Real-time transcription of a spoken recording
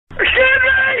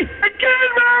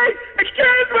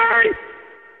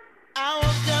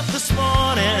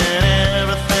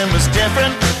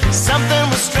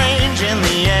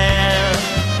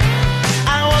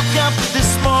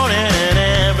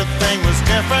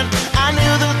silent. I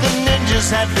knew that the ninjas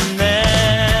had been there.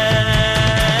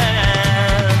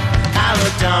 I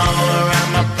looked all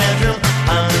around my bedroom,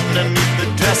 underneath the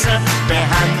dresser,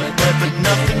 behind the bed, but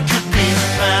nothing could be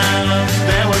found.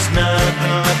 There was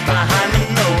nothing left behind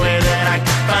them, no way that I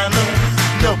could find them.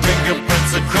 No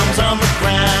fingerprints or crumbs on the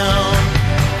ground.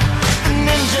 The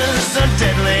ninjas are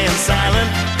deadly and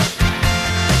silent.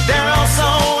 They're also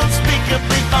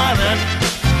unspeakably violent.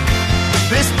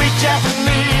 They speak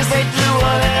Japanese, they do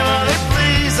whatever they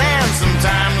please, and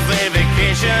sometimes they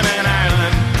vacation in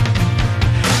Ireland.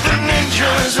 The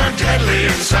ninjas are deadly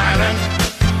and silent.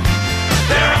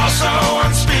 They're also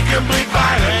unspeakably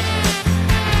violent.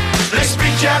 They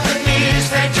speak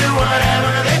Japanese, they do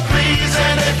whatever they please,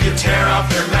 and if you tear off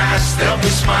their masks, they'll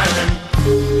be smiling.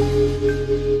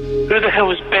 Who the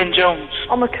hell is Ben Jones?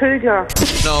 I'm a cougar.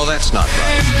 No, that's not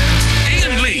right.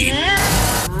 Ian Lee.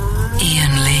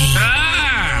 Ian Lee.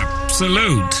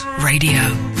 Absolute Radio.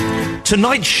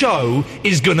 Tonight's show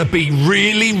is going to be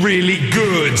really, really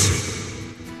good.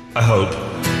 I hope.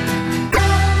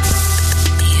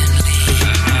 Ian Lee.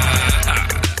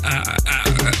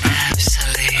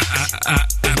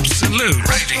 Absolute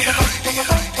Radio.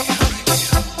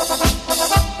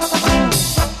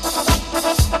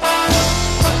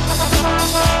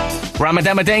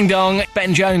 Ramadama Ding Dong,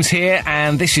 Ben Jones here,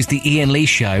 and this is the Ian Lee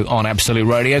Show on Absolute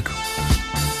Radio.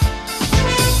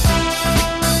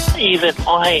 Even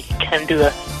I can do a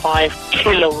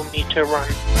 5-kilometer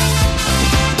run.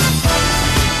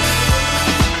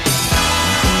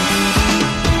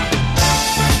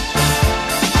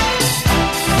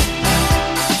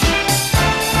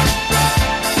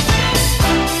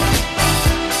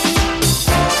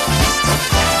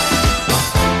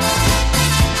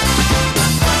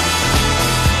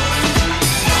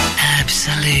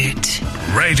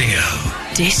 Radio.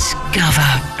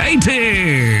 Discover. 80s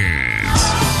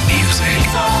music.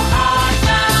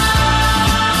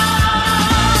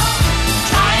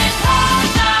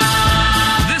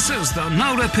 This is the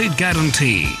no repeat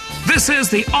guarantee. This is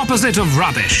the opposite of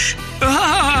rubbish. I'd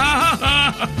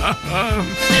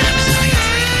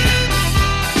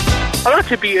like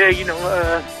to be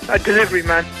a delivery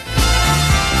man.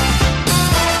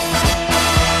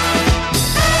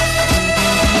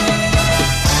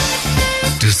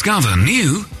 Discover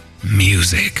new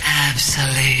music.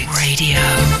 Absolute Radio.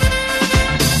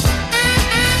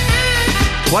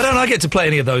 Why don't I get to play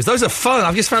any of those? Those are fun.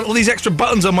 I've just found all these extra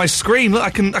buttons on my screen. Look, I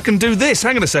can do this.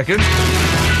 Hang on a second.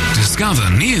 Discover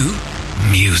new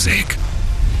music.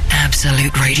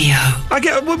 Absolute Radio. Where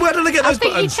did I get those buttons?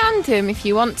 I think you can do them if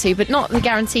you want to, but not the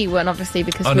guarantee one, obviously,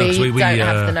 because we don't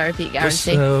have the no repeat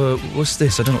guarantee. What's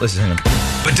this? I don't know what this is. Hang on.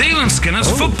 Baddiel and Skinner's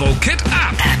Football Kit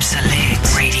app.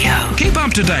 Absolute Radio. Keep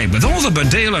up to date with all the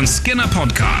Baddiel and Skinner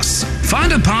podcasts.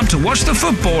 Find a pub to watch the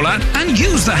football at and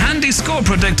use the handy score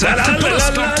predictor to put a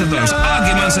stop to those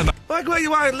arguments about...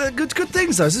 Good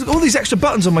things, though. There's all these extra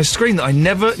buttons on my screen that I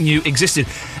never knew existed.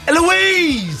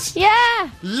 Eloise! Yeah!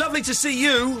 Lovely to see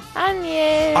you. And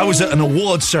you. I was at an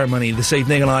awards ceremony this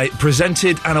evening and I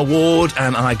presented an award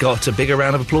and I got a bigger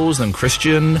round of applause than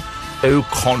Christian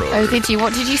O'Connell. Oh, did you?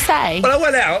 What did you say? Well, I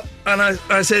went out and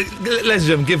I said, ladies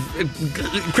and gentlemen,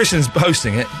 Christian's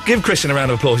hosting it. Give Christian a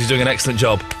round of applause. He's doing an excellent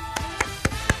job.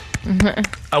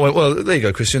 I went, well, there you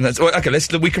go, Christian.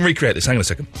 Okay, we can recreate this. Hang on a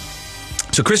second.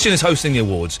 So Christian is hosting the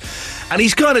awards, and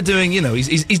he's kind of doing,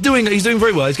 he's doing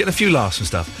very well. He's getting a few laughs and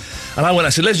stuff. And I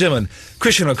said, ladies and gentlemen,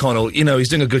 Christian O'Connell, he's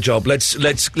doing a good job. Let's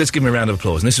give him a round of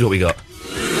applause. And this is what we got.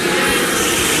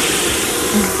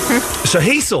 So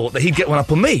he thought that he'd get one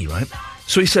up on me, right?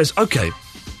 So he says, okay,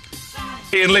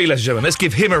 Ian Lee, ladies and gentlemen, let's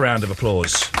give him a round of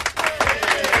applause. That's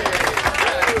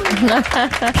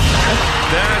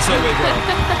what we got.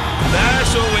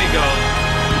 That's what we got.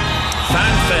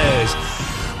 Fanfares.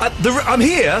 I'm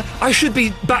here. I should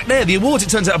be back there. The awards,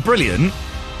 it turns out, are brilliant.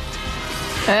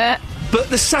 But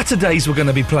the Saturdays we're going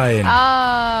to be playing.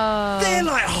 Oh. They're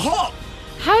like hot.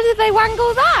 How did they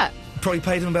wangle that? Probably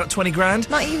paid them about 20 grand.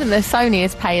 Not even the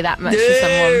Sonyers pay that much for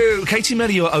someone. Katie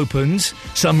Melua opened.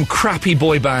 Some crappy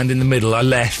boy band in the middle. I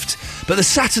left. But the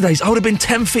Saturdays, I would have been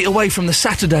 10 feet away from the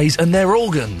Saturdays and their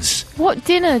organs. What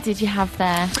dinner did you have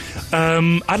there?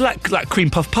 I'd like cream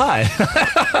puff pie.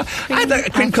 I'd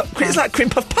like it's like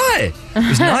cream puff pie. It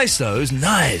was nice, though. It was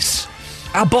nice.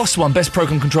 Our boss won Best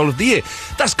Programme Control of the Year.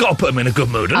 That's got to put him in a good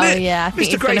mood, hasn't it? Oh, yeah. I think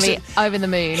he's going to be over the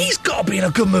moon. He's got to be in a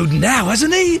good mood now,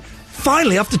 hasn't he?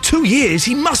 Finally, after 2 years,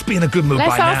 he must be in a good mood by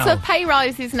now. Let's ask for pay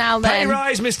rises now, then. Pay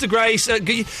rise, Mr. Grace.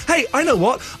 Hey, I know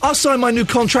what? I'll sign my new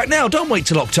contract now. Don't wait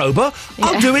till October. Yeah.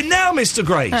 I'll do it now, Mr.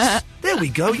 Grace. There we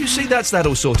go. You see, that's that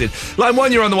all sorted. Line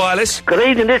 1, you're on the wireless. Good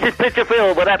evening, this is Pitcher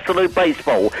Phil with Absolute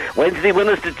Baseball. Wednesday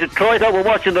winners to Detroit over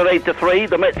Washington 8-3,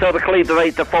 the Mets over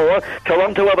Cleveland 8-4,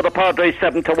 Toronto over the Padres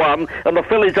 7-1, and the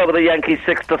Phillies over the Yankees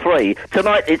 6-3.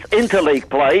 Tonight it's interleague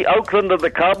play, Oakland and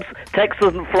the Cubs,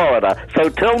 Texas and Florida. So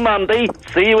till Monday,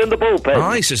 see you in the bullpen.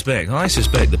 I suspect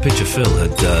the Pitcher Phil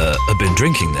had been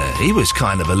drinking there. He was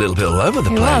kind of a little bit all over the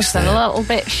place. He was there. a little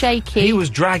bit shaky. He was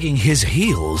dragging his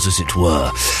heels, as it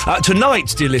were.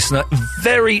 Tonight, dear listener,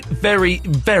 very, very,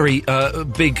 very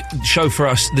big show for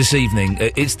us this evening.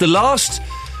 It's the last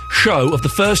show of the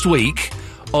first week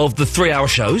of the 3-hour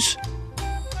shows.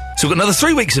 So we've got another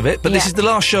 3 weeks of it, but this is the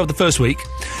last show of the first week.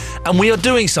 And we are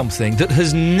doing something that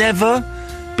has never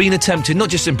been attempted, not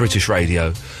just in British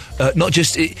radio, not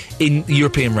just in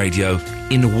European radio,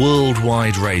 in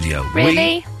worldwide radio.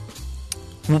 Really?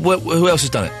 Who else has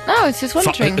done it? No, I was just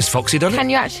wondering. Has Foxy done it? Can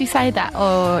you actually say that? Or,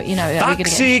 are we going to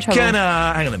get into trouble? Can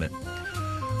I... Hang on a minute.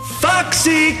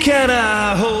 Foxy, can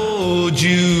I hold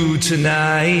you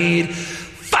tonight?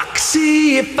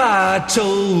 Foxy, if I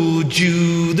told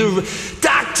you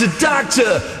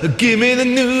Doctor, give me the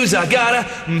news. I got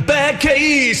a bad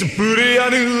case of pretty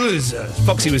news.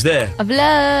 Foxy was there. Of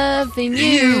loving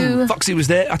you. Foxy was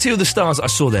there. I'll tell you the stars I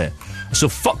saw there. I saw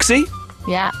Foxy.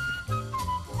 Yeah.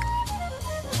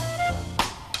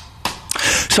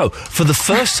 So, for the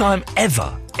first time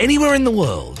ever, anywhere in the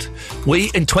world, we,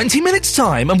 in 20 minutes'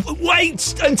 time, and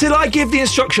wait until I give the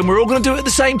instruction, we're all going to do it at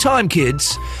the same time,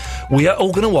 kids. We are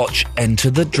all going to watch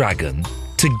Enter the Dragon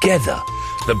together.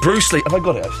 The Bruce Lee... Have I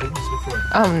got it, actually?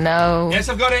 Oh, no. Yes,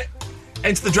 I've got it.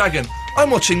 Enter the Dragon. I'm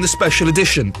watching the special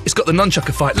edition. It's got the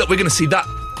nunchucker fight. Look, we're going to see that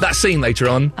scene later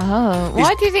on. Oh,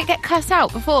 why did it get cut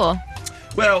out before?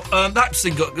 Well, that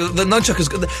thing got... The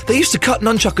nunchuckers... They used to cut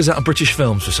nunchuckers out of British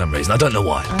films for some reason. I don't know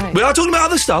why. Right. We are talking about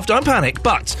other stuff. Don't panic.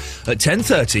 But at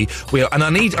 10:30, we are... And I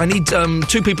need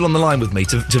 2 people on the line with me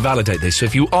to validate this. So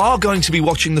if you are going to be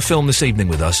watching the film this evening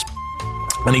with us...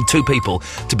 I need 2 people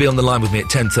to be on the line with me at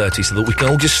 10:30 so that we can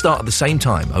all just start at the same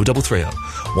time. 0330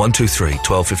 123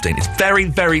 1215. It's very,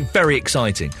 very, very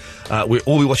exciting. We'll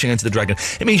all be watching Enter the Dragon.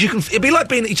 It means it'd be like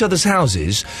being at each other's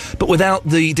houses, but without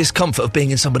the discomfort of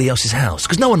being in somebody else's house.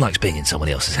 Because no one likes being in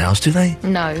somebody else's house, do they?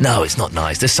 No. No, it's not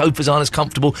nice. The sofas aren't as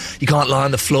comfortable. You can't lie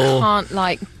on the floor. Can't,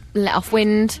 let off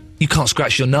wind. You can't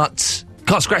scratch your nuts.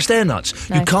 Can't scratch their nuts.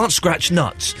 No. You can't scratch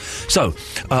nuts. So,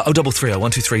 0330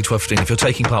 123 1215. If you're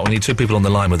taking part, we need 2 people on the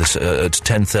line with us at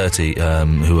 10:30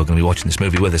 who are going to be watching this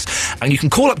movie with us. And you can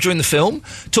call up during the film,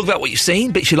 talk about what you've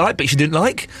seen, bits you liked, bits you didn't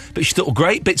like, bits you thought were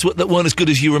great, bits that weren't as good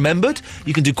as you remembered.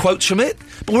 You can do quotes from it.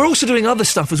 But we're also doing other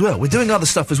stuff as well.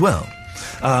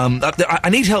 I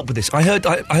need help with this. I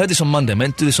heard this on Monday. I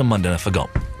meant to do this on Monday and I forgot.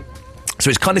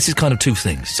 So this is kind of 2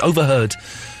 things. It's overheard...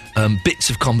 bits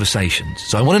of conversations.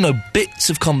 So I want to know bits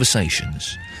of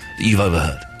conversations that you've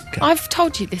overheard. Okay. I've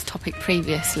told you this topic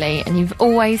previously, and you've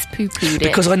always poo-pooed it.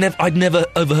 Because I'd never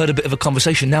overheard a bit of a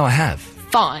conversation. Now I have.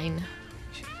 Fine.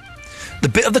 The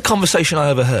bit of the conversation I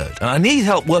overheard, and I need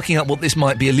help working out what this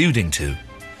might be alluding to.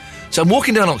 So I'm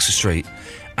walking down Oxford Street,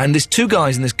 and there's 2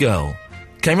 guys and this girl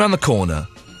came around the corner,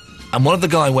 and one of the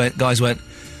guys went,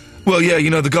 well, yeah,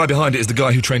 the guy behind it is the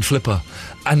guy who trained Flipper.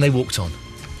 And they walked on.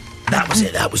 That was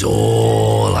it. That was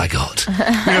all I got.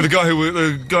 The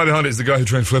guy behind it is the guy who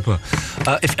trained Flipper.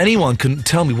 If anyone can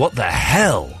tell me what the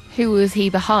hell... Who was he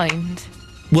behind?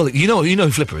 Well, you know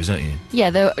who Flipper is, don't you? Yeah,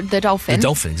 the dolphin. The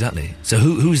dolphin, exactly. So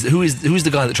who's the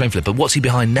guy that trained Flipper? What's he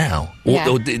behind now?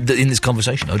 Or in this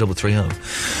conversation? 0330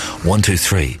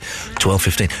 123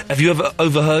 1215. Have you ever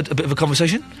overheard a bit of a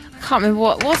conversation? I can't remember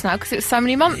what it was now because it was so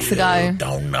many months ago.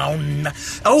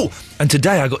 Oh, and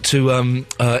today I got to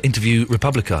interview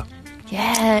Republica.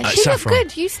 Yeah, she looked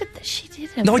good. You said that she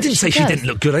didn't. No, I didn't say she didn't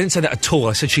look good. I didn't say that at all.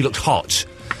 I said she looked hot.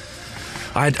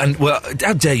 How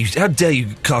dare you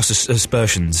cast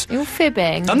aspersions? You're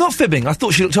fibbing. I'm not fibbing. I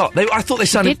thought she looked hot. I thought they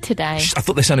sounded... She did today. I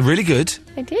thought they sounded really good.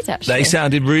 They did, actually. They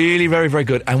sounded really, very, very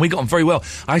good, and we got on very well.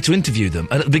 I had to interview them,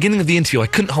 and at the beginning of the interview, I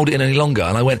couldn't hold it in any longer,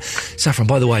 and I went, Saffron,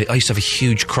 by the way, I used to have a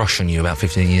huge crush on you about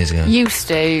 15 years ago. Used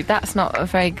to. That's not a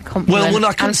very good compliment. Well,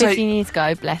 I couldn't say... 15 years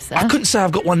ago, bless her. I couldn't say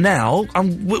I've got one now.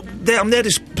 I'm there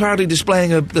proudly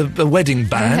displaying a wedding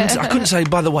band. I couldn't say,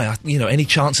 by the way, any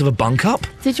chance of a bunk up?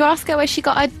 Did you ask her where she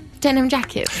got her denim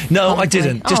jacket? No, I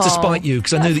didn't. Just to spite you,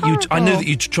 because I knew that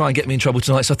you'd try and get me in trouble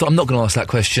tonight. So I thought I'm not going to ask that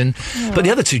question. Oh. But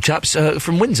the other 2 chaps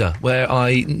from Windsor, where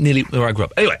I grew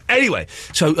up. Anyway.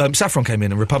 So Saffron came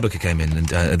in and Republica came in, and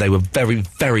they were very,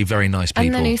 very, very nice people.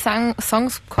 And the new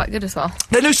song's quite good as well.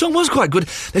 Their new song was quite good.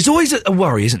 There's always a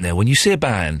worry, isn't there, when you see a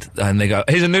band and they go,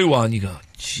 "Here's a new one." You go,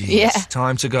 jeez. Yeah.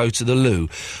 Time to go to the loo.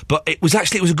 But it was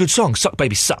a good song. Suck,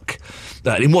 Baby, Suck.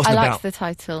 It wasn't I about... liked the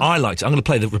title. I liked it. I'm going to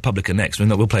play the Republican next.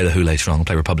 We'll play the Who later on. I'll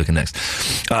play Republican next.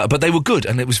 But they were good,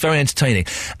 and it was very entertaining.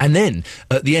 And then,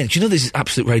 at the end, do you know this is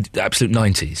Absolute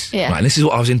 90s? Yeah. Right, and this is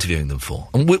what I was interviewing them for.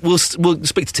 And we'll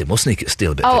speak to Tim. We'll sneak it,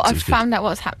 steal a bit. Oh, I've found out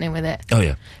what's happening with it. Oh,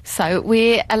 yeah. So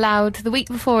we're allowed, the week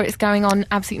before it's going on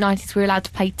Absolute 90s, we're allowed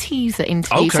to play teaser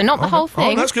interviews. So not the whole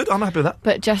thing. Oh, that's good. I'm happy with that.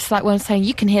 But just like what I'm saying,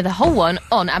 you can hear the whole one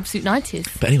on Absolute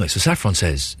 90s. But anyway, so Saffron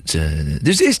says,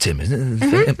 this is Tim, isn't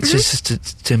it? It says to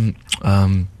Tim,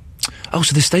 so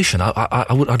this station,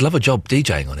 I'd love a job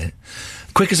DJing on it.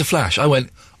 Quick as a flash, I went,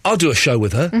 I'll do a show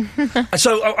with her.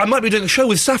 So I might be doing a show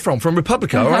with Saffron from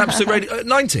Republica or Absolute Radio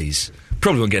 90s.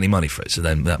 Probably won't get any money for it, so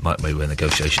then that might be where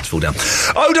negotiations fall down.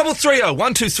 0330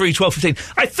 123 1215.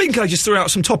 I think I just threw out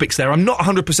some topics there. I'm not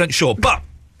 100% sure, but...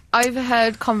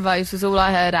 Overheard convos was all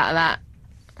I heard out of that.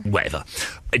 Whatever.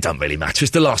 It doesn't really matter.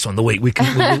 It's the last one of the week.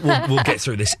 We'll get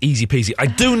through this easy peasy. I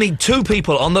do need 2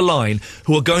 people on the line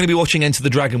who are going to be watching Enter the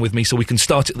Dragon with me so we can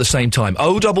start it at the same time.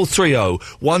 0330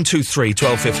 123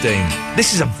 1215.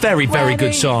 This is a very, very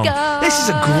good song. This is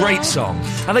a great song.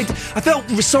 And I felt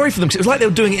sorry for them because it was like they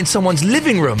were doing it in someone's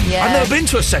living room. Yeah. I've never been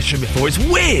to a session before. It's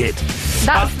weird.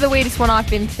 That's the weirdest one I've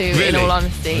been to, really? in all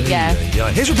honesty. Yeah.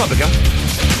 Here's Republica.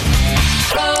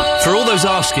 For all those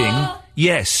asking,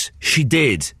 yes, she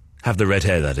did have the red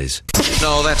hair, that is.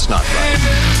 No, that's not right.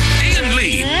 Ian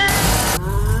Lee.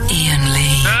 Ian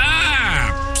Lee.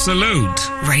 Absolute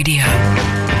Radio.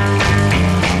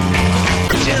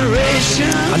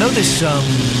 I know this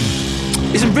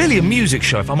isn't really a music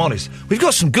show, if I'm honest. We've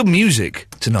got some good music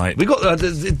tonight. We've got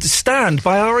the Stand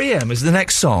by R.E.M. as the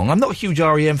next song. I'm not a huge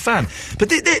R.E.M. fan.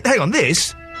 But hang on,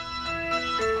 this...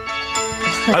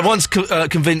 I once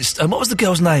convinced... what was the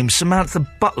girl's name? Samantha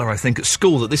Butler, I think, at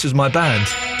school, that this was my band.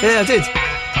 Yeah, I did.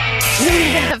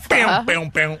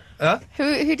 Huh?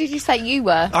 Who did you say you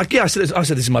were? I said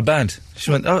this is my band.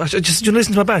 She went, do you want to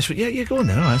listen to my band? She went, yeah, go on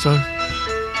then, all right. So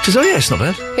she said, oh, yeah, it's not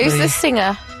bad. Who's the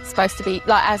singer supposed to be?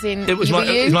 Like, as in, it was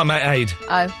my mate Aid.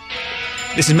 Oh.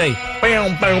 This is me. I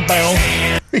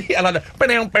like the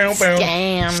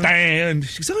Stand.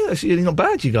 She goes, oh, that's really not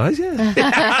bad, you guys, yeah.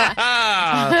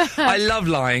 I love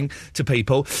lying to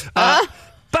people.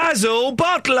 Basil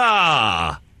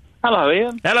Butler! Hello,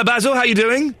 Ian. Hello, Basil, how you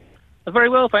doing? Very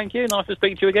well, thank you. Nice to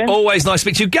speak to you again. Always nice to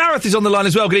speak to you. Gareth is on the line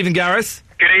as well. Good evening, Gareth.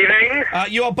 Good evening.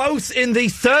 You are both in the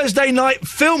Thursday Night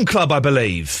Film Club, I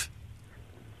believe.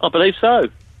 I believe so.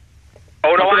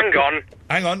 Oh, no, hang on.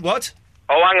 Hang on, what?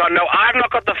 Oh, hang on, no, I've not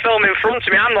got the film in front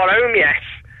of me. I'm not home yet.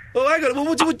 Oh, hang on.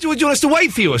 Well, do you want us to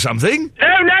wait for you or something? No.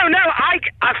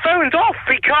 I phoned off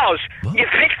because you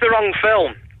picked the wrong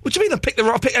film. What do you mean I picked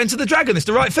Enter the Dragon? It's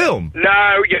the right film?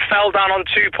 No, you fell down on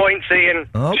 2 points, Ian.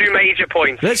 Oh. 2 major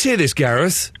points. Let's hear this,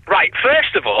 Gareth. Right,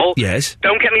 first of all... Yes?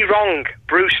 Don't get me wrong,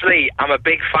 Bruce Lee, I'm a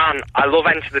big fan. I love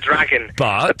Enter the Dragon.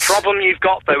 But... The problem you've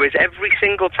got, though, is every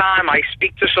single time I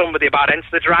speak to somebody about Enter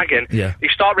the Dragon, they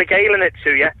start regaling it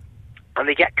to you, and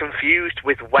they get confused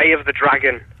with Way of the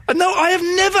Dragon. No, I have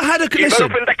never had a... You've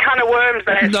opened a can of worms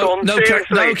there, son.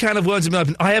 No can of worms have been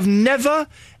opened. I have never,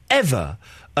 ever...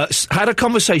 had a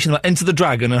conversation about Enter the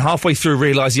Dragon and halfway through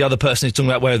realised the other person is talking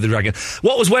about Way of the Dragon.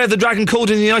 What was Way of the Dragon called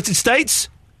in the United States?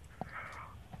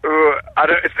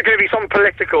 It's going to be something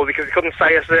political because he couldn't say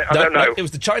it. I don't know. No, it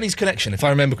was the Chinese Connection, if I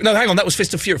remember. No, hang on, that was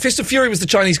Fist of Fury. Fist of Fury was the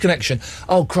Chinese Connection.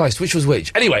 Oh, Christ, which was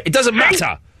which? Anyway, it doesn't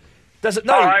matter.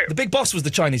 Right. The Big Boss was the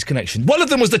Chinese Connection. One of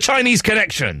them was the Chinese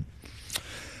Connection.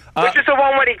 Which is the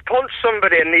one where he punched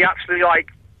somebody and he actually,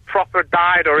 proper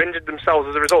died or injured themselves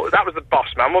as a result. That was the Boss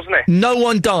Man, wasn't it? No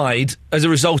one died as a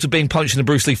result of being punched in a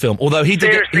Bruce Lee film, although he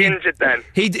did seriously injured then.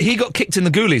 He got kicked in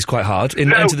the Ghoulies quite hard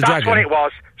in Enter the Dragon. No, that's what it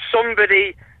was.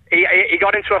 Somebody, he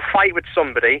got into a fight with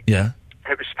somebody. Yeah.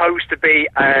 It was supposed to be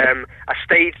a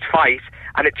staged fight,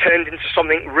 and it turned into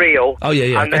something real. Oh,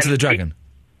 yeah, Enter the Dragon.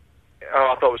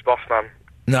 I thought it was Boss Man.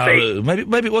 No, maybe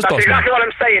it was Boss Man. That's exactly what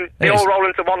I'm saying. They all roll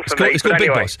into one for me. It's called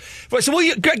anyway. Big Boss. Right,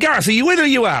 so Gareth, are you in or are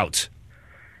you out?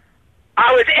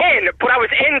 I was in, but I was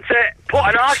in to put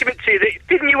an argument to you.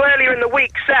 Didn't you earlier in the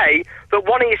week say that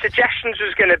one of your suggestions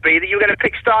was going to be that you were going to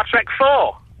pick Star Trek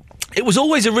 4? It was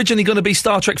always originally going to be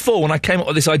Star Trek 4 when I came up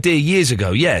with this idea years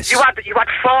ago, yes. You had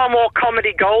far more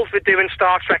comedy goals with doing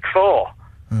Star Trek 4.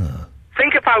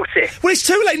 Think about it. Well, it's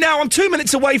too late now. I'm 2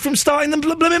 minutes away from starting the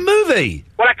blooming movie.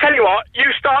 Well, I tell you what, you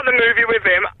start the movie with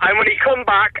him, and when he come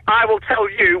back, I will tell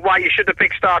you why you should have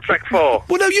picked Star Trek 4.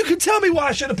 Well, no, you can tell me why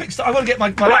I should have picked I've got to get my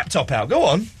laptop out. Go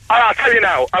on. I'll tell you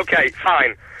now. Okay,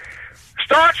 fine.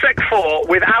 Star Trek 4,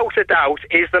 without a doubt,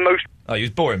 is the most Oh, you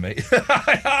was boring me.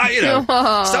 You know,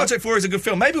 Star Trek 4 is a good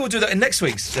film. Maybe we'll do that in next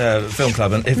week's film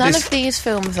club. And if None of these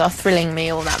films are thrilling me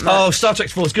all that much. Oh, Star Trek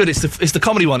 4 is good. It's the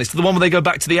comedy one. It's the one where they go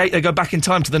back to they go back in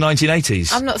time to the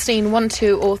 1980s. I've not seen 1,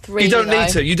 2, or 3. You don't need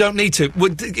to. You don't need to.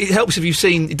 Well, it helps if you've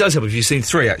seen. It does help if you've seen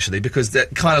 3 actually, because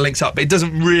that kind of links up. But it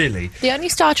doesn't really. The only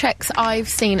Star Treks I've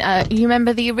seen, you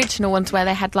remember the original ones where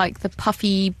they had like the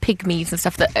puffy pygmies and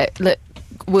stuff that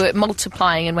were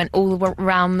multiplying and went all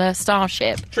around the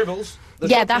starship. Tribbles.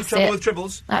 Yeah, that's it. With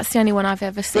Tribbles. That's the only one I've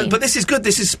ever seen. But this is good.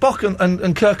 This is Spock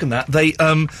and Kirk and that. They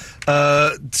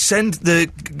send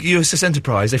the USS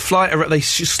Enterprise. They fly. They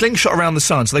slingshot around the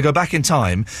sun, so they go back in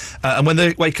time. And when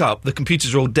they wake up, the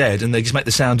computers are all dead, and they just make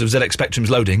the sound of ZX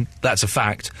Spectrum's loading. That's a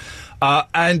fact.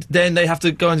 And then they have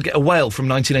to go and get a whale from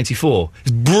 1984.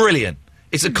 It's brilliant.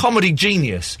 It's a comedy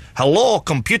genius. Hello,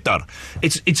 computer.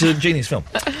 It's a genius film.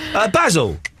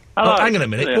 Basil. Hello. Oh, hang on a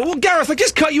minute. Well, Gareth, I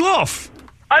just cut you off.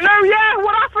 I know, yeah,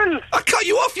 what happened? I cut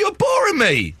you off, you're boring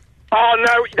me. Oh,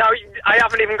 no, I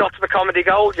haven't even got to the comedy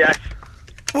gold yet.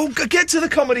 Well, get to the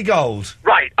comedy gold.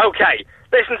 Right, OK,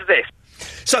 listen to this.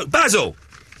 So, Basil.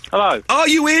 Hello. Are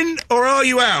you in or are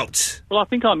you out? Well, I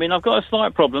think I'm in. I've got a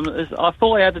slight problem. I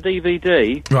thought I had a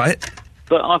DVD. Right.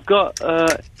 But I've got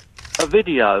a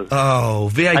video. Oh,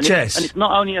 VHS. And it's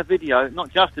not only a video,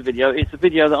 not just a video, it's a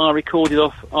video that I recorded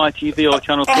off ITV or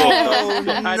Channel 4. Oh,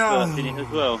 got adverts in it as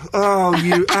well. Oh,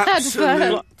 you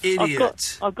absolute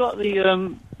idiot. I've got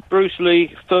the Bruce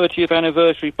Lee 30th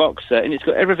anniversary box set, and it's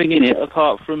got everything in it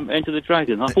apart from Enter the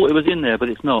Dragon. I thought it was in there, but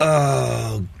it's not.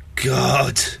 Oh,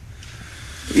 God.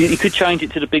 You could change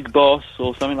it to the Big Boss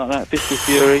or something like that, Fist of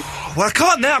Fury. Well, I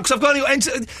can't now, because I've got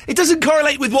it doesn't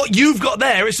correlate with what you've got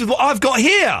there, it's with what I've got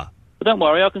here. But don't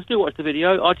worry, I can still watch the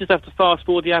video. I just have to fast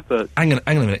forward the advert. Hang on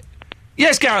a minute.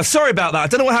 Yes, Gareth, sorry about that. I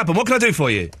don't know what happened. What can I do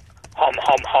for you? Hom,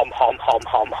 hom, hom, hom, hom,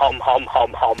 hom, hom, hom,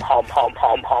 hom, hom, hom, hom,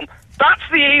 hom, hom. That's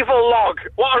the evil log.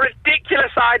 What a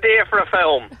ridiculous idea for a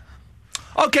film.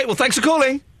 OK, well, thanks for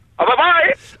calling.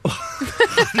 Bye-bye.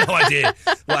 No idea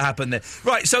what happened there.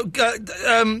 Right, so,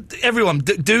 everyone,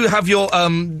 do have your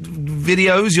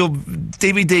videos, your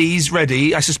DVDs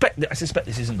ready. I suspect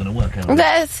this isn't going to work out.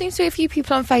 There seems to be a few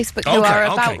people on Facebook who are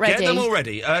about ready. Get them all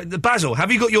ready. Basil,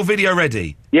 have you got your video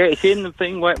ready? Yeah, it's in the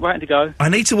thing, waiting to go. I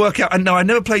need to work out. No, I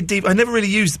never played I never really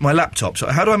used my laptop. So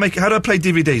how do I play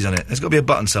DVDs on it? There's got to be a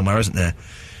button somewhere, isn't there?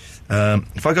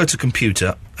 If I go to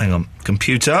computer, hang on,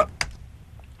 computer.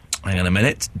 Hang on a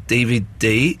minute.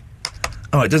 DVD.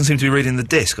 Oh, it doesn't seem to be reading the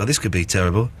disc. Oh, this could be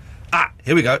terrible.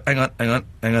 Here we go. Hang on.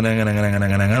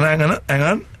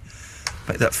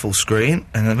 Make that full screen.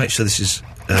 And then make sure this is...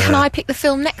 Can I pick the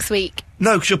film next week?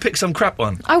 No, because you'll pick some crap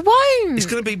one. I won't. It's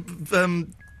going to be...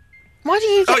 Why do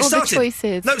you get all the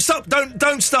choices? No, stop.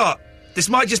 Don't start. This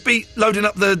might just be loading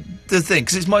up the thing,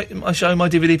 because it's my show, my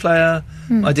DVD player,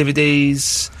 my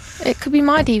DVDs. It could be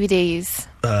my DVDs.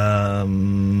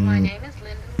 My name is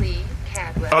Linda Lee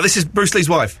Cadwell. Oh, this is Bruce Lee's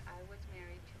wife. I was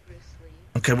married to Bruce Lee.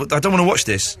 Okay, well, I don't want to watch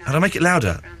this. How do I make it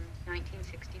louder? From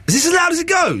 1964. Is this as loud as it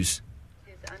goes?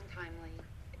 His untimely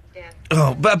death.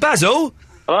 Oh, but Basil?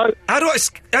 Hello? How do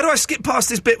I skip past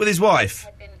this bit with his wife?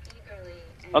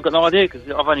 I've got no idea, because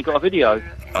I've only got a video.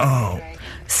 Oh.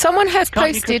 Someone has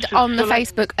posted on the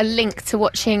Facebook a link to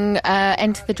watching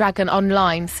Enter the Dragon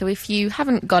online, so if you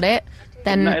haven't got it,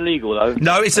 then... Isn't that illegal, though?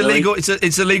 No, it's illegal.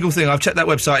 It's a legal thing. I've checked that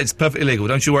website. It's perfectly legal.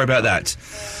 Don't you worry about that.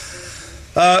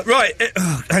 Right.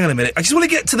 Hang on a minute. I just want to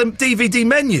get to the DVD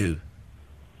menu.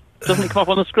 Doesn't it come up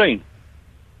on the screen?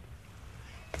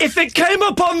 If it came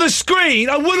up on the screen,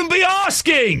 I wouldn't be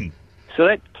asking!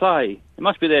 Select play. It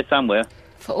must be there somewhere.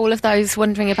 For all of those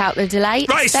wondering about the delay,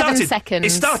 right, it's 7 seconds.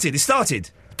 It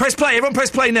started. Press play. Everyone press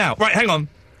play now. Right, hang on.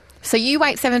 So you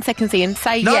wait 7 seconds, Ian,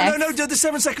 say yes. No, the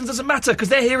 7 seconds doesn't matter, because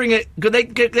they're hearing it, they're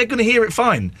going to hear it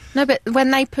fine. No, but when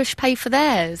they push play for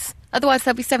theirs, otherwise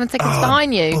they'll be 7 seconds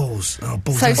behind you. Balls.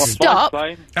 So stop.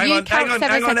 Hang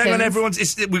on, everyone's...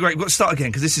 We've got to start again,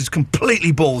 because this is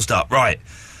completely ballsed up. Right.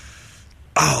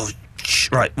 Oh,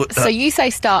 right. So you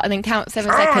say start and then count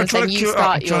 7 seconds, then you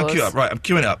start yours. I'm trying to queue up. Right, I'm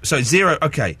queuing up. So 0,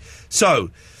 okay. So,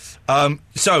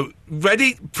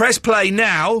 ready? Press play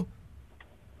now.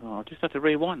 Oh, I'll just have to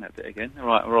rewind that bit again. All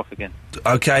right, we're off again.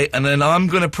 Okay, and then I'm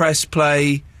going to press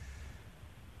play...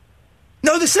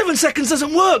 No, the 7 seconds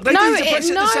doesn't work. They need to press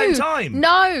it at the same time.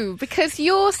 No, because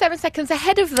you're 7 seconds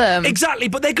ahead of them. Exactly,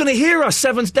 but they're going to hear us.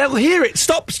 They'll hear it.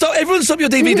 Stop, everyone stop your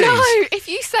DVDs. No, if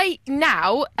you say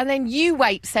now, and then you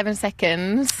wait 7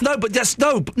 seconds... No, but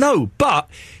but...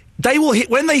 They will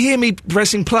when they hear me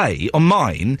pressing play on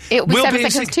mine. It'll be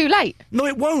 7 seconds too late. No,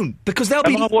 it won't, because they'll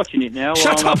be. Am I watching it now?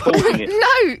 Shut up!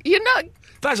 No, you're not.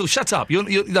 Basil, shut up.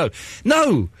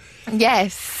 No.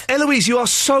 Yes. Eloise, you are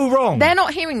so wrong. They're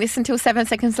not hearing this until 7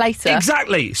 seconds later.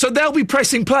 Exactly. So they'll be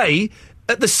pressing play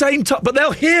at the same time, but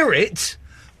they'll hear it.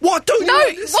 What don't you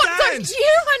understand? What don't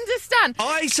you understand?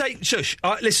 I say, shush,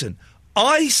 listen,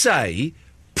 I say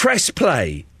press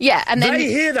play. Yeah, and then... They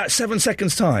hear that 7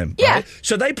 seconds time. Yeah. Right?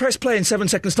 So they press play in 7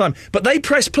 seconds time, but they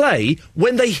press play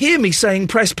when they hear me saying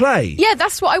press play. Yeah,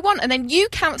 that's what I want, and then you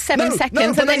count 7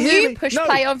 seconds, and then you push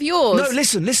play of yours. No,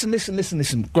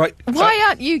 listen. Right. Why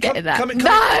aren't you getting that? Come in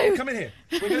here.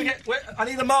 We're going to get... I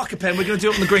need a marker pen. We're going to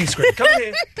do it on the green screen. Come in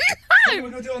here. No.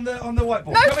 We're going to do it on the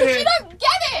whiteboard. No, Come in because here. you don't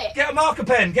get it. Get a marker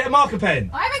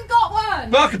pen. I haven't got one.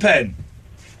 Marker pen.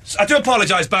 I do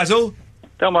apologise, Basil.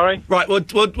 Don't worry. Right,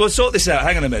 we'll sort this out.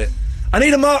 Hang on a minute. I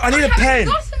need a pen. I haven't got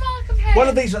a marker pen. One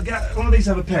of these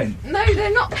have a pen. No,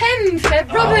 they're not pens. They're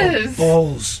rubbers.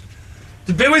 Balls.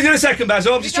 Bear with you in a second,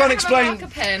 Basil. I'm just trying to explain. Marker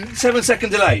pen. 7-second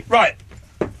delay. Right.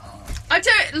 I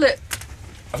don't look.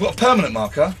 I've got a permanent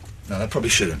marker. No, I probably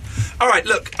shouldn't. All right,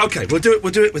 look. Okay, we'll do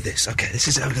it with this. Okay, this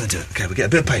is how we're going to do it. Okay, we'll get a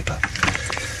bit of paper.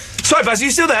 Sorry, Basil,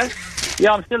 you still there?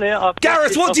 Yeah, I'm still here.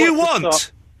 Gareth, what do you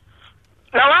want?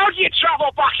 Now, how do you travel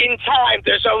back in time?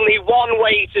 There's only one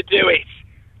way to do it.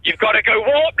 You've got to go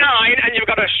warp 9 and you've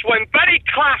got to swim very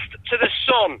clasped to the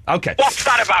sun. Okay. What's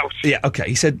that about? Yeah, okay,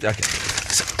 he said... Okay.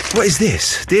 So, what is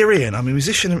this? Dear Ian, I'm a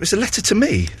musician. It's a letter to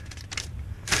me.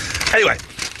 Anyway,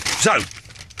 so...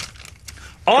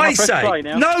 I say...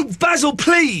 No, Basil,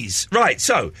 please! Right,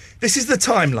 so, this is the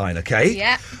timeline, okay?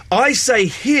 Yeah. I say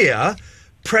here,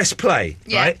 press play,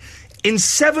 right? In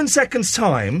 7 seconds'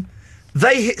 time...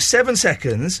 They hit 7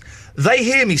 seconds. They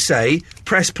hear me say,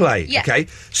 "Press play." Yeah. Okay.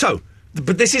 So,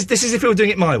 but this is if we were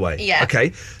doing it my way. Yeah.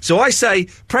 Okay. So I say,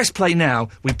 "Press play now."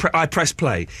 I press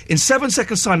play. In 7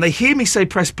 seconds' time, they hear me say,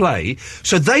 "Press play."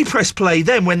 So they press play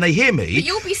then when they hear me. But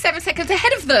you'll be 7 seconds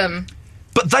ahead of them.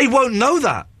 But they won't know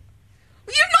that.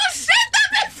 You've not said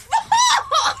that before.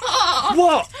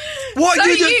 What? What So are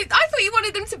you doing? I thought you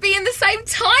wanted them to be in the same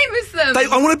time as them. I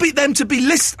want them to be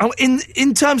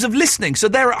in terms of listening. So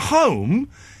they're at home.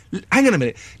 Hang on a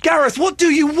minute, Gareth. What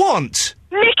do you want?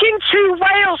 Nicking 2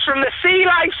 whales from the Sea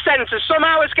Life Centre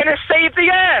somehow is going to save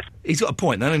the Earth. He's got a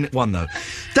point. Only one though.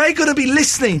 They're going to be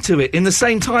listening to it in the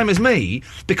same time as me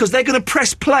because they're going to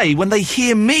press play when they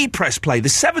hear me press play. The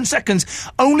 7 seconds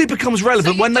only becomes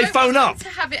relevant when they phone up. To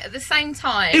have it at the same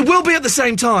time. It will be at the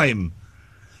same time.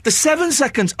 The 7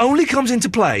 seconds only comes into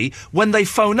play when they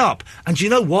phone up. And you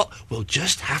know what? We'll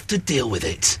just have to deal with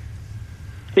it.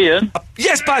 Ian?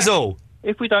 Yes, Basil?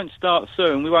 If we don't start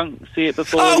soon, we won't see it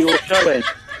before your show ends.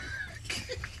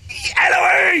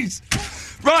 Eloise!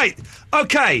 Right,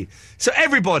 okay. So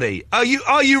everybody, are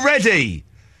you ready?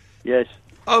 Yes.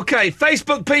 Okay,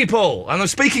 Facebook people, and I'm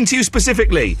speaking to you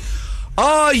specifically.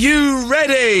 Are you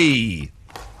ready?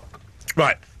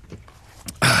 Right.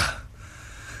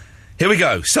 Here we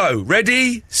go. So,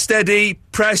 ready, steady,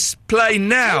 press play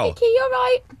now. Nicky, you're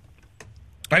right.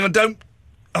 Hang on, don't...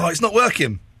 Oh, it's not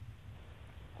working.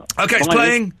 Okay, it's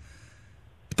playing.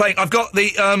 It's playing. I've got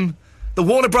the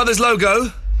Warner Brothers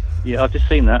logo. Yeah, I've just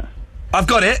seen that. I've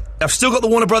got it. I've still got the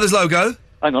Warner Brothers logo.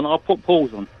 Hang on, I'll put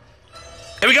pause on.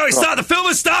 Here we go. The film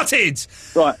has started.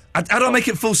 Right. How do I make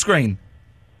it full screen?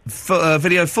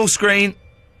 Video full screen.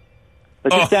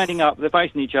 They're just standing up. They're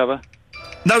facing each other.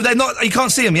 No, they're not. You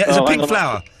can't see them yet. There's a pink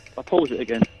flower. I'll pause it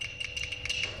again.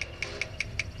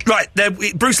 Right,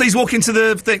 Bruce Lee's walking to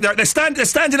the thing. They're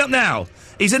standing up now.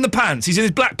 He's in the pants. He's in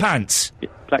his black pants. Yeah,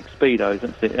 black Speedos,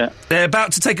 that's it, yeah. They're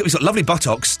about to take it. He's got lovely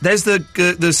buttocks. There's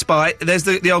the spy. There's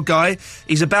the old guy.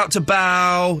 He's about to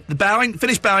bow.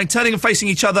 Finish bowing, turning and facing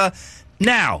each other.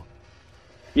 Now.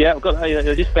 Yeah, I've got.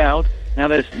 They're just bowed. Now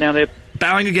they're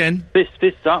bowing again.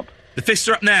 Fists up. The fists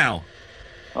are up now.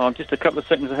 Oh, I'm just a couple of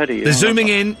seconds ahead of you. They're zooming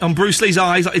in on Bruce Lee's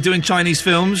eyes like they do in Chinese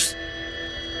films.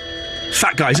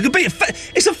 Fat guy.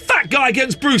 It's a fat guy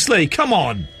against Bruce Lee. Come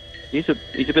on. He's a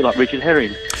bit like Richard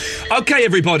Herring. OK,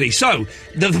 everybody. So,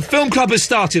 the film club has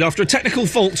started. After a technical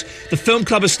fault, the film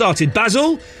club has started.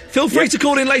 Basil, feel free to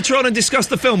call in later on and discuss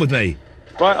the film with me.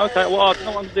 Right, OK. Well, I don't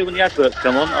know what to do when the adverts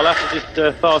come on. I'll have to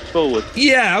just fast forward.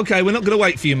 Yeah, OK. We're not going to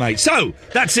wait for you, mate. So,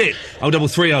 that's it.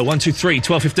 0330 123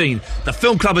 1215. The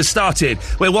film club has started.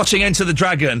 We're watching Enter the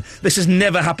Dragon. This has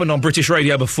never happened on British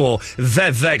radio before.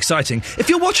 Very, very exciting. If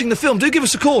you're watching the film, do give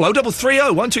us a call.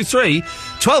 0330 123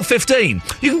 1215.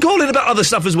 You can call in about other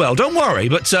stuff as well. Don't worry,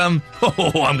 but, I'm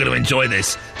going to enjoy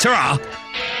this. Ta-ra! Think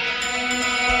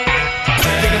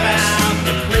about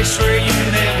the place where you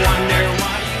live, wonder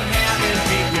why you haven't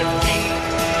paid your fee.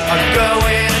 Are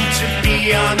going to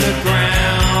be on the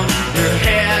ground. Your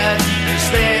head is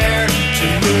there to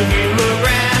move you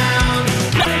around.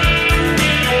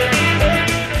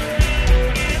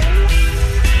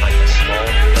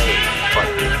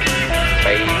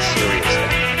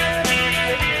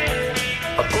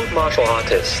 great martial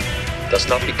artist does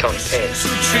not become pain.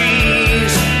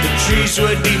 The trees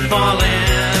would be falling.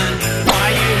 Why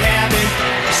you having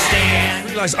to stand? I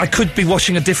realise I could be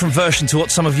watching a different version to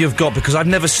what some of you have got because I've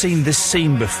never seen this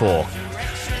scene before.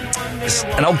 It's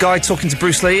an old guy talking to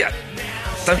Bruce Lee. I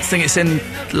don't think it's in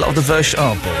a lot of the version.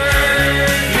 Oh, boy.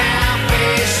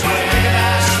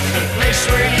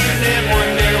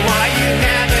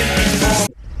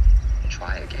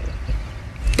 Try again.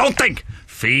 Don't think!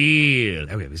 Feel.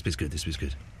 Okay, this bit's good, this bit's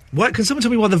good. Why, can someone tell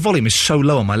me why the volume is so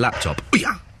low on my laptop? Oh,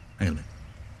 yeah. Hang on a minute.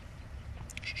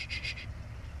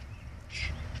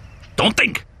 Don't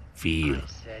think! Feel. I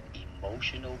said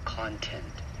emotional content,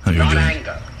 How are you not doing?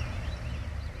 anger.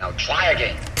 Now try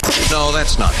again. No,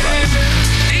 that's not right.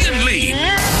 Ian Lee.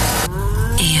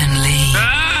 Ian Lee.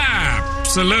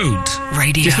 Absolute.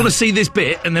 Radio. Just want to see this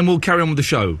bit, and then we'll carry on with the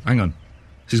show. Hang on.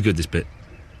 This is good, this bit.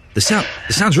 The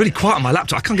sound's really quiet on my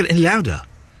laptop. I can't get it any louder.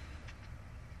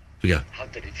 Here we go. How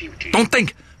did it feel to you? Don't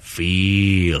think.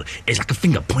 Feel. It's like a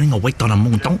finger pointing away to the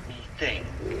moon. Don't. Think.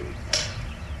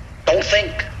 Don't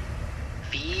think.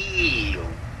 Feel.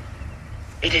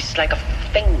 It is like a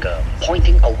finger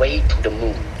pointing away to the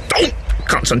moon. Don't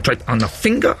concentrate on the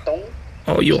finger. Don't.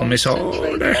 Oh, you'll miss all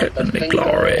concentrate the on heavenly finger,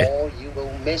 glory. or you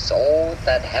will miss all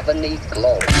that heavenly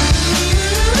glory.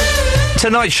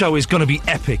 Tonight's show is going to be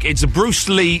epic. It's a Bruce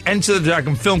Lee Enter the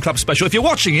Dragon Film Club special. If you're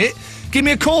watching it, give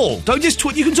me a call. Don't just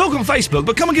tweet. You can talk on Facebook,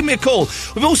 but come and give me a call.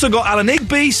 We've also got Alan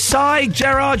Igby, Cy,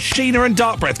 Gerard, Sheena and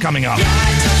Dark Breath coming up.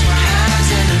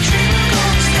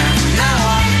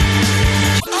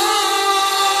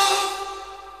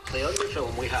 The only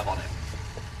film we have on it.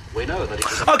 We know that it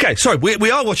is Okay, sorry, we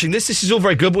are watching this. This is all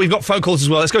very good, but we've got phone calls as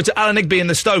well. Let's go to Alan Igby in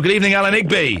the Stowe. Good evening, Alan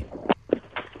Igby.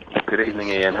 Good evening,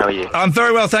 Ian. How are you? I'm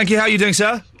very well, thank you. How are you doing,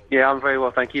 sir? Yeah, I'm very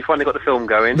well, thank you. You finally got the film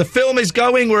going. The film is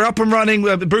going. We're up and running.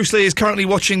 Bruce Lee is currently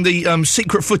watching the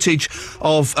secret footage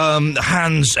of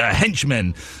Han's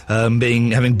henchmen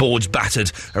having boards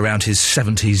battered around his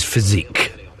 70s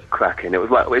physique. Cracking.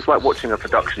 It's like watching a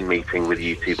production meeting with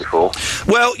you two before.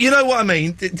 Well, you know what I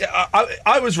mean.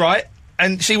 I was right,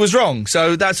 and she was wrong.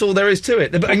 So that's all there is to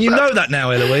it. And you know that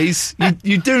now, Eloise.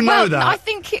 You do know that. I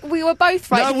think we were both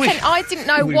right. No, I didn't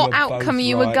know we what were outcome both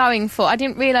you were right. going for. I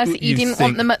didn't realise that you didn't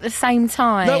want them at the same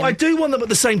time. No, I do want them at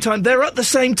the same time. They're at the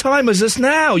same time as us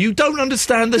now. You don't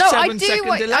understand the 7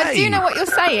 second delay. I do know what you're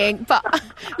saying, but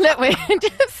look, we're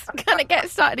just going to get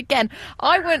started again.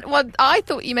 I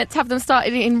thought you meant to have them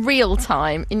started in real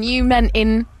time, and you meant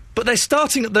in... But they're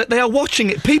starting. They are watching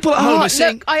it. People at home are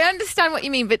seeing. Look, I understand what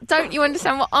you mean, but don't you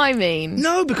understand what I mean?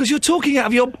 No, because you're talking out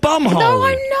of your bum hole. No,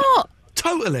 I'm not.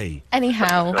 Totally.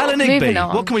 Anyhow, Alan moving Igby,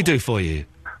 on. what can we do for you?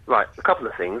 Right, a couple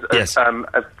of things. Yes.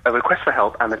 A request for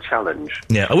help and a challenge.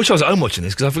 Yeah, I wish I was at home watching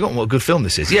this because I've forgotten what a good film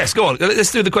this is. Yes, go on.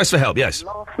 Let's do the quest for help. Yes.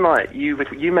 Last night, you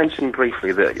mentioned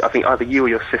briefly that I think either you or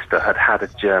your sister had a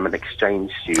German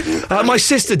exchange student. My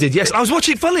sister did, yes. I was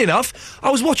watching, funnily enough, I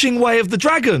was watching Way of the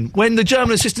Dragon when the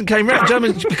German assistant came round.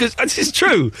 Because this is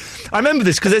true. I remember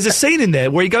this because there's a scene in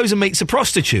there where he goes and meets a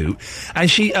prostitute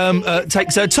and she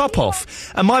takes her top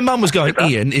off. And my mum was going,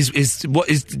 Ian, do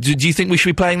you think we should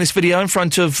be playing this video in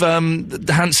front of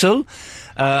Hansel?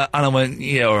 And I went,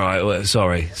 yeah, all right, well,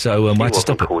 sorry. So I had to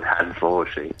stop it. Called Hansel, was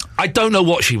she? I don't know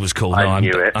what she was called. I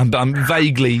knew it. I'm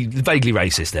vaguely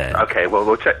racist there. Okay, well,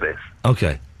 we'll check this.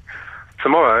 Okay.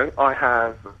 Tomorrow, I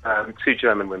have 2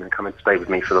 German women coming to stay with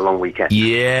me for the long weekend.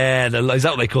 Yeah, is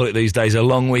that what they call it these days? A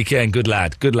long weekend. Good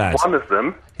lad. Good lad. One of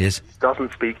them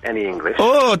doesn't speak any English.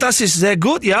 Oh, das ist sehr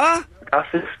gut, ja? Das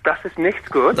ist nicht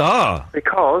gut. Ah.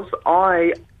 Because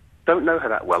I don't know her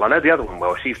that well. I know the other one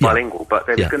well. She's bilingual, but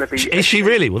there's going to be... Is she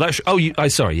really? Well,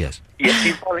 sorry, yes. Yes,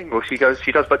 she's bilingual. She does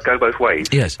go both ways.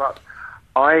 Yes. But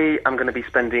I am going to be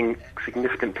spending a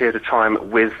significant period of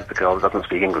time with the girl that doesn't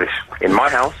speak English in my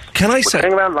house. Can I we're say...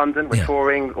 going around London, we're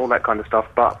touring, all that kind of stuff,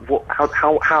 but how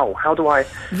do I...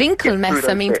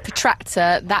 Winkelmesser means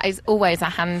protractor. That is always a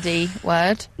handy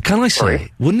word. Can I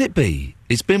say, wouldn't it be...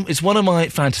 It's one of my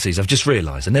fantasies, I've just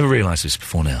realised, I never realised this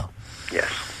before now.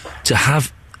 Yes. To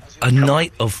have a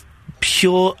night of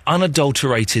pure,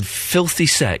 unadulterated, filthy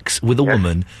sex with a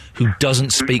woman who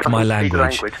doesn't speak my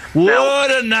language.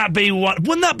 Wouldn't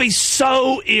that be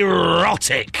so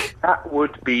erotic? That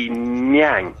would be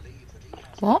nyang.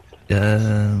 What?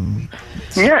 Nyang.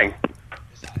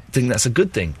 I think that's a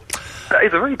good thing. That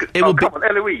is a very good... come on,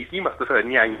 Eloise, you must have heard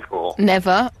nyang before.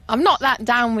 Never. I'm not that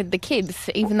down with the kids,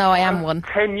 even though I am one.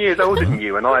 10 years older than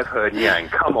you, and I've heard nyang.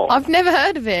 Come on. I've never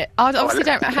heard of it. I obviously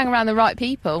don't hang around the right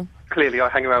people. Clearly, I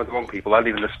hang around with the wrong people. I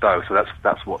live in the Stowe, so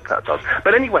that's what that does.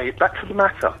 But anyway, back to the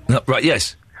matter. No, right,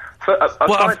 yes. So,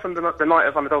 aside from the night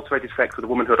of unadulterated sex with a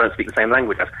woman who I don't speak the same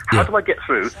language as, how do I get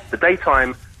through the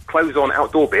daytime clothes-on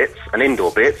outdoor bits and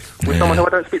indoor bits with someone who I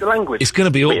don't speak the language? It's going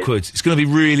to be awkward. It's going to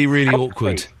be really, really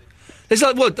awkward. It's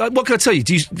like, what can I tell you?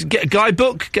 Do you get a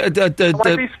guidebook? I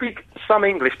do speak some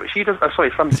English, but she does...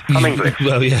 some English.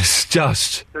 Well, yes,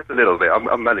 just a little bit.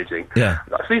 I'm managing. Yeah.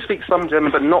 I do speak some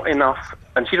German, but not enough,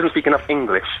 and she doesn't speak enough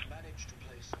English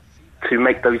to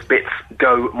make those bits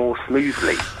go more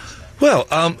smoothly. Well,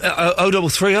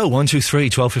 0330 123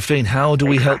 1215. How do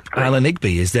we help Alan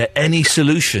Igby? Is there any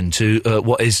solution to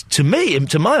what is, to me,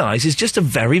 to my eyes, is just a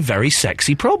very, very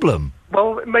sexy problem?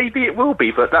 Well, maybe it will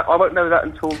be, but I won't know that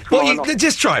until tomorrow night.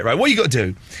 Just try it, right? What you got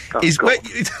to do is...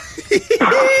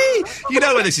 you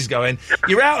know where this is going.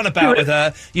 You're out and about with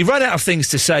her. You've run out of things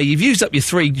to say. You've used up your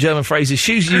 3 German phrases.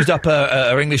 She's used up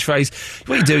her English phrase.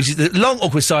 What you do is, the long,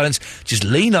 awkward silence, just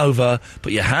lean over,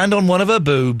 put your hand on one of her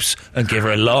boobs, and give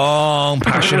her a long,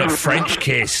 passionate French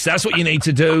kiss. That's what you need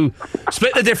to do.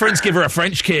 Split the difference, give her a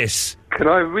French kiss. Can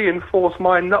I reinforce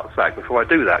my nutsack before I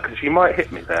do that? Because she might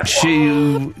hit me there.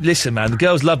 Listen, man, the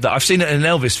girls love that. I've seen it in an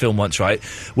Elvis film once, right,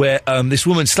 where this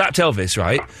woman slapped Elvis,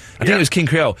 right? I think it was Kid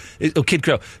Creole.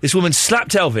 This woman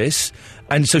slapped Elvis,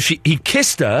 and so he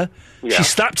kissed her, she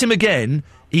slapped him again,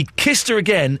 he kissed her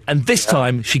again, and this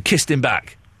time she kissed him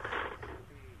back.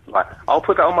 Right, I'll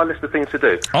put that on my list of things to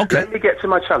do. Okay. Let me get to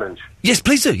my challenge. Yes,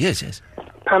 please do, yes.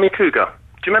 Pammy Cougar.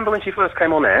 Do you remember when she first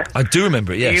came on air? I do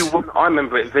remember it, yes. I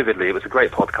remember it vividly. It was a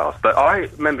great podcast. But I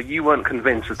remember you weren't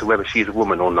convinced as to whether she's a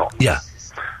woman or not. Yeah.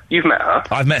 You've met her.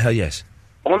 I've met her, yes.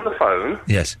 On the phone.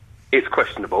 Yes. It's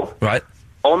questionable. Right.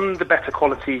 On the better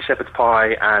quality shepherd's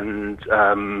pie and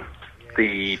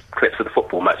the clips of the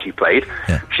football match you played,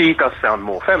 she does sound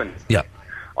more feminine. Yeah.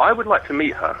 I would like to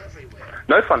meet her.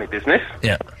 No funny business.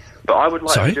 Yeah. But I would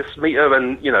like to just meet her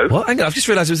and, you know... What? Hang on, I've just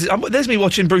realised, there's me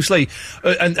watching Bruce Lee,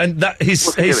 and that his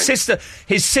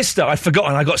sister, I'd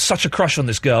forgotten, I got such a crush on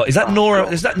this girl. Is that Nora,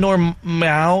 God. Is that Nora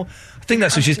Mao? I think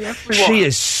that's who she is. She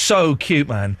is so cute,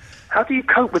 man. How do you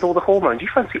cope with all the hormones? You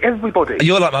fancy everybody.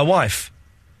 You're like my wife.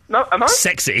 No, am I?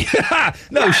 Sexy.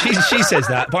 No, she says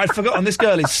that, but I'd forgotten this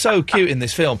girl is so cute in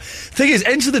this film. Thing is,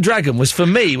 Enter the Dragon was, for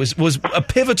me, was a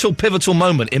pivotal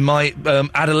moment in my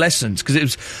adolescence,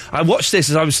 because I watched this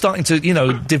as I was starting to,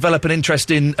 develop an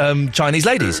interest in Chinese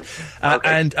ladies.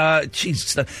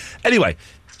 Anyway,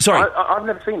 sorry. I've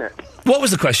never seen it. What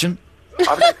was the question?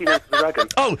 I've never seen Enter the Dragon.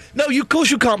 Oh, no, of course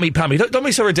you can't meet Pammy. Don't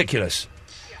be so ridiculous.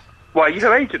 Why, are you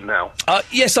her agent now?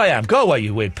 Yes, I am. Go away,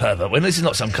 you weird pervert. This is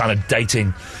not some kind of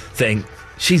dating thing.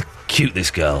 She's cute,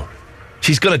 this girl.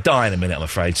 She's going to die in a minute, I'm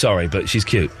afraid. Sorry, but she's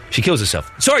cute. She kills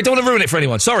herself. Sorry, don't want to ruin it for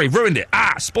anyone. Sorry, ruined it.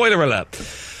 Spoiler alert.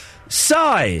 Si.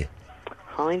 Hi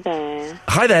there.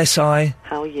 Hi there, Si.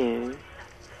 How are you?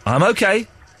 I'm okay.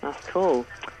 That's cool.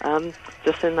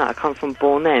 Just in that, I come from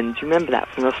Bourne End. Do you remember that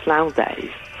from the Slough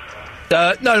days?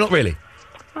 No, not really.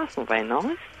 That's not very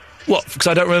nice. What, because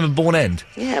I don't remember Bourne End?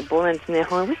 Yeah, Bourne End's near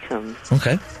High Wycombe.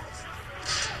 Okay.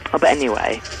 Oh, but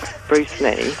anyway, Bruce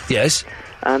Lee. Yes?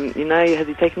 Has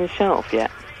he taken his shirt off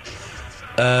yet?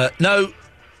 No.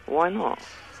 Why not?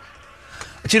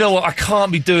 Do you know what? I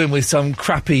can't be doing with some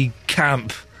crappy,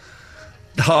 camp,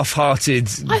 half-hearted,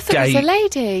 I thought it was a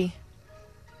lady.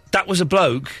 That was a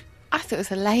bloke? I thought it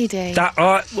was a lady.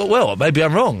 Well, maybe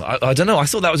I'm wrong. I don't know. I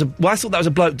thought that was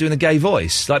a bloke doing a gay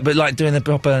voice, but doing the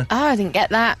proper. Oh, I didn't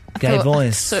get that. Gay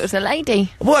voice. I thought it was a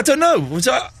lady. Well, I don't know.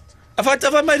 Have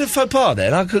I made a faux pas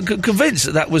there? I'm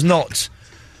convinced that was not.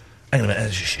 Hang on a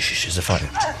minute. Shh, a fight.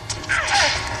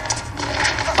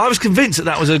 I was convinced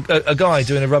that was a guy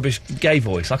doing a rubbish gay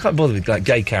voice. I can't bother with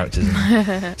gay characters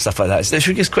and stuff like that. So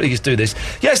should we quickly do this?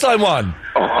 Yes, line 1.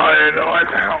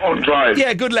 On drive.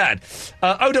 Yeah, good lad.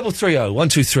 0330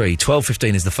 123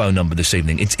 1215 is the phone number this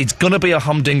evening. It's going to be a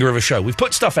humdinger of a show. We've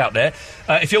put stuff out there.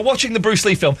 If you're watching the Bruce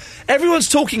Lee film, everyone's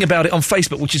talking about it on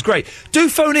Facebook, which is great. Do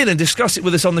phone in and discuss it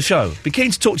with us on the show. Be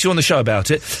keen to talk to you on the show about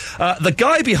it. The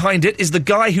guy behind it is the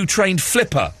guy who trained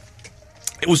Flipper.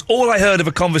 It was all I heard of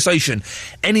a conversation.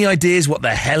 Any ideas what the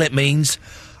hell it means?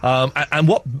 And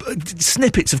what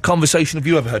snippets of conversation have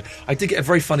you ever heard? I did get a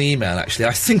very funny email, actually.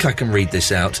 I think I can read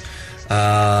this out.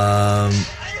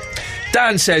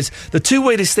 Dan says, the two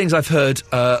weirdest things I've heard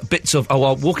bits of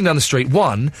while walking down the street.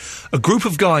 One, a group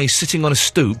of guys sitting on a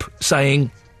stoop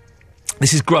saying,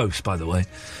 this is gross, by the way,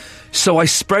 so I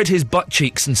spread his butt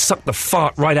cheeks and sucked the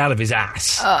fart right out of his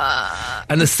ass.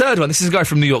 And the third one, this is a guy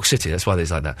from New York City, that's why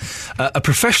it's like that. A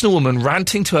professional woman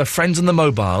ranting to her friends on the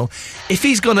mobile, if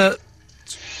he's gonna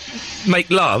make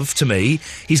love to me,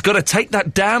 he's got to take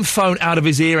that damn phone out of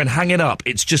his ear and hang it up.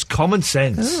 It's just common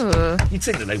sense. Ooh. You'd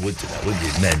think that they would do that, wouldn't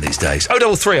you, men these days?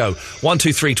 0330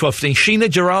 123 1215. Sheena,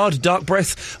 Gerard, Dark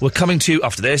Breath, we're coming to you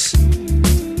after this.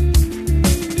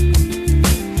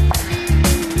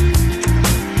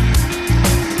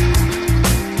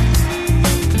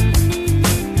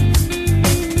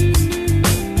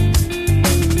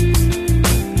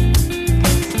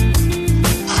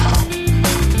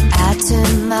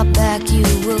 My back, you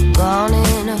were gone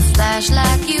in a flash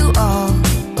like you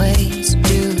always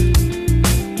do.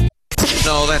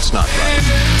 No, that's not right.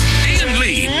 Ian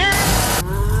Lee.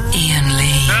 Ian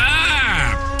Lee.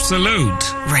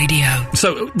 Absolute Radio.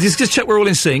 So, just check we're all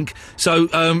in sync. So,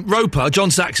 Roper,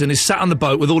 John Saxon, is sat on the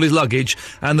boat with all his luggage,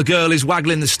 and the girl is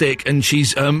waggling the stick, and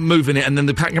she's moving it, and then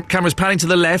the camera's panning to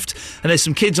the left, and there's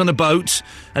some kids on a boat,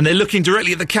 and they're looking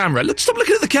directly at the camera. Look, stop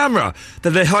looking at the camera!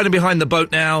 They're hiding behind the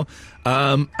boat now,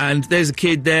 and there's a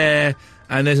kid there,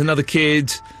 and there's another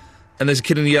kid, and there's a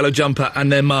kid in a yellow jumper, and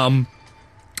their mum,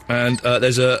 and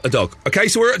there's a dog. Okay,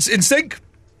 so we're in sync?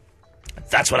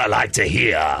 That's what I like to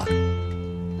hear.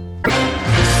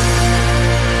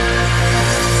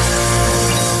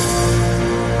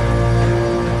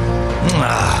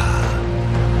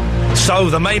 So,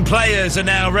 the main players are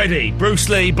now ready. Bruce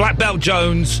Lee, Black Belt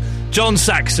Jones, John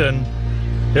Saxon.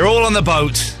 They're all on the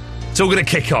boat. It's all going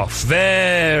to kick off.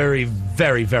 Very,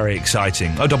 very, very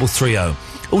exciting. 0330.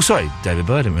 Oh, sorry, David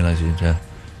Bird, I didn't realise you...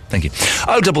 Thank you.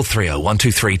 0330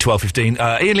 123 1215.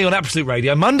 Ian Lee on Absolute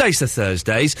Radio. Mondays to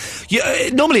Thursdays.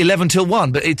 Normally 11 till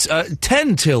 1, but it's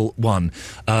 10 till 1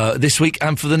 this week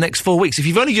and for the next 4 weeks. If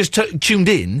you've only just tuned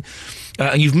in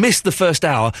and you've missed the first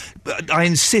hour, I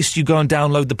insist you go and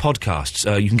download the podcasts.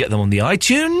 You can get them on the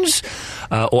iTunes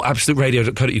or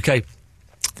absoluteradio.co.uk.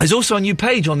 There's also a new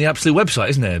page on the Absolute website,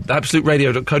 isn't there?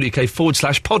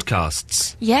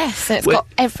 absoluteradio.co.uk/podcasts. Yes, and it's got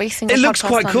every single podcast. It looks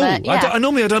quite on cool. there. Yeah. I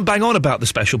normally don't bang on about the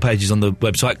special pages on the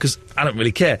website because I don't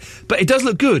really care. But it does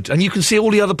look good, and you can see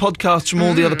all the other podcasts from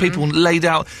all the other people laid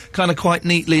out kind of quite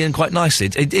neatly and quite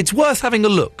nicely. It's worth having a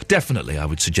look, definitely, I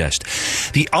would suggest.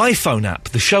 The iPhone app,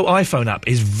 the show iPhone app,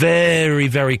 is very,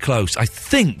 very close. I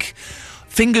think...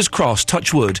 Fingers crossed,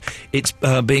 touch wood, it's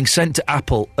being sent to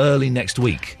Apple early next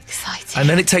week. Exciting. And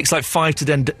then it takes like 5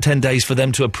 to 10 days for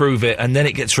them to approve it, and then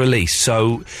it gets released.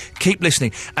 So keep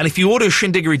listening. And if you order a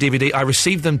Shindiggery DVD, I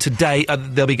received them today.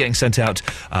 They'll be getting sent out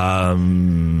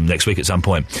next week at some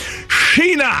point.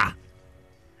 Sheena!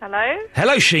 Hello?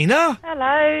 Hello, Sheena.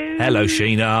 Hello. Hello,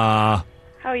 Sheena.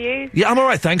 How are you? Yeah, I'm all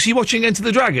right, thanks. Are you watching Enter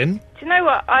the Dragon? Do you know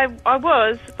what? I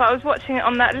was, but I was watching it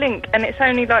on that link, and it's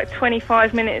only like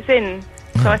 25 minutes in.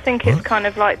 So I think it's kind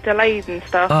of like delayed and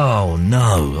stuff. Oh,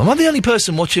 no. Am I the only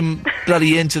person watching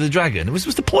bloody Enter the Dragon? What's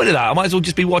the point of that? I might as well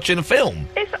just be watching a film.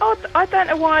 It's odd. I don't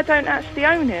know why I don't actually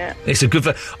own it. It's a good...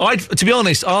 to be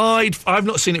honest, I've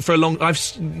not seen it for a long...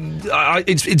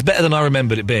 It's better than I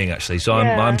remembered it being, actually, so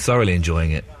I'm thoroughly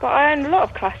enjoying it. But I own a lot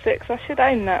of classics. I should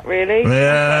own that, really.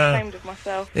 Yeah. I'm ashamed of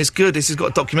myself. It's good. This has got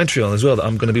a documentary on as well that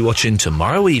I'm going to be watching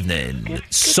tomorrow evening. Good.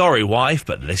 Sorry, wife,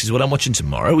 but this is what I'm watching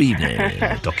tomorrow evening.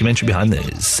 Documentary behind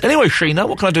this. Anyway, Sheena,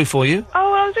 what can I do for you?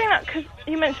 Oh, I was doing that because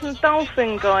you mentioned the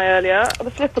dolphin guy earlier, or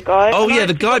the Flipper guy. Oh, yeah,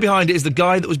 the guy behind it is the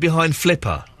guy that was behind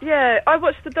Flipper. Yeah, I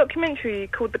watched the documentary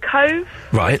called The Cove.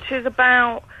 Right. Which is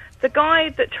about the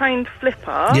guy that trained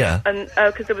Flipper. Yeah. And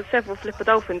because there were several Flipper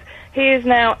dolphins. He is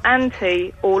now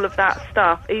anti all of that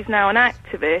stuff. He's now an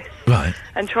activist. Right.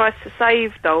 And tries to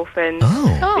save dolphins. Oh.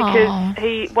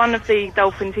 Because one of the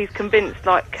dolphins, he's convinced,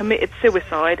 committed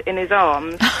suicide in his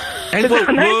arms. And whoa.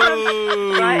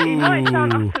 Right, he might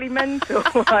sound utterly mental,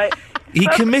 right?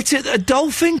 A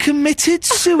dolphin committed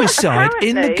suicide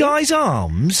in the guy's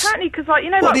arms? Apparently, because, What,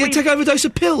 did he take overdose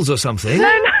of pills or something?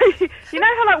 No. You know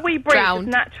how, we breathe just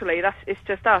naturally? It's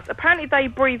just us. Apparently, they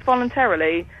breathe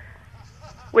voluntarily,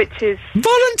 which is...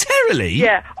 Voluntarily?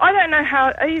 Yeah. I don't know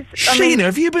how... Sheena,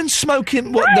 have you been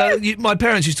smoking what my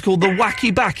parents used to call the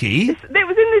wacky backy? It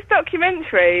was in this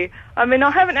documentary. I mean,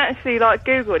 I haven't actually,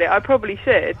 Googled it. I probably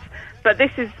should. But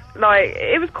this is...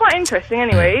 it was quite interesting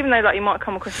anyway, even though, you might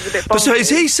come across as a bit bonkers. But so is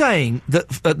he saying that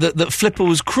that Flipper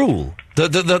was cruel?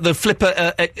 The Flipper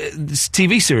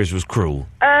TV series was cruel?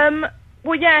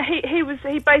 Well, yeah, he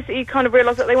basically kind of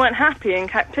realised that they weren't happy in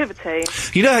captivity.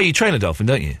 You know how you train a dolphin,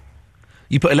 don't you?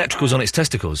 You put electricals on its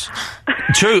testicles.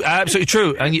 True, absolutely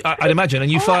true. And I'd imagine,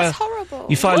 and you fire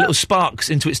little sparks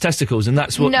into its testicles, and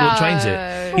that's what trains it.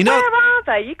 Well, where are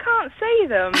they? You can't see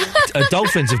them.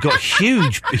 Dolphins have got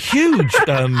huge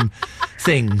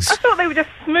things. I thought they were just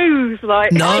smooth,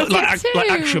 like... No, like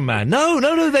Action Man.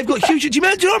 No, they've got huge... Do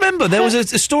you remember? There was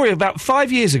a story about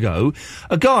 5 years ago,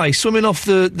 a guy swimming off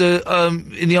in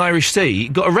the Irish Sea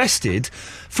got arrested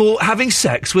for having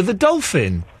sex with a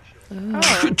dolphin.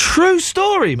 True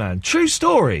story, man. True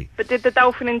story. But did the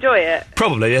dolphin enjoy it?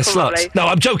 Probably, they're sluts. No,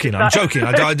 I'm joking.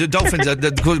 Dolphins,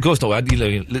 of course not.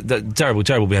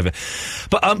 Terrible behaviour.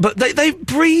 But they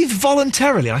breathe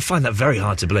voluntarily. I find that very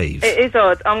hard to believe. It is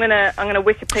odd. I'm gonna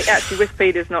Wikipedia. Actually,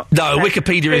 Wikipedia's not. No,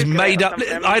 Wikipedia is made up.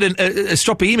 I had a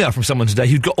stroppy email from someone today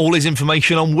who'd got all his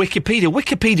information on Wikipedia.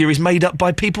 Wikipedia is made up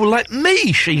by people like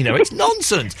me, Sheena. It's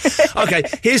nonsense. Okay,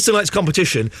 here's tonight's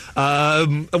competition.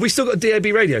 Have we still got DAB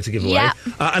radio to give away? Yeah.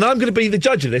 And I'm going to be the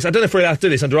judge of this. I don't know if we're allowed to do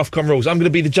this under Ofcom rules. I'm going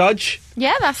to be the judge.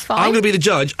 Yeah, that's fine. I'm going to be the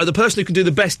judge, the person who can do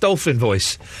the best dolphin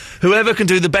voice. Whoever can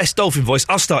do the best dolphin voice,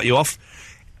 I'll start you off.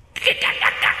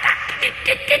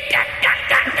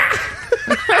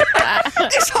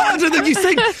 It's harder than you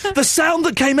think. The sound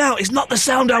that came out is not the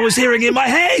sound I was hearing in my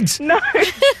head. No.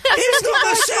 It's not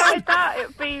the sound. That,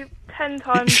 it'd be 10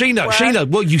 times Sheena,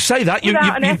 well, you say that.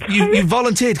 You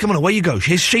volunteered. Come on, away you go.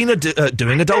 Here's Sheena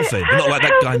doing a dolphin. Not like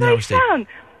that guy in the Irish Sea.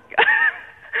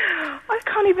 I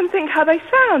can't even think how they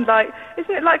sound. Like,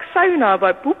 isn't it like sonar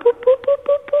by boop, boop, boop, boop,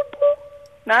 boop, boop, boop?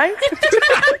 No?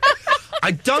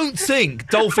 I don't think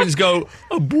dolphins go,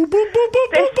 oh, boop, boop, boop,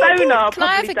 boop, boop, boop. Sonar Can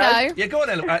I have a go? Yeah, go on,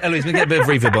 Eloise. We get a bit of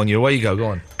reverb on you. Away you go. Go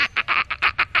on.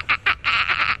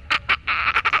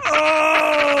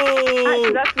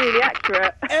 Actually, that's really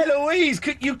accurate. Eloise,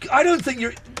 I don't think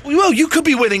you're... Well, you could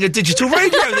be winning a digital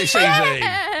radio this evening.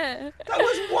 That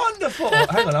was wonderful.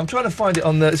 Hang on, I'm trying to find it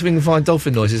on the... So we can find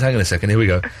dolphin noises. Hang on a second, here we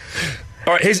go.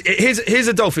 All right, here's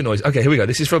a dolphin noise. Okay, here we go.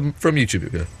 This is from YouTube. Here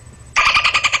we go.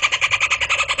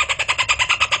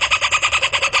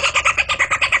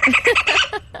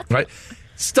 Right.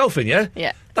 It's dolphin, yeah?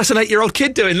 Yeah. That's an 8-year-old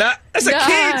kid doing that. That's a No.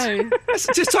 kid.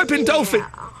 Just type in dolphin.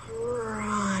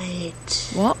 Right.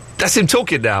 What? That's him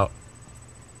talking now.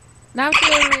 Now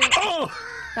Oh!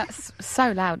 That's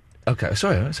so loud. Okay,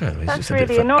 sorry. That's just a bit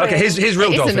really fun. annoying. Okay, here's real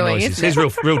It is dolphin annoying, noises. isn't it?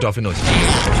 Here's real dolphin noises.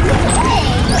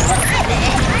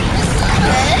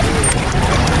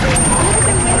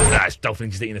 That's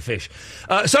dolphins just eating a fish.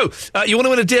 So, you want to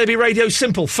win a DAB radio?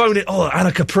 Simple. Phone it. Oh,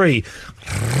 Anna Capri.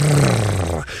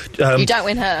 You don't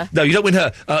win her. No, you don't win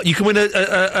her. You can win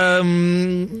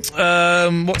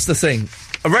what's the thing?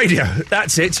 A radio.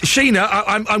 That's it. Sheena,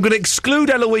 I'm going to exclude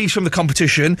Eloise from the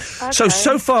competition. Okay.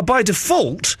 So far, by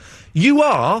default, you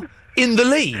are in the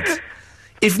lead.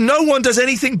 If no one does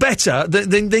anything better,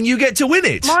 then you get to win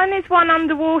it. Mine is one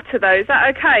underwater, though. Is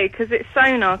that okay? Because it's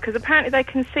sonar. Because apparently they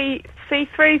can see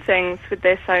through things with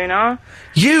their sonar.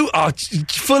 You are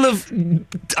full of...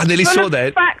 I nearly saw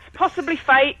that. Facts, possibly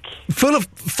fake. Full of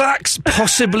facts,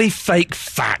 possibly fake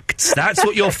facts. That's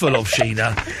what you're full of,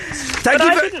 Sheena. But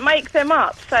I didn't make them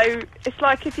up. So it's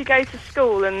like if you go to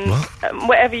school and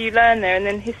whatever you learn there, and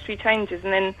then history changes,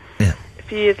 and then a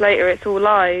few years later it's all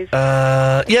lies.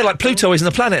 Yeah, like Pluto isn't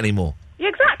a planet anymore. Yeah,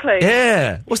 exactly.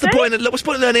 Yeah. What's the point of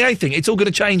learning anything? It's all going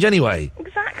to change anyway.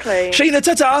 Exactly. Sheena,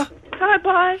 ta-ta.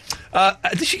 Bye-bye.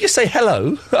 Did she just say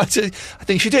hello? I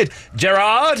think she did.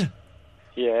 Gerard?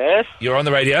 Yes? You're on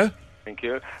the radio. Thank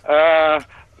you. My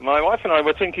wife and I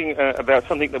were thinking about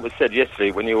something that was said yesterday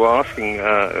when you were asking,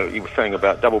 you were saying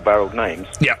about double-barrelled names.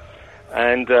 Yeah.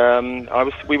 And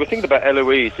we were thinking about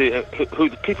Eloise, who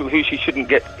the people who she shouldn't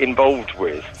get involved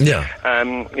with. Yeah.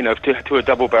 To a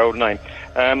double-barrelled name.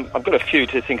 I've got a few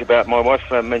to think about. My wife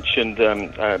mentioned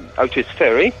Otis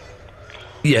Ferry.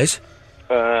 Yes.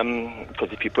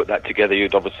 Because if you put that together,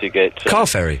 you'd obviously get... Car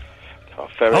Ferry. Car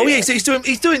Ferry. Oh, yes, he's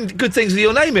doing good things with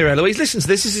your name here, Eloise. Listen to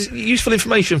this. This is useful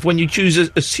information for when you choose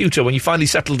a suitor, when you finally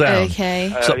settle down.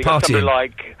 Okay. Stop you've got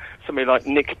partying. somebody like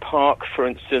Nick Park, for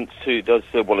instance, who does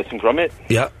Wallace and Gromit.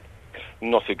 Yeah.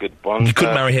 Not a good one. You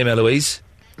couldn't marry him, Eloise.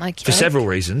 Okay. For several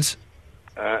reasons.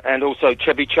 And also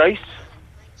Chevy Chase.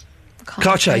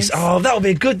 Car Chase. Oh, that would be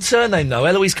a good surname, though.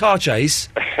 Eloise Car Chase.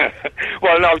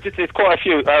 Well, no, there's quite a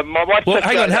few. My wife... Well,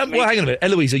 hang on a minute.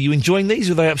 Eloise, are you enjoing these,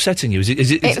 or are they upsetting you? Is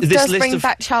It this does list bring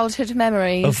back childhood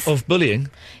memories. of bullying?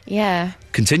 Yeah.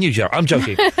 Continue, Gerard. I'm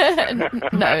joking.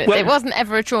 No, it wasn't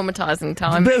ever a traumatising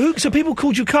time. But so people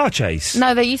called you Car Chase?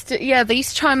 No, they used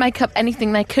to try and make up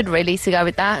anything they could, really, to go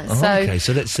with that. Oh, so okay,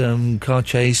 so let's, Car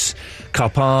Chase,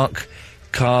 Car Park,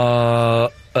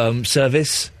 Car,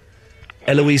 Service,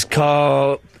 Eloise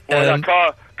Car...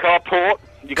 Carport.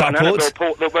 You've got an Carport. Annabelle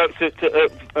Port that works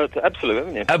at Absolute,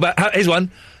 haven't you? Here's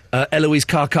one. Eloise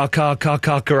Car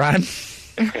Karan.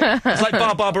 It's like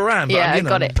Bar Baran, but Yeah, I'm,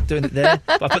 got it. doing it there.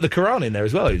 I put the Quran in there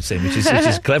as well, it seems, which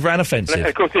is clever and offensive. And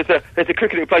of course, there's a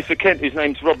cricketer who plays for Kent whose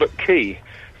name's Robert Key.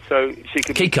 So she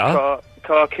could be Car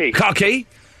Key. Car Key?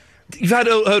 You've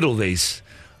heard all these?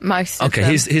 Most Okay, of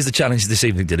them. here's the challenge this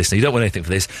evening, dear listener. You don't want anything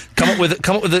for this. Come up with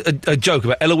a joke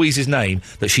about Eloise's name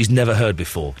that she's never heard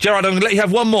before. Gerard, I'm going to let you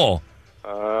have one more.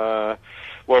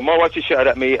 Well, my wife just shouted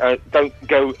at me, don't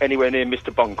go anywhere near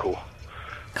Mr. Bunkle.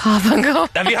 Carbuncle.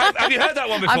 Have you heard that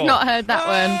one before? I've not heard that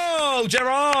one. Oh,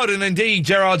 Gerard, and indeed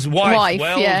Gerard's wife.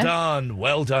 Yeah.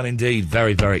 Well done indeed.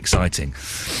 Very, very exciting.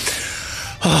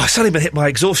 Oh, I've suddenly been hit by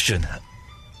exhaustion.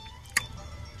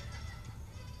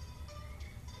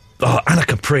 Oh, Anna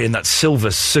Capri in that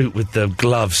silver suit with the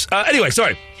gloves. Anyway,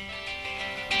 sorry.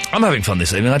 I'm having fun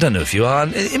this evening. I don't know if you are.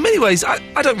 In many ways, I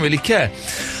don't really care.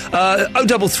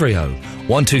 0330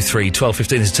 123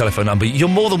 1215 is the telephone number. You're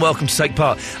more than welcome to take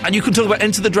part. And you can talk about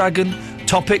Enter the Dragon,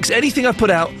 topics, anything I've put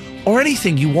out, or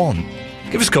anything you want.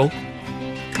 Give us a call.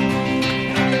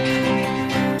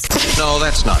 No,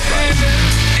 that's not right.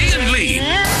 Ian Lee.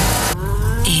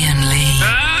 Ian Lee.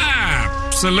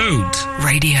 Absolute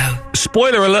Radio.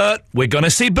 Spoiler alert, we're going to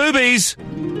see boobies. Good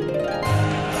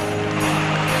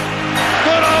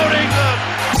old England!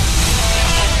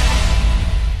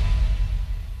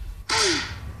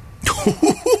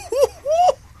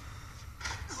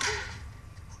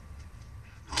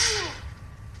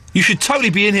 You should totally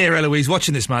be in here, Eloise,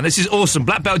 watching this, man. This is awesome.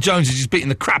 Black Belt Jones is just beating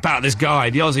the crap out of this guy,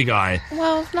 the Aussie guy.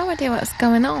 Well, I've no idea what's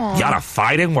going on. Y'all are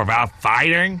fighting? We're about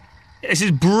fighting? This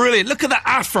is brilliant. Look at that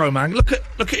afro, man. Look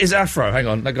at his afro. Hang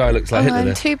on, that guy looks like Hitler I'm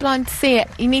there. too blind to see it.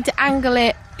 You need to angle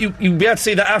it. You be able to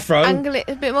see that afro? Angle it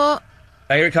a bit more.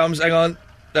 Here it comes. Hang on.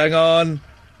 Hang on.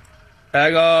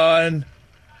 Hang on.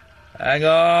 Hang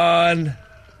on.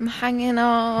 I'm hanging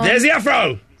on. There's the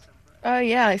afro! Oh,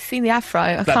 yeah, I've seen the afro.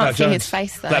 I Black can't Belt see Jones. his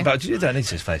face, though. Black Belt, you don't need to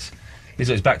see his face. He's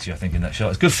got his back to you, I think, in that shot.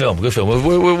 It's a good film, good film.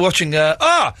 We're watching,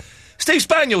 Steve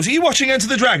Spaniels, are you watching Enter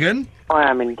the Dragon? I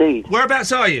am indeed.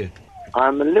 Whereabouts are you?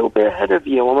 I'm a little bit ahead of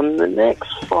you. I'm on the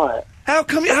next fight. How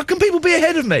come people be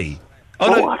ahead of me?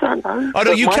 Oh, I don't know. Oh,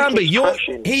 no, But you mine can be. keeps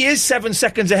crashing. He is 7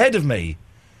 seconds ahead of me.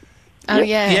 Oh,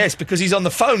 yeah. Yes, because he's on the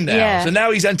phone now. Yeah. So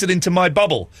now he's entered into my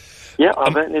bubble. Yeah,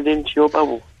 I've entered into your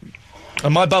bubble.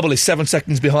 And my bubble is 7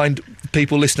 seconds behind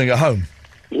people listening at home.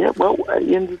 Yeah, well, at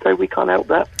the end of the day, we can't help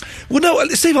that. Well, no,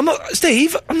 Steve, I'm not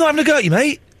having a go at you,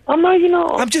 mate. I know you're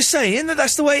not. I'm just saying that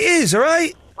that's the way it is, all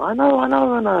right? I know.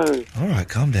 All right,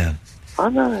 calm down. I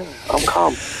know. I'm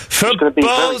calm.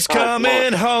 Football's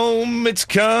coming home. It's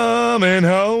coming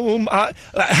home.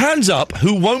 Hands up,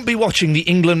 who won't be watching the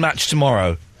England match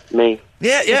tomorrow? Me.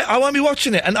 Yeah, I won't be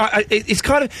watching it. And it's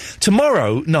kind of...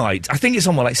 Tomorrow night, I think it's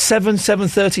on,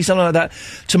 7:30, something like that.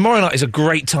 Tomorrow night is a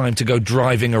great time to go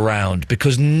driving around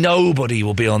because nobody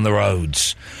will be on the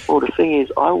roads. Well, the thing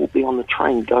is, I will be on the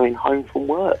train going home from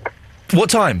work.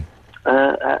 What time?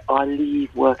 I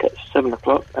leave work at 7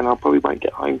 o'clock and I probably won't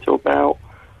get home till about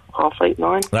 8:30,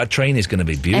 9. That train is going to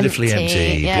be beautifully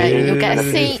empty. Yeah, you'll get a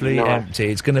seat. Beautifully empty.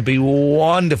 It's going to be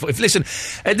wonderful. Listen,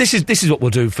 this is what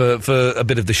we'll do for a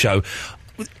bit of the show.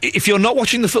 If you're not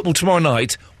watching the football tomorrow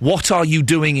night, what are you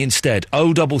doing instead?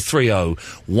 0330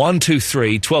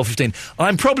 123 1215.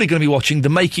 I'm probably going to be watching the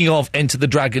making of Enter the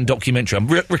Dragon documentary. I'm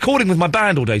recording with my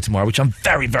band all day tomorrow, which I'm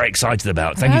very, very excited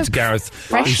about. Thank you to Gareth.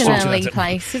 Professionally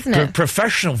placed, isn't it?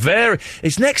 Professional, very.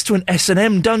 It's next to an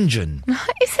S&M dungeon.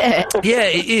 Is it? Yeah,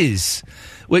 it is.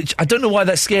 Which, I don't know why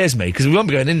that scares me, because we won't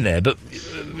be going in there, but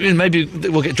maybe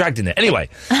we'll get dragged in there. Anyway.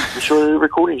 I'm sure the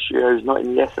recording studio is not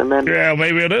in the SMM. Yeah,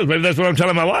 maybe it is. Maybe that's what I'm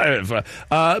telling my wife.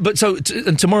 But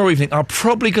tomorrow evening, I'm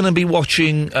probably going to be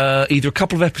watching either a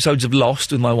couple of episodes of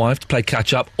Lost with my wife to play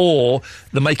catch-up, or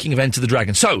the making of Enter the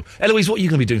Dragon. So, Eloise, what are you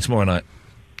going to be doing tomorrow night?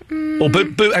 Or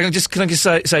can I just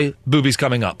say boobies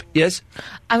coming up? Yes?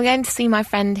 I'm going to see my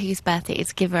friend whose birthday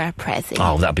is, give her a present.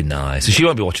 Oh, that'd be nice. So she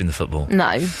won't be watching the football?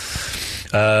 No.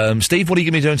 Steve, what are you going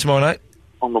to be doing tomorrow night?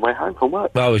 On the way home from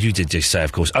work. Oh, you did just say,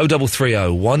 of course.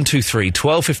 0330 123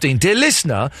 1215. Dear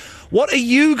listener, what are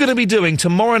you going to be doing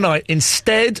tomorrow night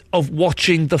instead of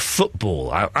watching the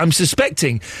football? I'm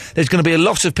suspecting there's going to be a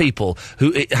lot of people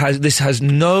who this has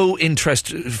no interest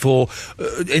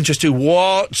to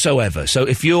whatsoever. So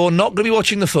if you're not going to be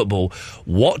watching the football,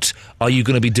 what are you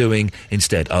going to be doing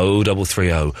instead?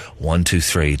 0330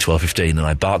 123 1215. And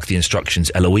I bark the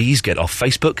instructions. Eloise, get off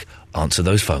Facebook. Answer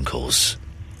those phone calls.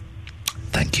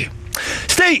 Thank you.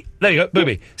 Steve! There you go,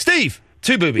 booby. Steve!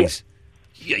 2 boobies.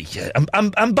 Yeah.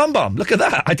 And Bum Bum. Look at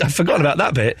that. I'd forgotten about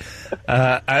that bit.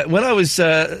 When I was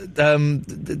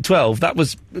 12, that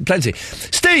was plenty.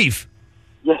 Steve!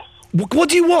 Yes? What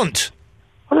do you want?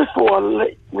 I just thought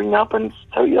I'd ring up and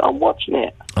tell you that I'm watching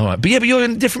it. All right, but you're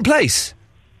in a different place.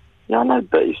 Yeah, I know,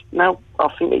 but now I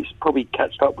think it's probably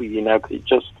catched up with you now because it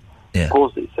just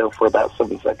paused itself for about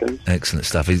 7 seconds. Excellent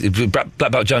stuff.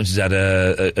 Black Belt Jones has had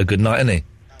a good night, hasn't he?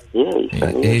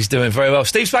 Yeah, he's doing very well.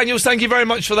 Steve Spaniels, thank you very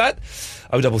much for that.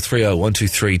 0330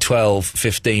 123 12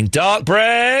 15. Dark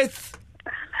Breath!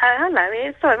 Hello,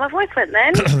 Ian. Sorry, my voice went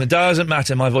then. It doesn't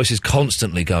matter. My voice is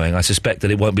constantly going. I suspect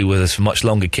that it won't be with us for much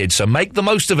longer, kids. So make the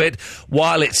most of it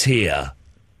while it's here.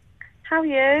 How are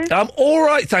you? I'm all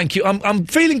right, thank you. I'm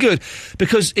feeling good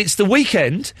because it's the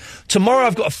weekend. Tomorrow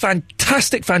I've got a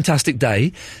fantastic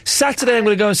day. Saturday I'm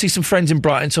going to go and see some friends in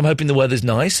Brighton, so I'm hoping the weather's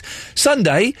nice.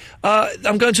 Sunday,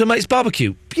 I'm going to a mate's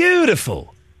barbecue.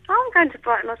 Beautiful. I'm going to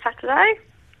Brighton on Saturday.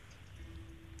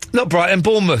 Not Brighton,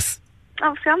 Bournemouth.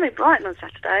 Oh, see, I'm in Brighton on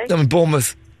Saturday. I'm in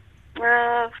Bournemouth.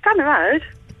 Down the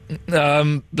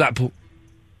road. Blackpool.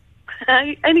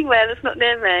 Anywhere that's not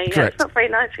near me. Correct. Yeah, it's not very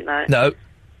nice, you know. No,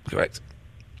 correct.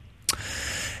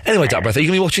 Anyway, Dark Breath, are you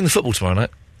going to be watching the football tomorrow night?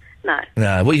 No.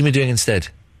 No, what are you going to be doing instead?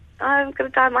 I'm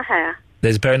going to dye my hair.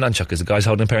 There's a pair of nunchuckers. The guy's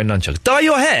holding a pair of nunchuckers. Dye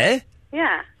your hair?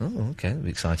 Yeah. Oh, okay, that'll be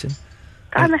exciting.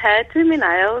 Dye my hair, do my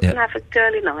nails, Yeah. and have a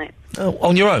girly night. Oh,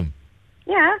 on your own?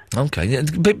 Yeah. Okay, yeah,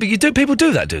 but people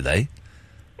do that, do they?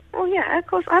 Well, yeah, of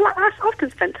course. I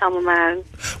often spend time on my own.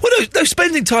 Well, no,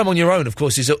 spending time on your own, of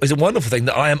course, is a wonderful thing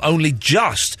that I am only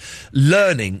just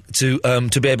learning to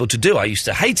be able to do. I used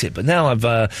to hate it, but now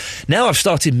I've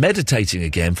started meditating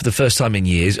again for the first time in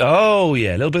years. Oh,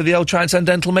 yeah, a little bit of the old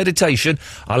transcendental meditation.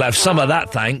 I'll have some of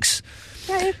that, thanks.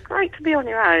 Yeah, it's great to be on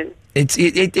your own.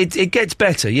 It gets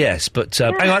better, yes, but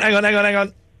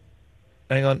hang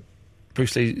on.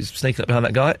 Bruce Lee is sneaking up behind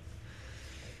that guy.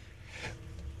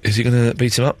 Is he going to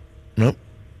beat him up? No,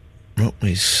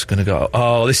 he's going to go...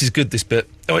 Oh, this is good, this bit.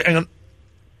 Oh, wait, hang on.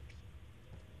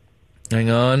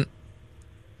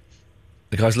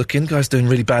 The guy's looking. The guy's doing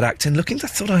really bad acting. Looking, I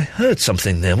thought I heard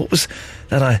something there. What was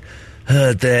that I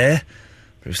heard there?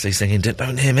 Bruce Lee's thinking,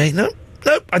 don't hear me. No,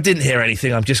 I didn't hear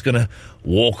anything. I'm just going to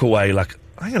walk away like...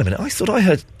 Hang on a minute, I thought I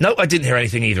heard... No, I didn't hear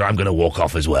anything either. I'm going to walk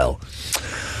off as well.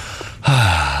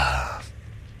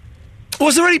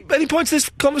 Was there any point to this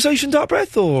conversation, Dark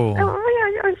Breath, or...?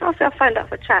 Oh, yeah, obviously I phoned up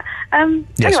for a chat.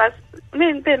 Yes. Anyways, me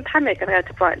and Pammy are going to go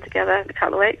to Brighton together in a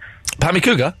couple of weeks. Pammy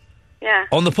Cougar? Yeah.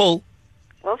 On the pull?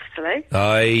 Obviously.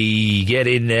 Aye, get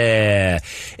in there.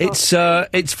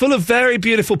 It's full of very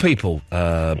beautiful people,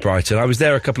 Brighton. I was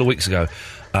there a couple of weeks ago,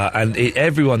 and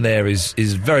everyone there is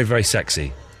very, very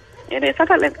sexy. It is. I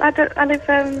live not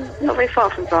very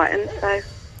far from Brighton, so...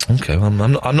 Okay, well,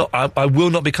 I will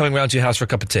not be coming round to your house for a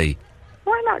cup of tea.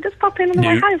 Why not? Just pop in on the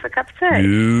way home for a cup of tea.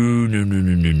 No.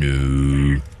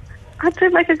 I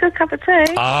do make a good cup of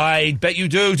tea. I bet you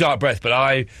do, Dark Breath, but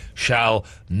I shall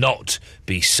not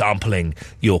be sampling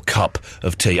your cup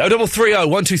of tea. 0330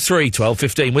 123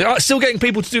 1215. We are still getting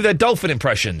people to do their dolphin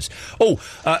impressions. Sorry,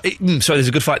 there's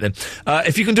a good fight then.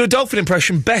 If you can do a dolphin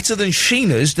impression better than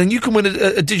Sheena's, then you can win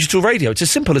a digital radio. It's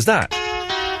as simple as that.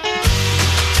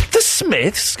 The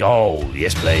Smiths? Oh,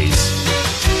 yes, please.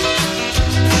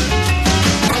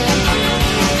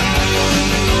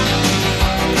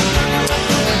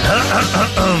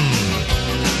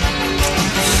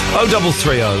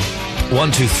 0330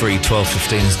 123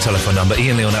 1215 is the telephone number.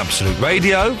 Ian Lee on Absolute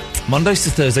Radio. Mondays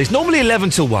to Thursdays. Normally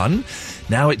 11 till 1.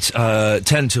 Now it's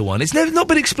 10 to 1. It's not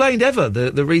been explained ever,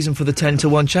 the reason for the 10 to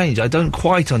 1 change. I don't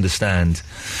quite understand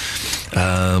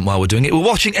why we're doing it. We're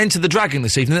watching Enter the Dragon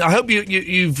this evening. I hope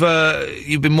you've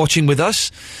been watching with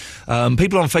us.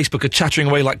 People on Facebook are chattering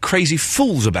away like crazy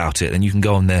fools about it, and you can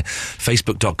go on there,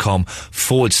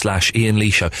 facebook.com/Ian Lee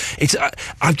Show.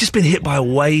 I've just been hit by a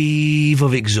wave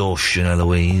of exhaustion,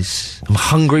 Eloise. I'm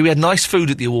hungry. We had nice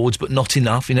food at the awards, but not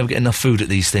enough. You never get enough food at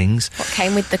these things. What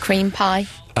came with the cream pie?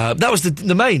 That was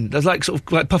the main. There's like sort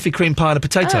of like puffy cream pie and a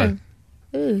potato.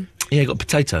 Oh. Ooh. Yeah, got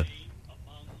potato.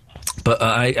 But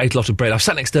I ate a lot of bread. I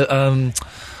sat next to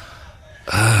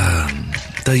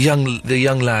the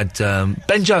young lad,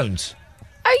 Ben Jones.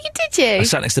 Oh, did you? I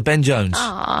sat next to Ben Jones.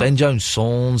 Aww. Ben Jones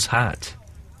sans hat.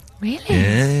 Really?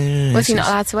 Yes. Was he not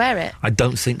allowed to wear it? I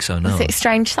don't think so, no. Was it a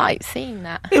strange sight seeing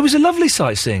that? It was a lovely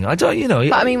sight seeing. I don't,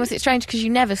 But I mean, was it strange because you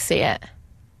never see it?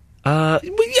 Well,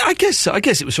 yeah, I guess so. I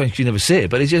guess it was strange because you never see it,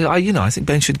 but it's just, I think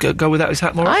Ben should go without his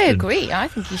hat more often. I agree. I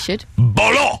think he should.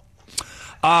 Bolo!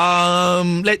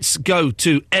 Let's go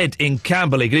to Ed in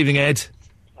Camberley. Good evening, Ed.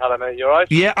 Hello, mate. You all right?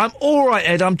 Yeah, I'm all right,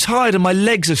 Ed. I'm tired and my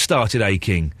legs have started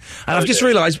aching. And I've just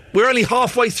realised we're only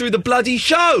halfway through the bloody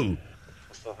show.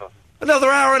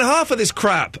 Another hour and a half of this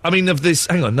crap. I mean, of this...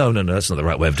 Hang on. No, that's not the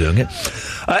right way of doing it.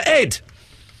 Ed,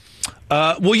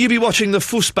 will you be watching the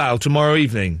Fußball tomorrow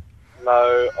evening?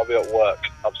 No, I'll be at work,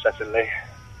 upsettingly.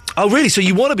 Oh, really? So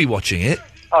you want to be watching it?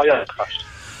 Oh, yeah, crushed.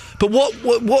 But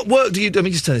what work do you do? Let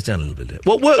me just turn this down a little bit.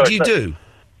 What work do you do?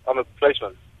 I'm a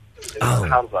policeman in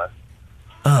Hounslow.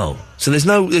 Oh, so there's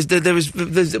no...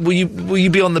 will you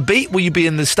be on the beat? Will you be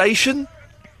in the station?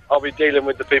 I'll be dealing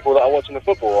with the people that are watching the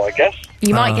football, I guess.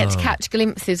 You might get to catch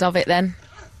glimpses of it then.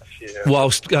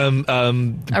 Whilst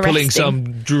pulling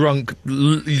some drunk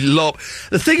lot.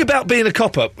 The thing about being a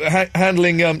copper,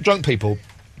 handling drunk people,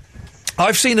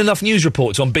 I've seen enough news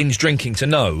reports on binge drinking to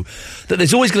know that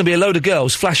there's always going to be a load of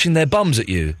girls flashing their bums at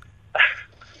you.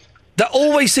 That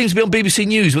always seems to be on BBC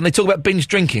News when they talk about binge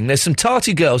drinking. There's some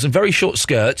tarty girls in very short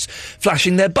skirts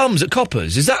flashing their bums at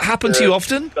coppers. Does that happen to you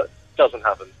often? That doesn't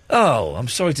happen. Oh, I'm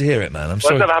sorry to hear it, man. I'm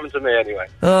sorry. It's never happened to me anyway.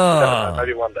 Oh.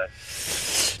 Maybe one day.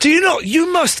 Do you not?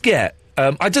 You must get...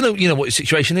 I don't know, what your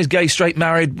situation is, gay, straight,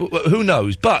 married, who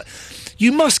knows, but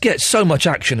you must get so much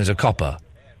action as a copper.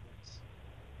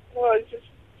 Well, it's just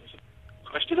a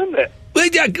question, isn't it? Well,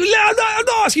 yeah, I'm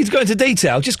not asking you to go into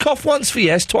detail. Just cough once for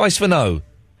yes, twice for no.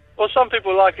 Well, some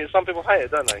people like it, some people hate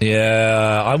it, don't they?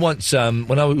 Yeah, I once,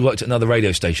 when I worked at another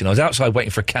radio station, I was outside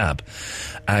waiting for a cab,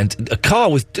 and a car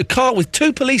with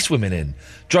two policewomen in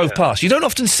drove past. You don't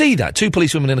often see that, two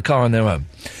policewomen in a car on their own.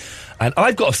 And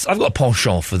I've got a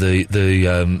penchant for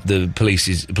the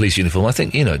police uniform. I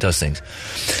think it does things.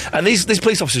 And these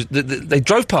police officers they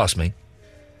drove past me,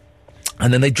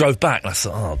 and then they drove back. And I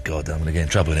thought, oh God, I'm going to get in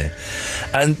trouble here.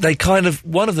 And they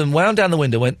one of them wound down the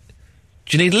window, went,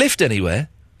 "Do you need a lift anywhere?"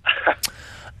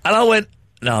 And I went,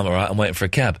 "No, I'm all right. I'm waiting for a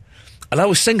cab." And I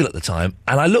was single at the time,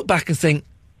 and I look back and think,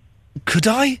 could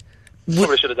I?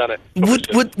 Probably should have done it.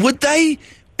 Would they?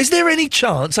 Is there any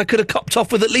chance I could have copped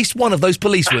off with at least one of those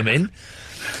policewomen?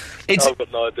 I've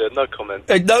got no idea. No comment.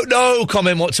 No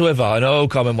comment whatsoever. No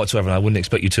comment whatsoever. And I wouldn't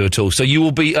expect you to at all. So you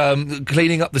will be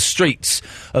cleaning up the streets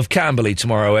of Camberley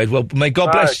tomorrow, Ed. Well, may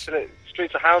God bless...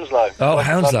 Streets of Hounslow. Oh,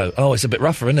 Hounslow. Oh, it's a bit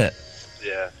rougher, isn't it?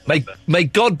 Yeah. May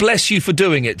God bless you for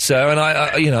doing it, sir. And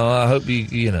I hope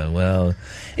well...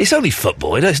 It's only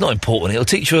football. It's not important. It'll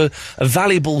teach you a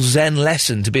valuable Zen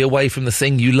lesson to be away from the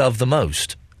thing you love the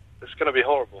most. It's going to be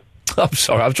horrible. I'm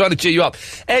sorry. I'm trying to cheer you up.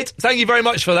 Ed, thank you very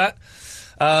much for that.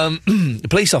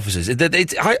 Police officers.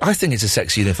 I think it's a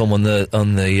sexy uniform on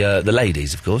the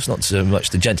ladies, of course, not so much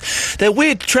the gents. They're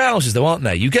weird trousers, though, aren't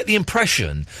they? You get the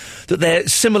impression that they're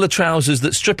similar trousers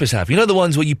that strippers have. You know the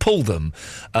ones where you pull them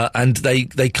and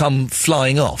they come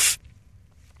flying off,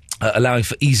 allowing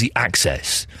for easy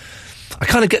access. I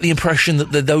kind of get the impression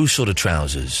that they're those sort of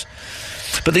trousers.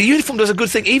 But the uniform does a good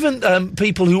thing. Even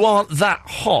people who aren't that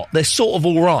hot, they're sort of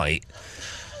all right,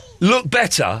 look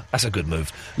better. That's a good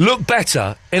move. Look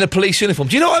better in a police uniform.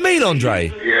 Do you know what I mean, Andre?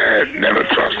 Yeah, never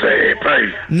trust a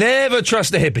hippie. Never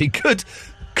trust a hippie.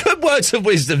 Good words of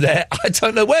wisdom there. I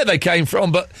don't know where they came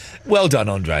from, but well done,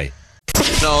 Andre.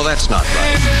 No, that's not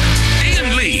right.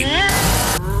 Ian Lee.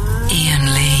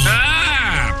 Ian Lee.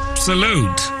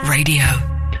 Absolute Radio.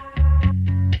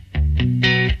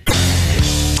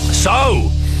 So,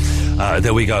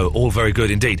 there we go. All very good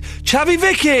indeed. Chavvy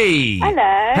Vicky!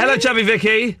 Hello. Hello, Chavvy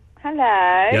Vicky. Hello.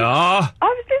 Yeah. I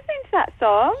was listening to that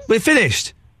song. We're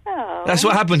finished. Oh. That's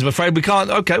what happens, I'm afraid. We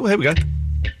can't... OK, well, here we go.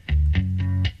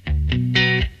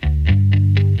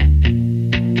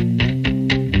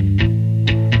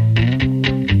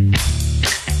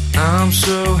 I'm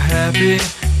so happy,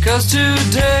 'cause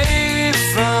today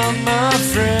found my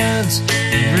friends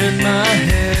are in my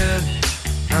head.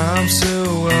 I'm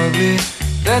so ugly,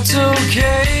 that's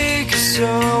okay, 'cause so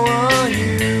are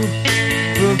you.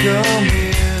 Book on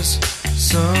this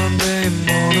Sunday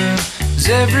morning is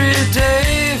every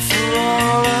day for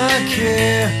all I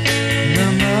care. And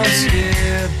I'm not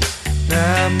scared,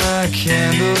 light my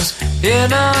candles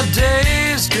in our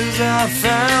days, 'cause I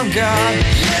found God.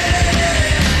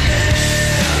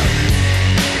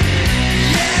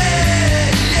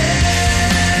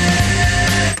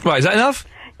 Right, is that enough?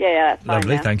 Yeah, that's fine.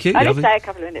 Lovely, now. thank you. I Lovely. did say a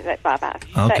couple of minutes, about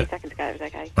 30 seconds ago. It was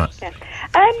okay. Right. Yeah.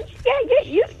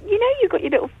 You know you've got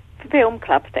your little film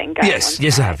club thing going on.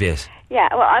 Yes, I have, yes. Yeah,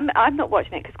 well, I'm not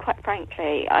watching it because, quite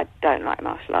frankly, I don't like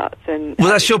martial arts. And Well,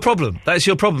 that's your problem. That's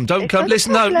your problem. Don't come...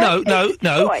 Listen, no.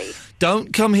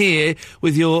 Don't come here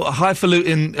with your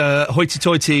highfalutin,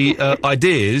 hoity-toity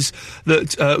ideas that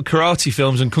karate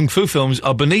films and kung fu films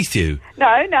are beneath you. No,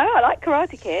 I like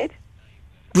Karate Kid.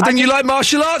 Well, then you like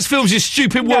martial arts films, you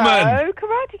stupid woman! No,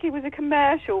 Karate Kid was a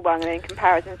commercial one in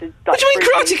comparison to... What do you mean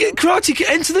Karate Kid? Karate Kid,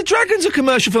 Enter the Dragon's a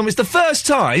commercial film. It's the first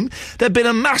time there'd been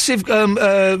a massive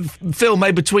film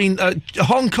made between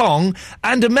Hong Kong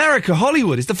and America,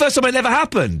 Hollywood. It's the first time it ever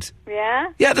happened.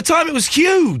 Yeah? Yeah, at the time it was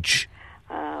huge.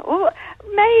 Well,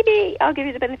 maybe I'll give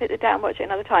you the benefit of the doubt and watch it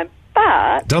another time.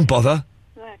 But Don't bother.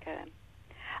 okay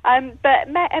then.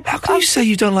 How can you say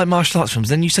you don't like martial arts films?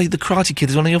 Then you say The Karate Kid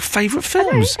is one of your favourite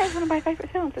films. It's one of my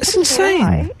favourite films. That's insane.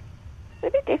 Right. It's a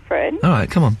bit different. All right,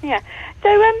 come on. Yeah. So,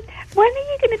 when are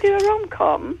you going to do a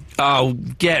rom-com? Oh,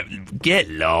 get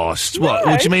lost. What?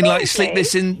 What do you mean, like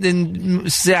Sleepless in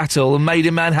Seattle and Made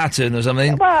in Manhattan or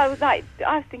something? Well, like,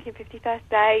 I was thinking 50 First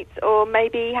Dates, or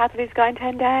maybe How to Lose a Guy in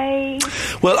 10 Days.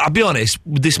 Well, I'll be honest.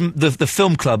 The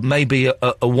film club may be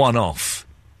a one-off.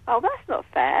 Oh, that's not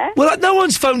fair. Well, no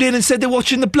one's phoned in and said they're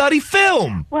watching the bloody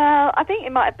film. Well, I think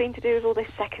it might have been to do with all this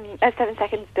 7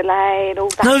 seconds delay and all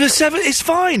that. No, it's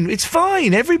fine. It's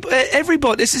fine.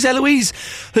 Everybody. This is Eloise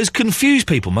has confused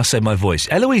people. Must say my voice.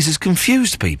 Eloise has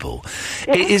confused people.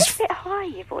 Yeah, It is. a bit high,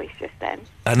 your voice, just then.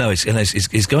 I know it's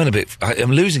going a bit.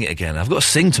 I'm losing it again. I've got to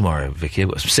sing tomorrow, Vicky. I've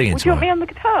got some singing Would you want tomorrow. me on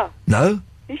the guitar? No,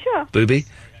 You sure? booby,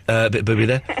 bit of booby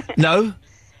there. No.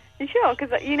 You sure?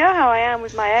 Because you know how I am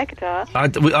with my air guitar.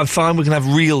 I'm fine. We can have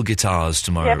real guitars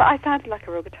tomorrow. Yeah, but I sounded like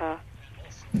a real guitar.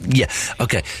 Yeah.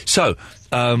 Okay. So,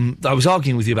 I was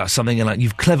arguing with you about something, and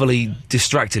you've cleverly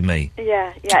distracted me.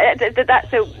 Yeah.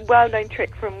 That's a well-known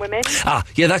trick from women.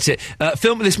 Yeah, that's it.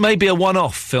 This may be a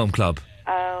one-off film club.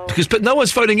 Oh. But no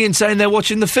one's phoning in saying they're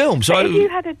watching the film. So But if you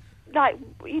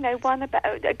had one about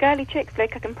a girly chick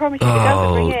flick, I can promise you the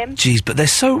girls would ring in. Jeez, but they're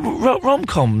so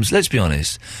rom-coms. Let's be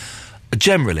honest.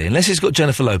 Generally, unless it's got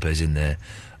Jennifer Lopez in there.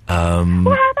 Well, how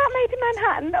about Made in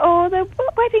Manhattan or the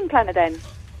Wedding Planner then?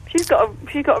 She's got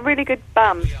a really good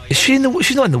bum. Is she in the?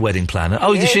 She's not in the Wedding Planner.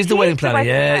 Oh, Yeah, she's the Wedding Planner. Wedding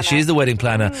Yeah, Planner. she is the Wedding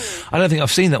Planner. I don't think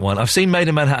I've seen that one. I've seen Made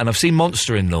in Manhattan. I've seen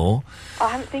Monster-in-Law. I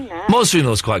haven't seen that.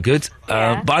 Monster-in-Law's quite good.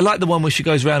 But I like the one where she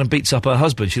goes around and beats up her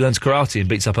husband. She learns karate and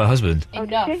beats up her husband.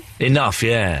 Enough,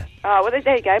 yeah. Oh, well,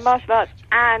 there you go. Martial arts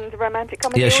and romantic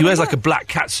comedy. Yeah, she all wears in like a black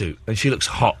catsuit and she looks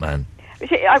hot, man. one.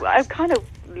 I kind of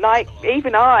like,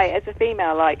 even I, as a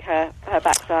female, like her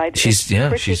backside. It's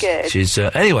pretty good. She's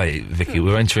anyway, Vicky,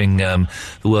 we're entering the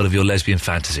world of your lesbian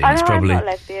fantasy. I It's know probably I'm not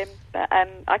a lesbian, but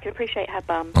I can appreciate her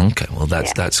bum. okay. Well,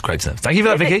 that's great to know. Thank you for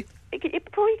that, Vicky.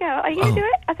 Before you go, are you going to do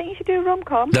it? I think you should do a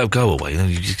rom-com. No, go away.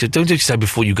 Don't just say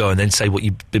before you go and then say what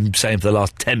you've been saying for the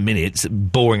last 10 minutes,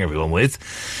 boring everyone with.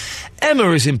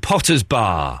 Emma is in Potter's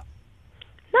Bar.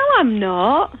 No, I'm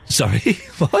not. Sorry,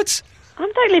 what?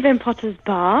 I don't live in Potter's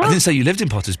Bar. I didn't say you lived in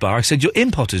Potter's Bar. I said you're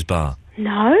in Potter's Bar.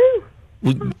 No.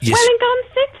 Well, yes, Wellington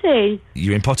City.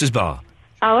 you're in Potter's Bar.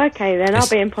 Oh, okay then. Yes. I'll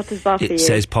be in Potter's Bar for you. It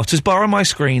says Potter's Bar on my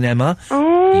screen, Emma.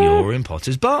 Oh. You're in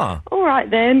Potter's Bar. All right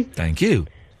then. Thank you.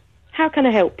 How can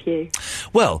I help you?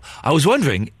 Well, I was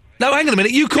wondering... No, hang on a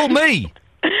minute. You called me.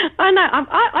 I know.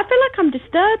 I feel like I'm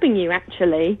disturbing you,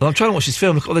 actually. Well, I'm trying to watch this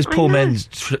film. Look at all those poor men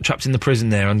trapped in the prison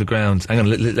there underground. Hang on,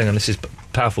 hang on. This is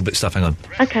powerful bit stuff. Hang on.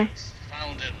 Okay.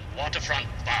 Found in waterfront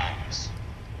bars.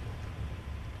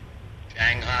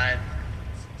 Shanghai.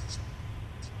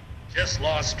 Just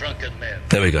lost drunken men.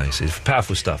 There we go. It's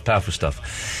powerful stuff. Powerful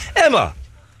stuff. Emma,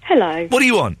 Hello. what do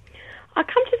you want? I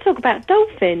come to talk about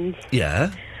dolphins.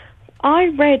 Yeah. I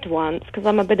read once, because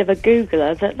I'm a bit of a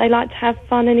Googler, that they like to have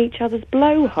fun in each other's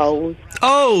blowholes.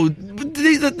 Oh,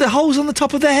 the holes on the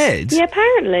top of their heads? Yeah,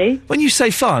 apparently. When you say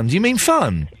fun, do you mean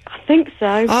fun? I think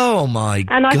so. Oh, my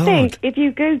And God. I think if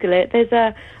you Google it, there's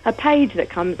a page that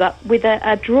comes up with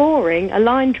a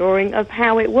line drawing of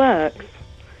how it works.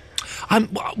 I'm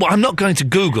not going to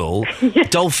Google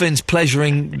dolphins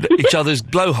pleasuring each other's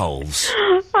blowholes.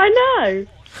 I know.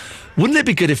 Wouldn't it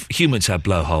be good if humans had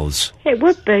blowholes? It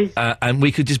would be. And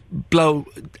we could just blow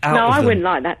out No, of I them? wouldn't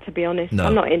like that, to be honest. No.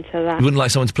 I'm not into that. You wouldn't like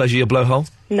someone to pleasure your blowhole?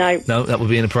 No. No, that would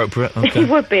be inappropriate. Okay. It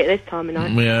would be at this time of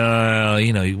night. Yeah,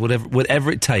 you know,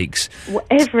 whatever it takes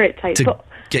Whatever it takes. to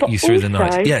get you through the night.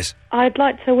 also, Yes. I'd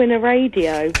like to win a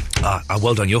radio.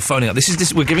 Well done. You're phoning up.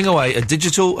 We're giving away a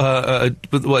digital, what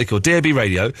they call DAB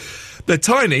radio. They're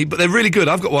tiny, but they're really good.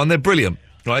 I've got one. They're brilliant.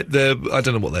 Right? I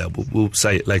don't know what they are. We'll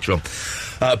say it later on.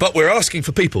 But we're asking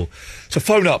for people to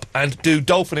phone up and do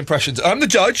dolphin impressions. I'm the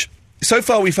judge. So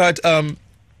far, we've had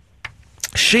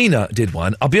Sheena did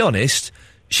one. I'll be honest.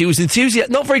 She was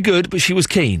enthusiastic. Not very good, but she was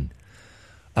keen.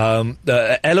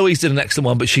 Eloise did an excellent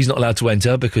one, but she's not allowed to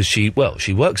enter because she works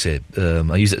here.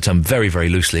 I use that term very, very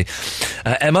loosely.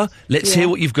 Emma, let's hear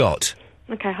what you've got.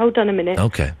 Okay, hold on a minute.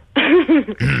 Okay.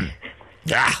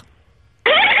 Ah.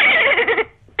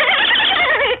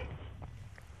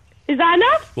 Is that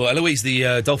enough? Well, Eloise,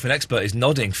 the dolphin expert, is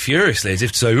nodding furiously as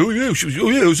if to say, "Oh yeah,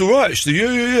 it was all right." Actually,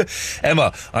 yeah.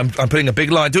 Emma, I'm putting a big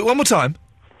line. Do it one more time.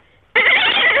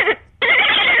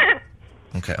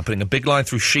 Okay, I'm putting a big line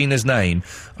through Sheena's name.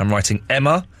 I'm writing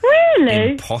Emma.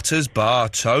 Really? In Potter's Bar,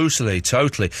 totally.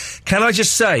 Can I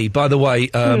just say, by the way,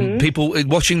 people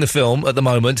watching the film at the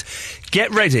moment,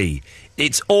 get ready.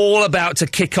 It's all about to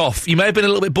kick off. You may have been a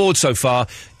little bit bored so far.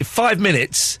 In 5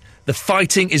 minutes, the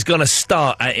fighting is going to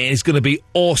start, and it is going to be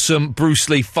awesome Bruce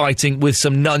Lee fighting with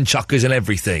some nunchuckers and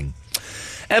everything.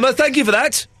 Emma, thank you for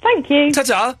that. Thank you.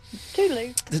 Ta-ta.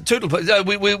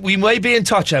 Toodaloo. We may be in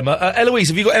touch, Emma. Eloise,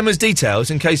 have you got Emma's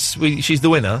details in case she's the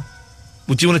winner?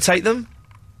 Would you want to take them?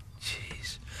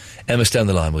 Jeez. Emma's down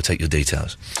the line. We'll take your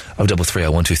details. 0330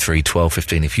 123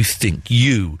 1215. If you think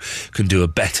you can do a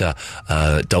better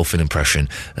dolphin impression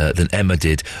than Emma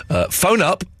did, phone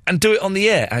up and do it on the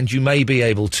air, and you may be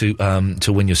able to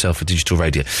win yourself a digital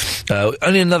radio.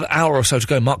 Only another hour or so to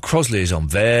go. Mark Crosley is on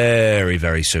very,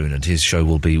 very soon, and his show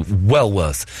will be well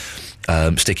worth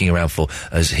sticking around for,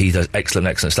 as he does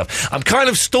excellent stuff. I'm kind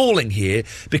of stalling here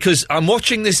because I'm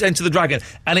watching this Enter the Dragon,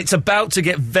 and it's about to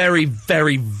get very,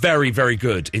 very, very, very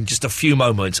good in just a few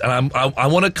moments, and I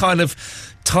want to kind of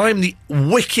time the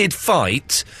wicked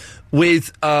fight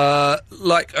with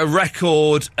like a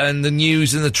record and the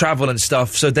news and the travel and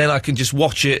stuff, so then I can just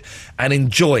watch it and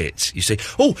enjoy it, you see.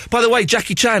 Oh, by the way,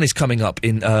 Jackie Chan is coming up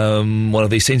in one of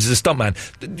these scenes as a stuntman.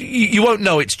 You won't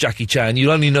know it's Jackie Chan.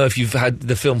 You'll only know if you've had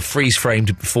the film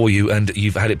freeze-framed for you and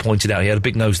you've had it pointed out. He had a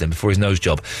big nose then before his nose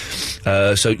job.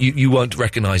 So you won't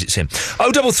recognise it's him.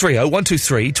 0330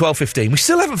 123 1215. We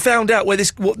still haven't found out where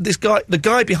the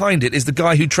guy behind it is the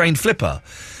guy who trained Flipper.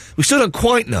 We still don't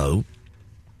quite know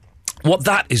what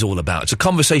that is all about. It's a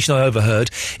conversation I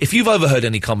overheard. If you've overheard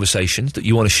any conversations that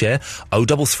you want to share,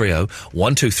 0330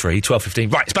 123 1215.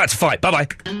 Right, it's about to fight. Bye-bye.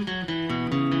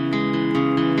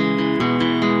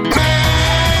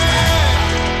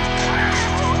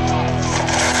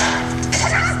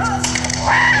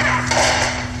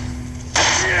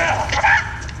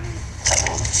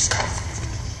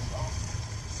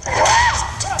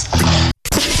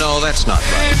 No, that's not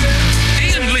right.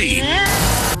 Ian Lee.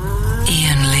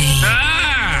 Ian Lee.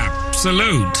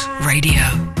 Absolute Radio.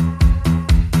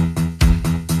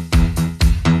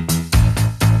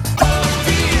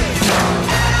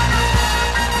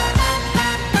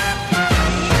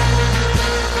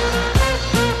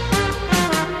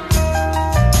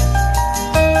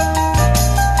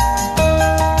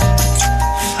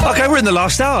 Okay, we're in the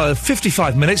last hour.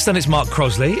 55 minutes, then it's Mark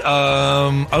Crosley.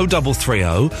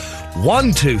 0330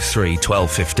 123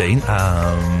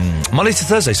 1215. Monday to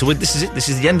Thursday, so this is it. This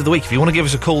is the end of the week. If you want to give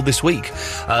us a call this week,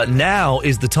 now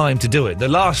is the time to do it. The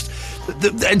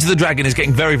Enter the Dragon is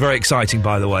getting very, very exciting,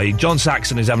 by the way. John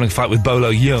Saxon is having a fight with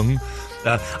Bolo Yeung.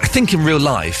 I think in real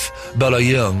life, Bolo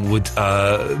Yeung would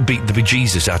beat the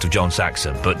bejesus out of John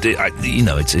Saxon, but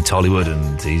it's Hollywood,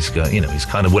 and he's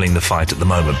kind of winning the fight at the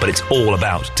moment. But it's all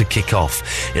about to kick off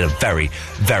in a very,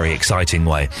 very exciting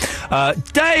way.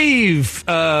 Dave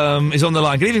is on the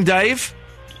line. Good evening, Dave.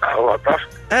 All right, bruv.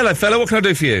 Hello, fella. What can I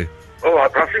do for you? All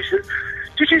right, bruv. Listen,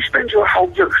 did you spend your whole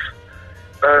youth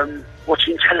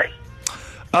watching telly?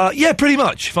 Yeah, pretty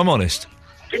much. If I'm honest.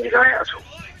 Didn't you go out at all?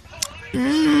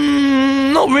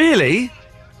 Not really.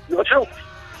 Not at all?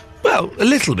 Well, a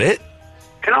little bit.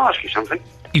 Can I ask you something?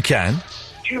 You can.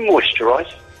 Do you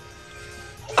moisturise?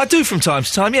 I do from time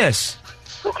to time, yes.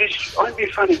 Because I'm being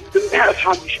funny. The amount of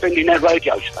time you spend in that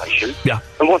radio station, yeah,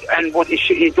 and what you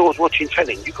sitting indoors watching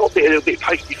telly, you've got to be a little bit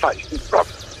pasty faced,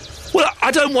 brother. Well, I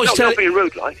don't watch telly. Not being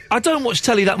rude, like. I don't watch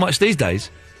telly that much these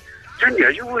days. Didn't you?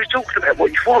 You were always talking about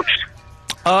what you've watched.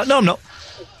 No, I'm not.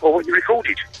 Or what you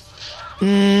recorded.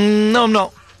 No, I'm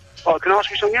not. Oh, can I ask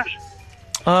you something else?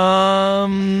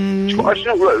 It's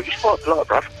not rude, it's quite polite,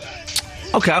 bruv.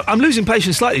 Okay, I'm losing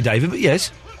patience slightly, David, but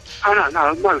yes. Oh,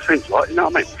 no offence, like, you know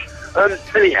what I mean?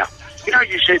 Anyhow, you know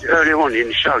you said earlier on in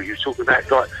the show, you were talking about,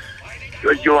 like,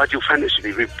 your ideal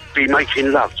fantasy would be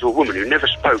making love to a woman who never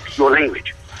spoke your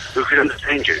language, who could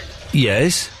understand you.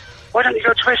 Yes. Why don't you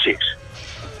go to Essex?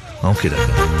 Okay,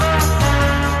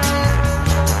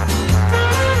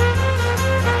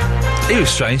 He was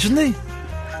strange, wasn't he?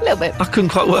 A little bit. I couldn't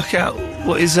quite work out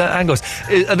what his angle was.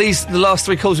 Are these the last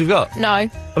three calls we've got? No.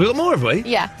 Have we got more, have we?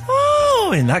 Yeah.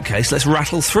 Oh, in that case, let's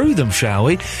rattle through them, shall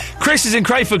we? Chris is in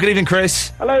Crayford. Good evening,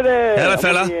 Chris. Hello there. Hello,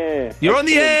 fella. You're on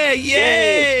the air.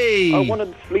 Yay! Yeah. I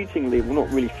wondered fleetingly, well, not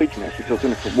really fleetingly, actually, because I was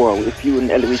doing it for a while, if you and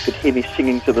Eloise could hear me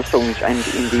singing to the songs and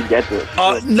indeed the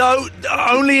adverts. No,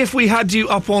 only if we had you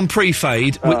up on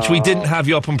pre-fade, which we didn't have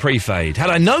you up on pre-fade. Had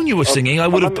I known you were singing, I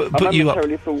would have put you up.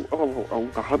 I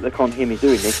thought, I hope they can't hear me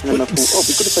doing this, and then I thought,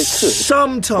 we've got to say could.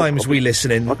 Sometimes we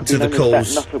listen in to the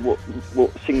calls. Enough of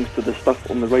what sings to the stuff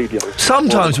on the radio.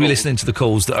 Sometimes we listen into the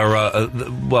calls that are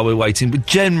while we're waiting, but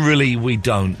generally we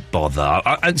don't bother.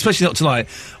 And especially not tonight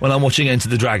when I'm watching Enter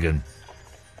the Dragon.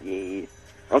 Yeah,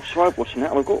 I've tried watching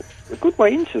that, and I got a good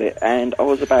way into it, and I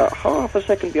was about half a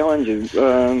second behind you.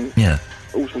 Yeah.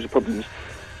 All sorts of problems.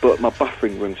 But my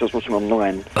buffering room, so I was watching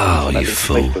online. Oh, and you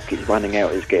fool. Facebook is running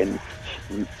out, it's getting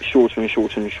shorter and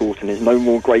shorter and shorter, and there's no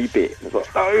more grey bit. And it's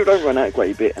like, no, don't run out of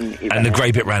grey bit. And the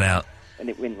grey bit ran out. And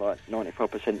it went like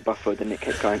 95% buffered, and it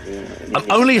kept going.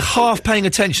 I'm only half paying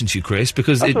attention to you, Chris,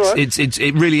 because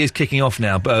it really is kicking off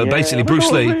now. But basically,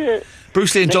 Bruce Lee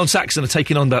and John Saxon are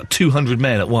taking on about 200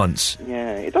 men at once.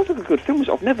 Yeah, it does look a good film.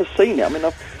 I've never seen it. I mean,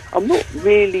 I'm not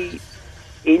really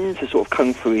into sort of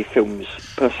kung fu films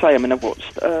per se. I mean, I've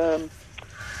watched.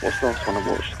 What's the last one I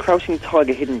watched? Crouching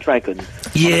Tiger, Hidden Dragon.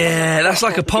 Yeah, that's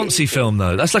like a Ponzi film,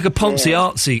 though. That's like a Ponzi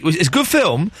artsy. It's a good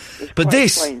film, but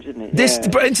this Enter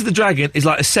the Dragon is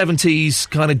like a 70s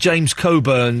kind of James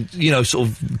Coburn, sort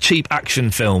of cheap action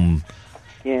film.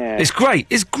 Yeah. It's great.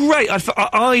 It's great.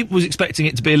 I was expecting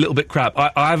it to be a little bit crap.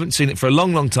 I haven't seen it for a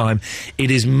long, long time.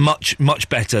 It is much, much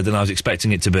better than I was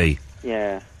expecting it to be.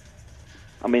 Yeah.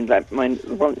 I mean, the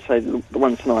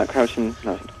one tonight, Crouching...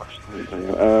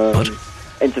 What?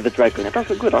 Enter the Dragon. It does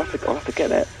look good. I'll have to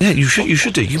get it. Yeah, you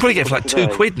should do. You can probably get it for like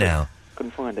 £2 now.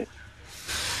 Couldn't find it.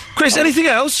 Chris, anything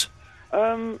else?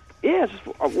 Yeah,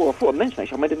 I thought I'd mention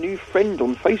actually. I made a new friend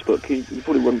on Facebook. You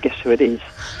probably won't guess who it is.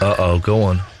 Uh-oh, go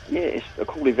on. Yeah, it's a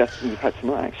call you've had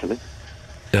tonight, actually.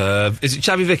 Is it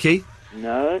Chavy Vicky?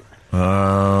 No.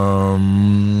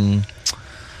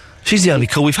 She's the only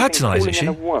call we've had tonight, isn't she? In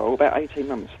a while, about 18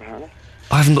 months, apparently.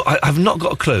 I've not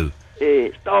got a clue.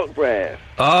 It's Dark Breath.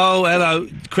 Oh, hello,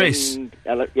 Chris.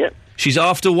 Hello, yep. She's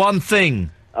after one thing.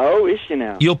 Oh, is she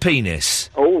now? Your penis.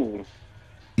 Oh.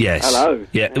 Yes. Hello.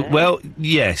 Yeah. Well,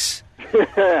 yes.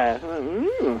 That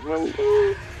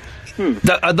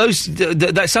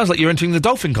sounds like you're entering the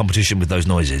dolphin competition with those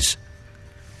noises.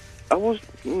 I was.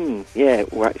 Yeah.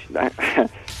 Well, actually,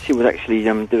 she was actually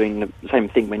doing the same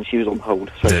thing when she was on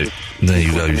hold. So there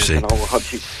you go. You see. I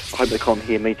hope they can't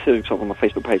hear me too, because I'm on my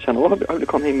Facebook page channel. I hope they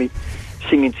can't hear me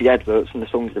singing to the adverts and the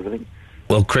songs and everything.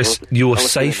 Well, Chris, you are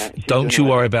safe. Don't you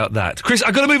worry about that. Chris,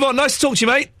 I've got to move on. Nice to talk to you,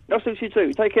 mate. Nice to talk to you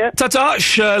too. Take care. Ta-ta,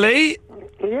 Shirley.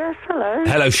 Yes, hello.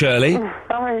 Hello, Shirley.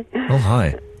 Hi. Oh,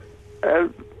 hi.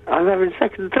 I'm having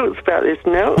second thoughts about this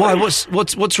now. Why?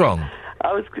 What's wrong?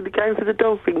 I was going to go for the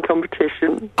dolphin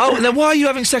competition. Oh, then why are you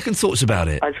having second thoughts about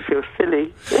it? I just feel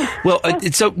silly. Well,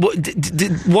 so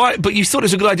why? But you thought it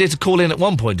was a good idea to call in at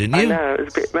one point, didn't you? I know, it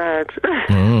was a bit mad.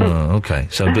 Oh, okay.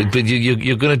 So, but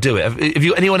you're going to do it. Have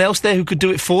you anyone else there who could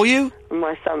do it for you?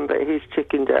 My son, but he's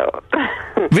chickened out.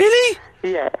 Really?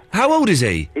 Yeah. How old is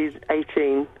he? He's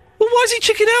 18. Well, why is he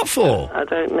chickened out for? I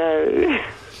don't know.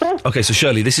 Okay, so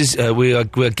Shirley, this is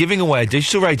we're giving away a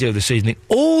digital radio this evening.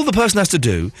 All the person has to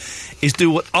do is do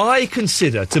what I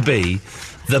consider to be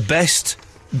the best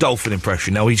dolphin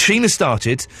impression. Now, Sheena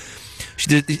started. She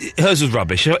did, hers was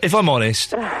rubbish. If I'm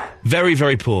honest, very,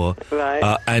 very poor.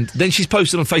 Right. And then she's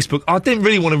posted on Facebook. I didn't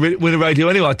really want to win a radio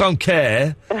anyway. I don't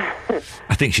care.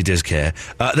 I think she does care.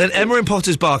 Then Emma in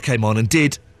Potter's Bar came on and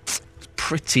did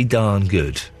pretty darn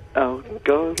good. Oh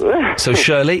God. So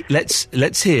Shirley,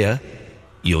 let's hear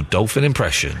your dolphin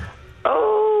impression.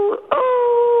 Oh.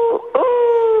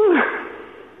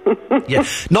 Yeah,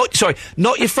 not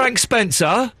your Frank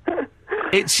Spencer.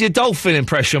 It's your dolphin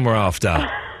impression we're after.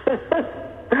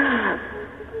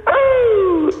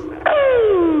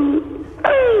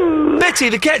 Betty,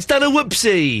 the cat's done a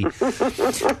whoopsie.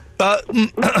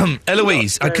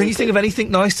 Eloise, can you think of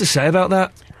anything nice to say about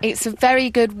that? It's a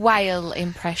very good whale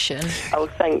impression. Oh,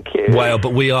 thank you. Whale,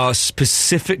 but we are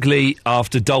specifically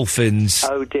after dolphins.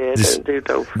 Oh dear, don't do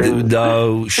dolphins.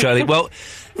 No, Shirley. Well,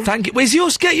 thank you.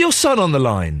 Get your son on the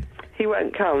line. He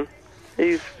won't come.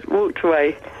 He's walked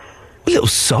away. Little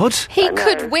sod. He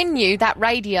could win you that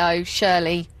radio,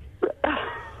 Shirley.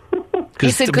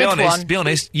 Because It's a good one. Be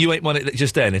honest, you ain't won it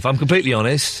just then. If I'm completely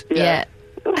honest. Yeah.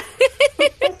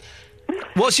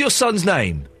 What's your son's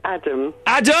name? Adam.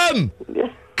 Adam!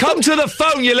 Come to the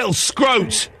phone, you little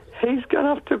scrote! He's gone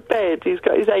off to bed. He's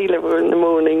got his A-level in the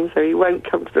morning, so he won't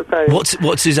come to the phone.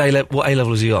 What's his A-level? What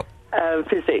A-level has he got?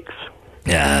 Physics.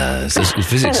 Yeah, it's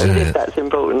physics, isn't it? That's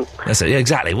important. That's it, yeah,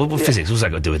 exactly. Well, physics, what's that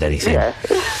got to do with anything? Yeah.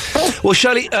 Well,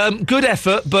 Shirley, good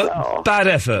effort, but bad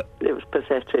effort. It was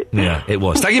pathetic. Yeah, it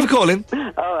was. Thank you for calling.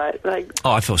 All right, thanks.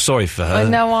 Oh, I feel sorry for her. I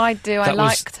know I do. I That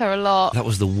was- liked her a lot. That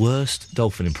was the worst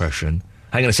dolphin impression.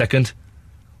 Hang on a second.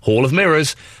 Hall of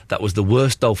Mirrors. That was the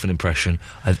worst dolphin impression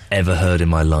I've ever heard in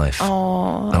my life.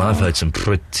 Oh. And I've heard some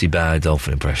pretty bad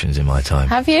dolphin impressions in my time.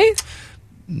 Have you?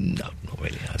 No, not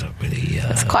really. I don't really...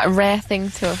 It's quite a rare thing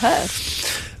to have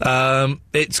heard.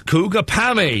 It's Cougar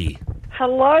Pammy.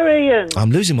 Hello, Ian.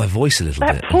 I'm losing my voice a little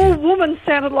bit. That poor woman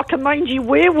sounded like a mangy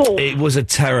werewolf. It was a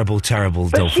terrible, terrible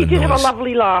But dolphin she did have a noise.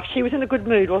 lovely laugh. She was in a good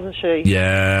mood, wasn't she?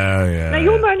 Yeah. Now,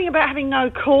 you're moaning about having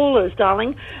no callers,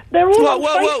 darling. They're all on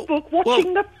Facebook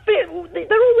watching the film. They're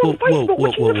all on Facebook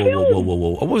watching the film.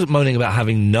 Whoa. I wasn't moaning about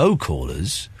having no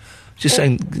callers. Just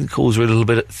saying the calls are a little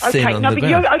bit thin on the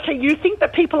ground. You think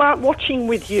that people aren't watching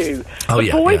with you. Oh, the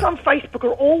boys on Facebook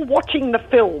are all watching the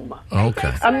film.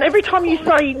 Okay. And every time you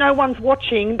say no one's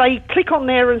watching, they click on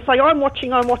there and say, I'm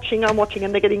watching,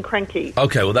 and they're getting cranky.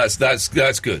 Okay, well, that's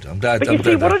good. I'm glad. But you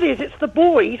see, what it is, it's the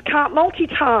boys can't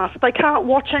multitask. They can't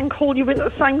watch and call you in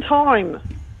at the same time.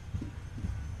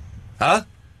 Huh?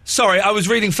 Sorry, I was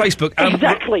reading Facebook.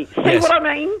 Exactly. See what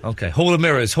I mean? Okay, Hall of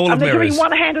Mirrors. And they're doing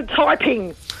one-handed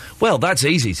typing. Well, that's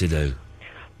easy to do.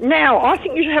 Now, I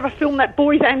think you should have a film that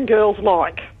boys and girls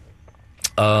like.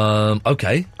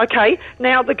 Okay. Okay,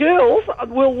 now the girls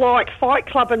will like Fight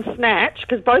Club and Snatch,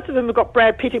 because both of them have got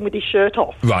Brad Pitt in with his shirt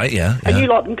off. Right, yeah. And you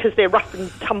like them because they're rough and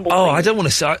tumble. Oh, I don't want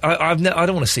to see... I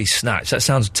don't want to see Snatch. That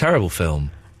sounds a terrible film.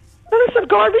 No, it's a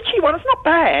Guy Ritchie one. It's not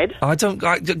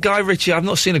bad. Guy Ritchie... I've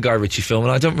not seen a Guy Ritchie film,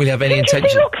 and I don't really have any intention...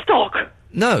 Did you see Lockstock?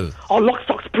 No. Oh,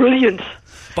 Lockstock's brilliant.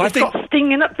 But It's got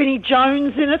Sting in it, Vinnie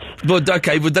Jones in it. Well,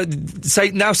 okay,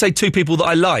 say two people that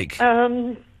I like.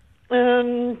 I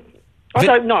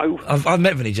don't know. I've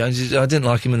met Vinnie Jones. I didn't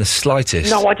like him in the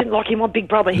slightest. No, I didn't like him on Big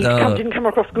Brother. He didn't come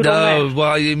across good on that. No,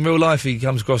 well, in real life he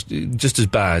comes across just as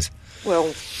bad.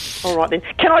 Well, all right then.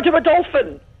 Can I do a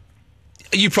dolphin?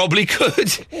 You probably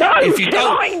could. No, if you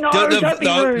don't be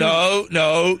rude.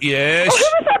 No, yes. Oh, who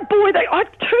was that boy that I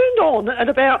turned on at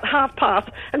about past,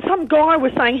 and some guy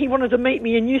was saying he wanted to meet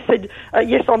me, and you said,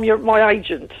 yes, I'm my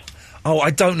agent. Oh,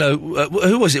 I don't know.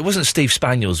 Who was it? It wasn't Steve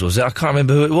Spaniels, was it? I can't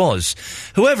remember who it was.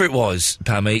 Whoever it was,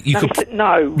 Pammy,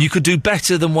 you could do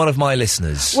better than one of my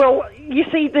listeners. Well, you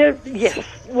see, yes.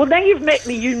 Well, now you've met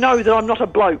me, you know that I'm not a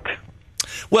bloke.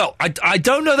 Well, I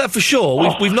don't know that for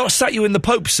sure. We've not sat you in the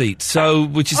Pope seat,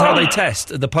 which is how they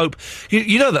test the Pope.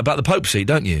 You know that about the Pope seat,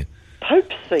 don't you?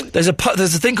 Pope seat? There's a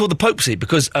thing called the Pope seat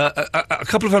because a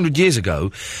couple of 100 years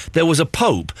ago there was a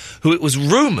Pope who it was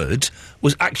rumoured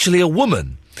was actually a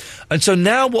woman. And so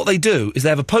now what they do is they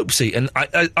have a Pope seat, and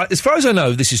I, as far as I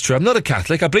know, this is true. I'm not a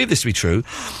Catholic. I believe this to be true.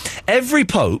 Every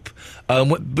Pope,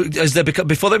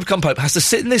 before they become Pope, has to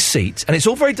sit in this seat, and it's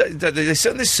all very... They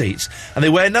sit in this seat, and they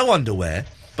wear no underwear,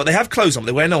 but they have clothes on, but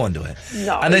they wear no underwear.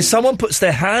 No. And then someone puts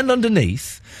their hand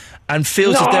underneath and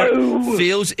feels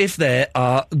if there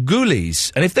are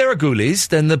ghoulies. And if there are ghoulies,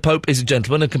 then the Pope is a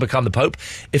gentleman and can become the Pope.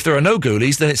 If there are no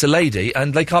ghoulies, then it's a lady,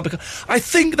 and they can't become... I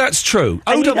think that's true.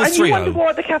 And you wonder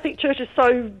why the Catholic Church is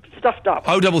so stuffed up.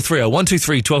 0330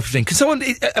 123 1215. Can someone...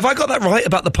 Have I got that right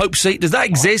about the Pope seat? Does that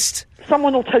exist?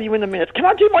 Someone will tell you in a minute. Can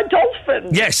I do my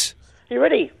dolphin? Yes. You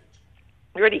ready?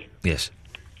 You ready? Yes.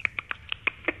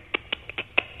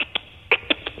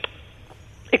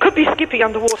 It could be Skippy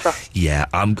underwater. Yeah,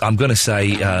 I'm going to say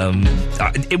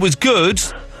it was good.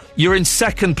 You're in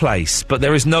second place, but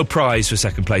there is no prize for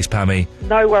second place, Pammy.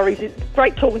 No worries. It's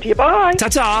great talking to you. Bye.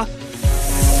 Ta-ta.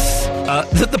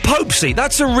 The Pope seat,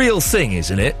 that's a real thing,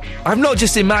 isn't it? I've not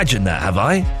just imagined that, have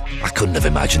I? I couldn't have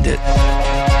imagined it.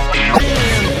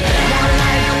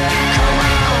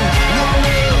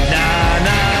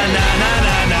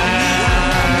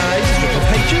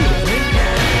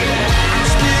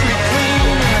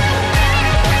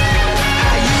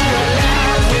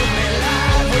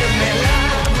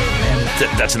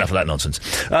 That's enough of that nonsense.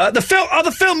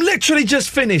 The film literally just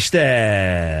finished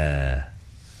there.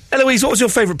 Eloise, what was your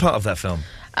favourite part of that film?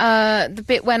 The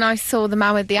bit when I saw the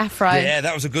man with the afro. Yeah,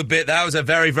 that was a good bit. That was a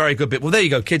very, very good bit. Well, there you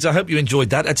go, kids. I hope you enjoyed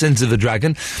that. That's Enter the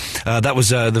Dragon. That was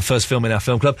the first film in our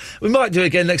film club. We might do it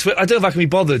again next week. I don't know if I can be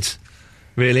bothered.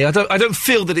 Really, I don't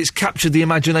feel that it's captured the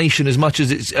imagination as much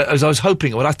as as I was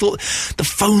hoping it would. I thought the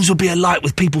phones would be alight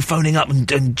with people phoning up,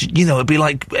 and you know, it'd be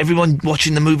like everyone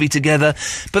watching the movie together.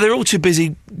 But they're all too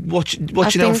busy watching it on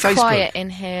Facebook. I've been quiet in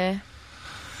here,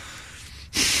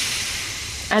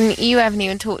 and you haven't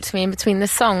even talked to me in between the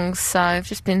songs, so I've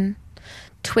just been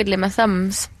twiddling my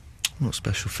thumbs. What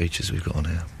special features we've got on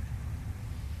here?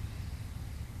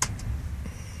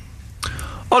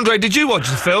 Andre, did you watch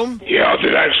the film? Yeah, I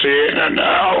did actually, and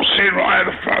I was sitting right at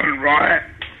the front, right?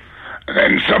 And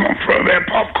then someone threw their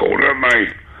popcorn at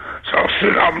me. So I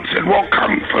stood up and said, what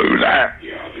kung fu that?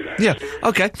 Yeah,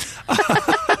 okay.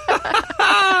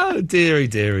 Oh,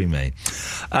 dearie me.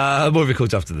 More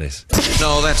records after this.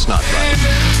 No, that's not right.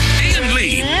 Ian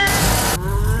Lee.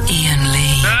 Ian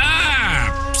Lee.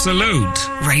 Absolute.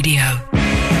 Radio.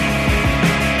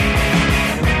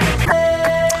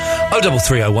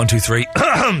 0330 123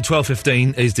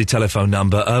 1215 is the telephone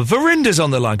number. Verinda's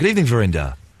on the line. Good evening,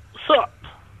 Verinda. What's up?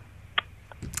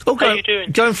 Oh, How you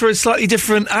doing? Going for a slightly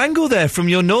different angle there from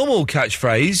your normal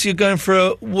catchphrase. You're going for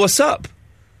a what's up?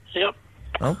 Yep.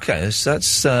 Okay,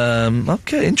 that's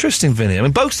okay, interesting, Vinny. I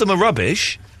mean, both of them are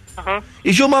rubbish. Uh-huh.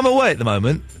 Is your mum away at the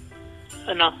moment?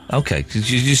 No. Okay,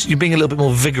 'cause you're being a little bit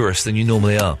more vigorous than you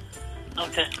normally are.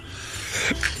 Okay.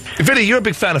 Vinny, you're a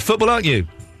big fan of football, aren't you?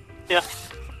 Yeah.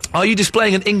 Are you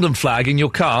displaying an England flag in your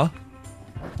car?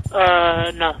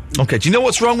 No. Okay, do you know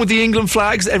what's wrong with the England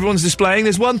flags that everyone's displaying?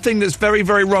 There's one thing that's very,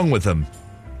 very wrong with them.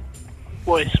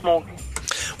 What, it's small?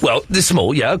 Well, they're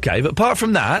small, yeah, okay, but apart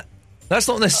from that, that's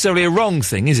not necessarily a wrong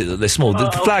thing, is it, that they're small?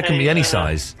 The flag can be any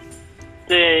size.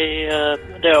 They're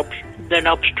an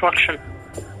obstruction.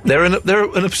 They're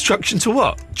an obstruction to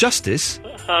what? Justice?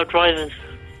 Drivers.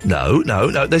 No.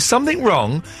 There's something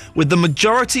wrong with the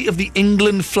majority of the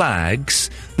England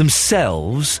flags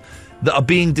themselves that are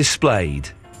being displayed.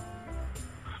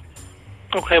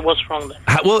 Okay, what's wrong then?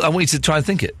 Well, I want you to try and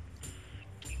think it.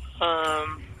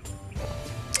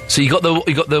 So you got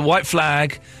the white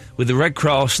flag with the red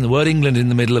cross and the word England in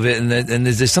the middle of it, and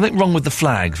there's something wrong with the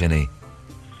flag, Vinny.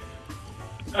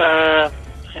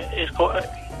 It's got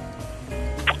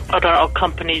I don't know, a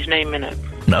company's name in it.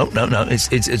 No.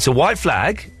 It's a white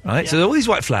flag, right? Yeah. So there are all these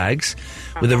white flags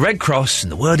with a red cross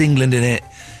and the word England in it,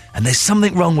 and there's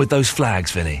something wrong with those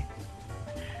flags, Vinny.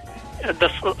 The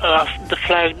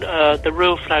flag, the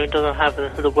real flag doesn't have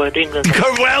the word England on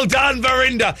it. Well done,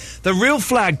 Verinda! The real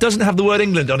flag doesn't have the word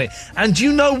England on it. And do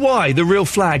you know why the real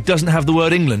flag doesn't have the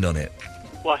word England on it?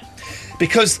 Why?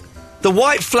 Because the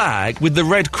white flag with the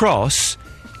red cross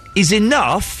is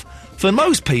enough for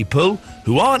most people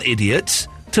who aren't idiots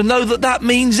to know that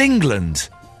means England.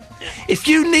 Yeah. If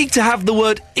you need to have the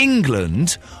word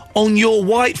England on your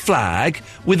white flag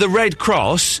with a red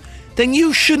cross, then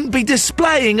you shouldn't be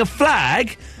displaying a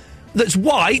flag that's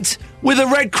white with a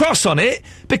red cross on it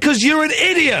because you're an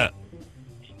idiot.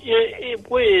 Yeah, it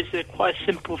is quite a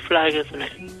simple flag, isn't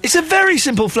it? It's a very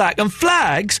simple flag, and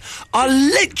flags are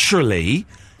literally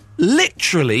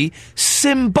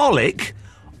symbolic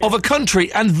of a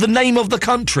country and the name of the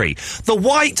country. The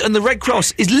white and the red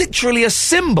cross is literally a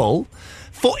symbol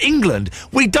for England.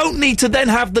 We don't need to then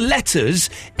have the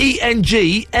letters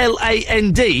ENGLAND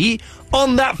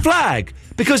on that flag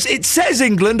because it says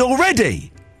England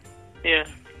already. Yeah.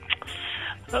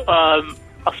 I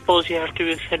suppose you have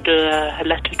to send a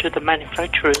letter to the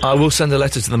manufacturers. I will send a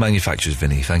letter to the manufacturers,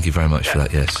 Vinny. Thank you very much for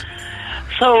that, yes.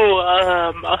 So,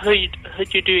 I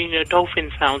heard you doing dolphin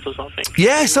sounds or something.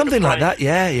 Yeah, something like that.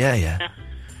 Yeah.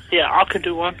 Yeah, I can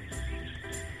do one.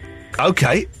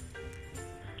 Okay. Do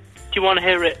you want to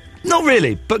hear it? Not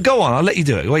really, but go on. I'll let you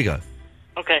do it. Away you go.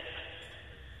 Okay.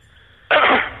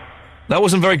 That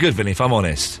wasn't very good, Vinny, if I'm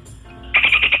honest.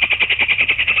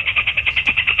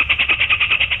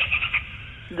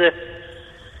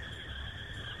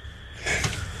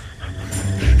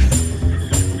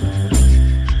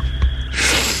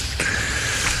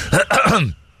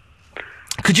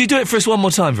 Could you do it for us one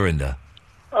more time, Verinda?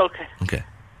 Okay. Okay.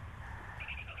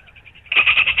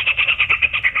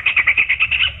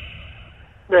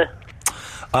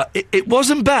 It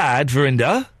wasn't bad,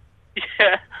 Verinda.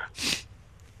 Yeah.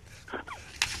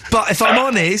 But if I'm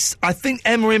honest, I think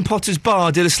Emma in Potter's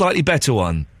Bar did a slightly better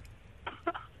one.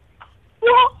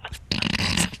 What?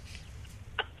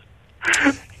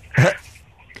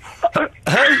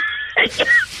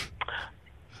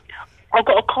 I've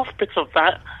got a cough bits of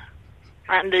that,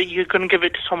 and you're going to give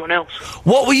it to someone else.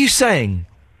 What were you saying?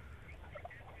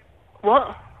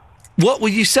 What? What were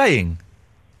you saying?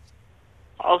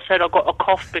 I said I got a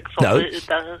cough bits of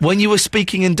it. When you were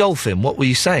speaking in Dolphin, what were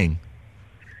you saying?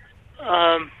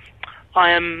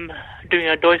 I am doing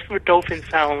a dolphin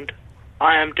sound.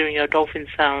 I am doing a dolphin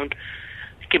sound.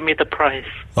 Give me the price.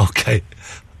 Okay.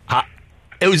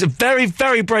 It was a very,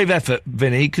 very brave effort,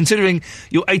 Vinny, considering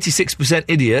you're 86%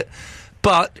 idiot,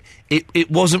 but it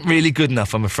wasn't really good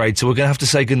enough, I'm afraid, so we're going to have to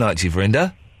say goodnight to you,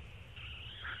 Verinda.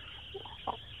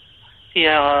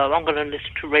 Yeah, I'm going to listen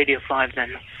to Radio 5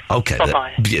 then. Okay.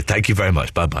 Bye-bye. Yeah, thank you very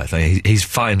much. Bye-bye. He's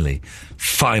finally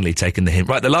taken the hint.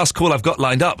 Right, the last call I've got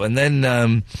lined up, and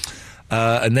then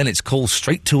it's call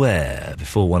straight to air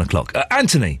before 1 o'clock.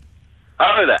 Anthony.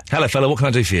 Hello there. Hello, fella. What can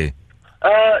I do for you?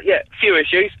 Yeah, few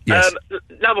issues. Yes.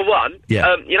 Number one,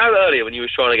 Yeah. You know earlier when you were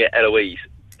trying to get Eloise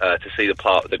to see the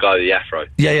guy with the afro?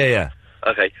 Yeah.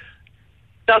 Okay.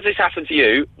 Does this happen to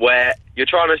you where you've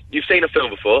seen a film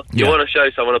before, you want to show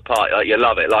someone a part, like you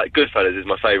love it, like Goodfellas is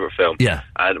my favourite film. Yeah.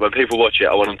 And when people watch it,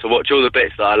 I want them to watch all the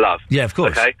bits that I love. Yeah, of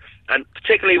course. Okay? And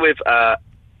particularly with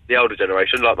the the older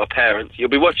generation, like my parents, you'll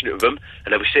be watching it with them,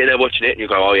 and they'll be sitting there watching it, and you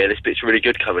go, oh yeah, this bit's really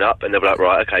good coming up, and they'll be like,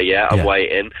 right, okay, yeah, I'm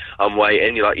waiting,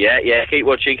 you're like, yeah, keep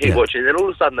watching, and then all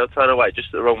of a sudden they'll turn away just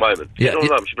at the wrong moment. Yeah, all the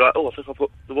time, she'll be like, oh, I think I'll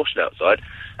put the washing outside,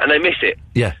 and they miss it.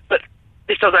 Yeah. But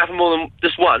this doesn't happen more than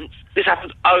just once. This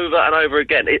happens over and over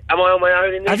again. Am I on my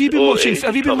own in this? Have you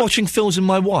been watching Phil's and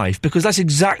My Wife? Because that's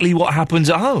exactly what happens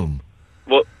at home.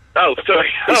 What? Oh, sorry.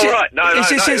 Right. No,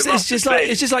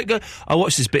 it's just like I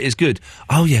watched this bit. It's good.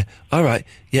 Oh yeah. All right.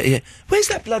 Yeah. Where's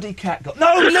that bloody cat got?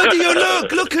 No,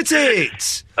 look at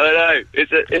it. I know.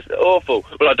 It's awful.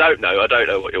 Well, I don't know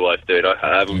what your wife's doing. I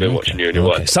haven't been watching you and your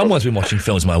wife. Someone's been watching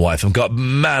Films with My Wife and got,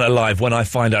 man alive, when I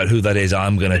find out who that is,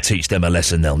 I'm going to teach them a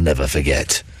lesson they'll never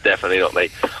forget. Definitely not me.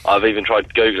 I've even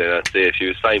tried Googling her to see if she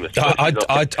was famous. I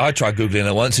tried Googling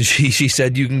her once, and she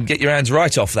said you can get your hands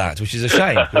right off that, which is a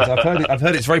shame, because I've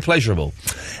heard it's very pleasurable.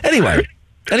 Anyway,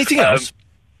 anything else?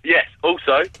 Yes,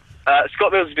 also,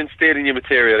 Scott Mills has been stealing your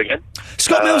material again.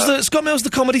 Scott Mills, the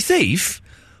comedy thief?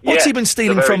 What's he been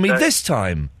stealing from me this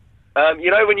time?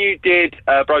 You know when you did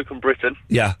Broken Britain?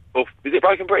 Yeah. Or, is it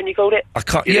Broken Britain you called it? I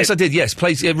can't. Yes, I did. Yes,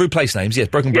 rude place names. Yes,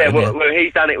 Broken Britain. Well,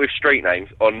 he's done it with street names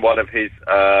on one of his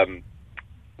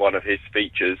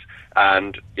features,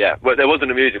 and there wasn't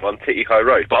a music one, Titico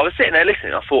Road. But I was sitting there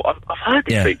listening. I thought I've heard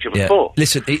this feature before.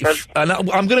 Listen, and I'm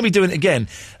going to be doing it again.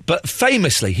 But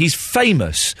famously, he's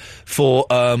famous for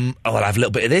I'll have a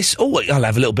little bit of this. Oh, I'll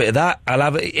have a little bit of that. I'll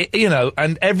have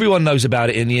and everyone knows about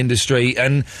it in the industry.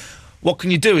 And what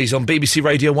can you do? He's on BBC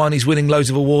Radio 1, he's winning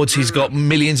loads of awards, he's got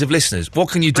millions of listeners. What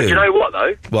can you do? But you know what,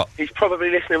 though? What? He's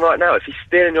probably listening right now. If he's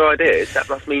stealing your ideas, that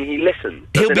must mean he listens.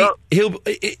 He'll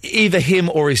either him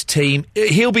or his team.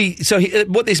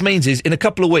 What this means is, in a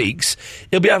couple of weeks,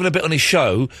 he'll be having a bit on his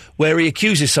show where he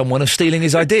accuses someone of stealing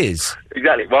his ideas.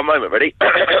 Exactly. One moment, ready?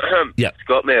 Yeah.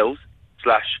 Scott Mills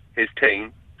 / his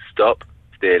team, stop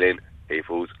stealing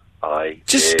people's ideas.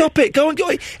 Just stop it. Go on.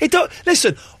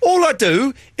 Listen, all I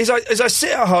do is I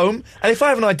sit at home, and if I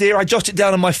have an idea, I jot it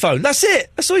down on my phone. That's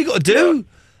it. That's all you got to do. Yeah.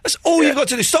 That's all you've got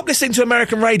to do. Stop listening to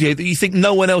American radio that you think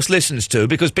no one else listens to,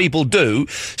 because people do.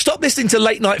 Stop listening to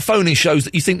late-night phone-in shows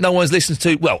that you think no one listens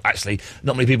to. Well, actually,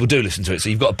 not many people do listen to it, so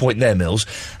you've got a point there, Mills.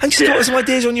 And just got some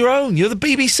ideas on your own. You're the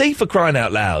BBC, for crying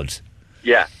out loud.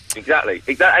 Yeah, exactly.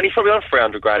 And he's probably on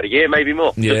 $300,000 a year, maybe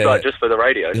more. Yeah. Just for the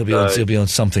radio. He'll be on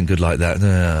something good like that.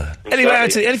 Exactly. Anyway,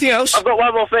 Anthony, anything else? I've got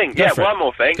one more thing. One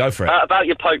more thing. Go for it. About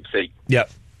your Pope seat. Yeah.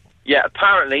 Yeah,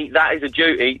 apparently that is a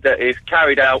duty that is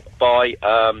carried out by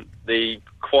the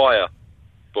choir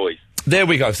boys. There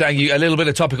we go. Thank you. A little bit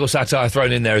of topical satire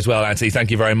thrown in there as well, Anthony.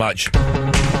 Thank you very much.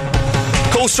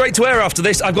 Call straight to air after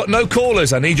this. I've got no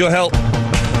callers. I need your help.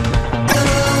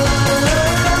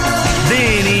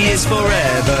 Vinny is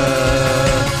forever.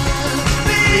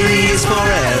 Vinny is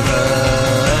forever.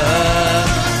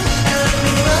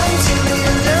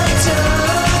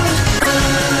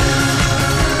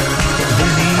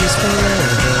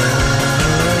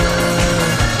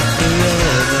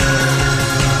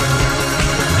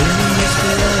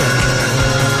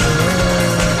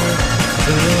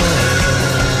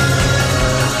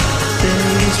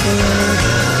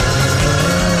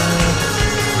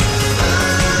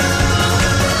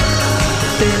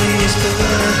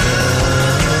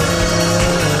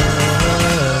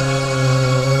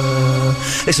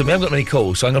 Listen, we haven't got many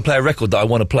calls, so I'm going to play a record that I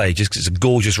want to play, just because it's a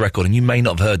gorgeous record, and you may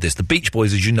not have heard this. The Beach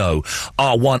Boys, as you know,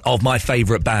 are one of my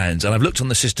favourite bands, and I've looked on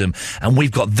the system, and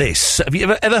we've got this. Have you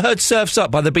ever heard Surf's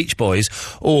Up by the Beach Boys?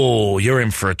 Oh, you're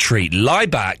in for a treat. Lie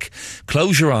back,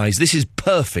 close your eyes. This is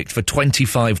perfect for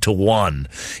 25 to 1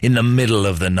 in the middle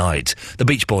of the night. The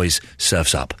Beach Boys,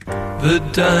 Surf's Up. The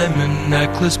diamond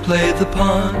necklace played the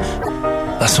pawn.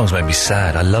 That song's made me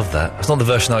sad. I love that. It's not the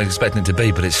version I was expecting it to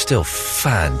be, but it's still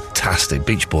fantastic.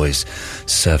 Beach Boys,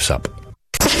 Surf's Up.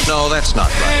 No, that's not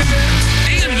right.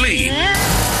 Ian Lee.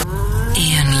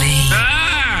 Ian Lee.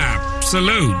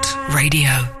 Absolute.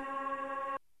 Radio.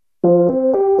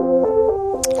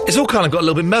 It's all kind of got a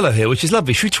little bit mellow here, which is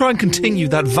lovely. Should we try and continue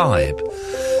that vibe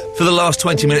for the last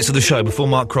 20 minutes of the show before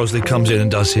Mark Crosley comes in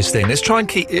and does his thing? Let's try and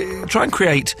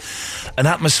create an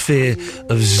atmosphere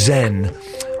of zen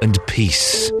and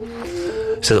peace,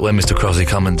 so that when Mr. Crosley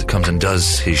comes and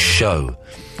does his show,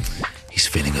 he's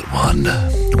feeling at one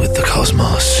with the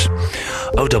cosmos.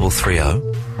 0330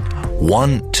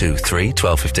 123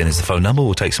 1215 is the phone number.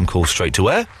 We'll take some calls straight to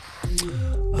air.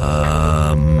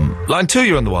 Line 2,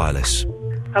 you're on the wireless.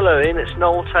 Hello, Ian. It's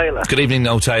Noel Taylor. Good evening,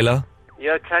 Noel Taylor.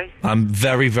 You okay? I'm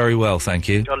very, very well, thank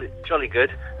you. Jolly good.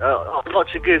 I'd like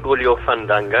to Google your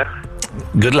Fandango.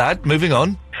 Good lad. Moving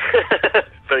on.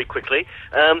 Very quickly.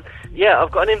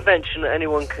 I've got an invention that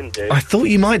anyone can do. I thought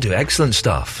you might do. Excellent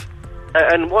stuff.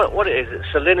 And what it is,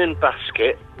 it's a linen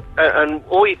basket, and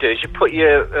all you do is you put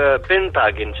your bin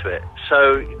bag into it.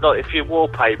 So, like, if you're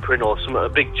wallpapering or a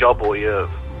big job, or you're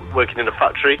working in a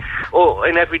factory, or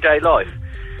in everyday life,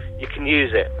 you can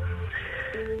use it.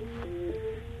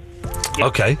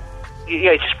 Okay.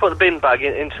 Yeah, you just put the bin bag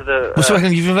into the... Well, so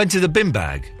you've invented the bin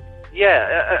bag?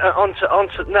 Yeah,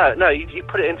 no, you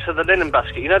put it into the linen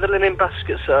basket. You know the linen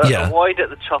baskets are wide at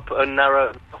the top and narrow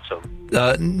at the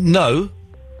bottom? No.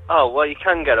 Oh, well, you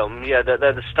can get them. Yeah, they're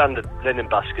the standard linen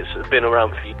baskets that have been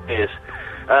around for years.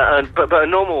 But a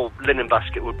normal linen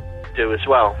basket would do as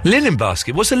well. Linen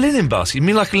basket? What's a linen basket? You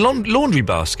mean like a laundry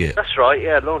basket? That's right,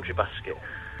 yeah, laundry basket.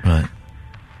 Right.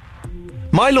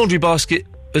 My laundry basket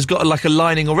has got like a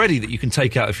lining already that you can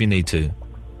take out if you need to.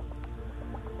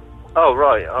 Oh,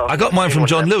 right. I got mine from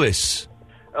John Lewis.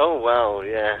 Oh, wow,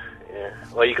 yeah.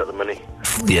 Well, you got the money.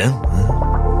 Yeah,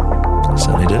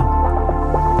 certainly do.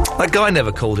 That guy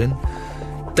never called in.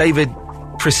 David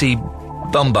Prissy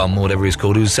Bum, or whatever he's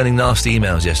called, who was sending nasty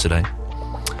emails yesterday.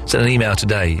 Sent an email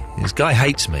today. This guy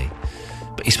hates me,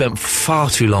 but he spent far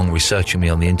too long researching me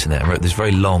on the internet and wrote this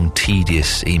very long,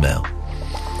 tedious email.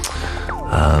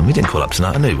 He didn't call up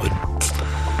tonight. I knew he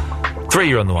wouldn't. 3,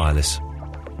 you're on the wireless.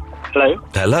 Hello?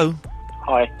 Hello?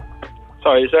 Hi.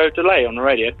 Sorry, is there a delay on the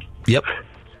radio? Yep.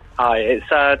 Hi, it's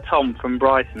Tom from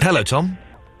Brighton. Hello, Tom.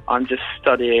 I'm just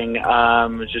studying,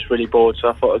 was just really bored, so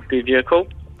I thought I'd give you a call.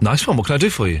 Nice one. What can I do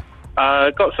for you?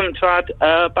 Got something to add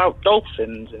about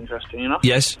dolphins, interesting enough.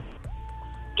 Yes.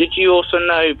 Did you also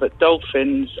know that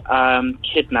dolphins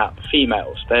kidnap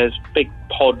females? There's big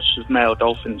pods of male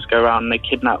dolphins go around and they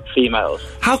kidnap females.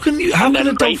 How can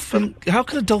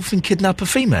a dolphin kidnap a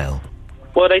female?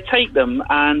 Well, they take them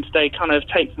and they kind of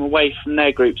take them away from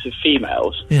their groups of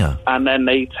females. Yeah. And then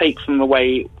they take them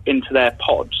away into their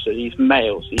pods, so these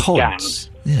males, these pods? gangs.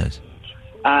 Yes.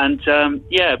 And,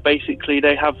 basically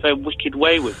they have their wicked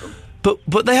way with them.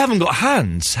 But they haven't got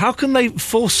hands. How can they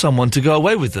force someone to go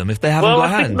away with them if they haven't got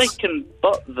hands? Well, I think they can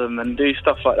butt them and do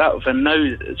stuff like that with their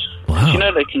noses. Wow. You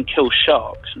know they can kill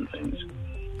sharks and things.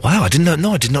 Wow, I did not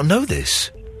know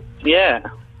this. Yeah.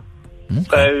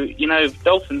 Okay. So,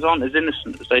 dolphins aren't as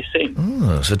innocent as they seem.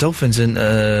 Oh, so dolphins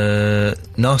are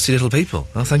nasty little people.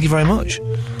 Oh, thank you very much.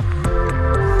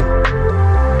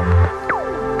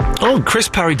 Oh, Chris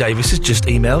Parry Davis has just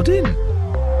emailed in.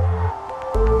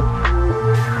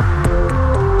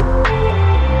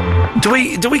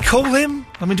 Do we call him?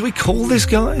 I mean, do we call this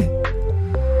guy?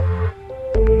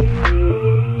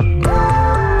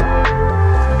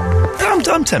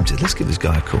 I'm tempted. Let's give this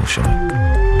guy a call, shall we?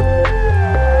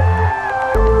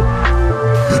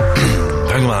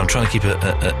 Hang on, I'm trying to keep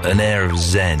an air of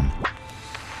zen.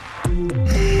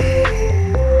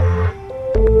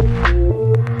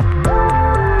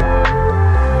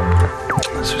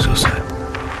 This was also...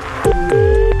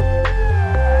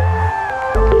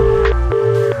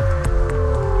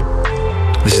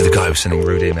 This is the guy who was sending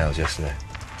rude emails yesterday.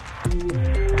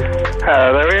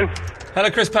 Hello there, Ian. Hello,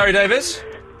 Chris Parry Davis.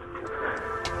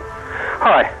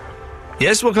 Hi.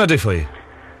 Yes, what can I do for you?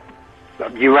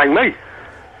 You rang me.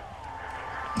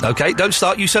 OK, don't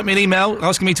start. You sent me an email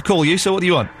asking me to call you, so what do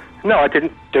you want? No, I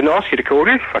didn't ask you to call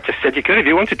you. I just said you could if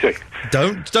you wanted to.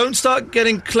 Don't start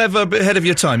getting clever a bit ahead of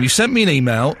your time. You sent me an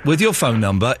email with your phone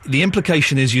number. The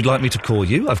implication is you'd like me to call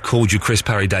you. I've called you Chris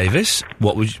Parry Davis.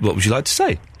 What would you like to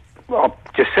say? Well,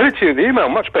 I just sent it to you in the email.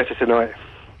 Much better tonight.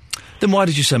 Then why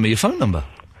did you send me your phone number?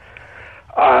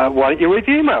 Why don't you read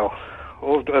the email?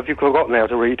 Or have you forgotten how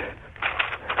to read?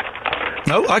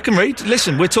 No, I can read.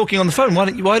 Listen, we're talking on the phone. Why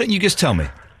don't you just tell me?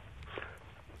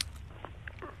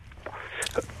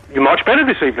 You're much better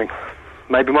this evening.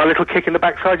 Maybe my little kick in the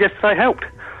backside yesterday helped.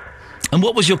 And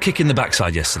what was your kick in the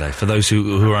backside yesterday, for those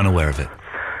who are unaware of it?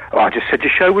 Well, I just said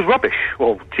your show was rubbish.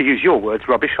 Well, to use your words,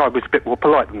 rubbish. I was a bit more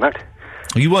polite than that.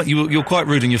 You weren't. You were quite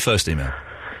rude in your first email.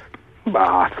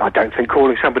 I don't think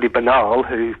calling somebody banal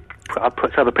who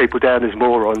puts other people down as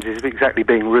morons is exactly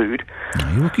being rude.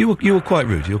 No, you were quite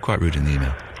rude. You were quite rude in the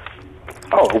email.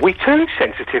 Oh, are we too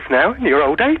sensitive now in your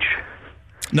old age?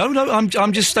 No,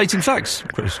 I'm just stating facts,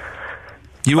 Chris.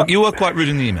 You were quite rude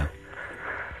in the email.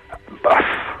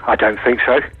 I don't think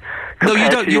so. No, you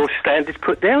don't. Your standards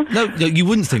put down? No, you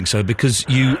wouldn't think so because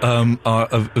you are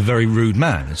a very rude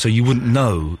man, and so you wouldn't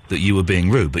know that you were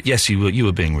being rude. But yes, you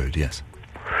were being rude. Yes.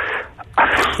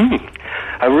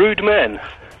 A rude man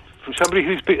from somebody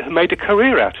who's made a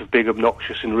career out of being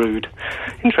obnoxious and rude.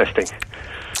 Interesting.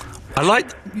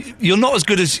 You're not as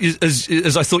good as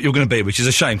I thought you were going to be, which is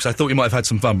a shame because I thought you might have had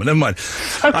some fun. But never mind.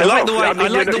 Okay, I like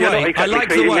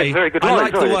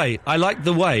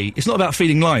the way. It's not about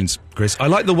feeding lines, Chris. I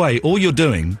like the way all you're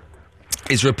doing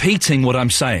is repeating what I'm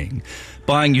saying,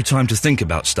 buying you time to think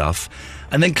about stuff,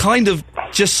 and then kind of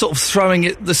just sort of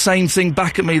throwing the same thing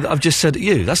back at me that I've just said at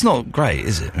you. That's not great,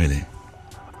 is it, really?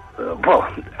 Well,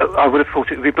 I would have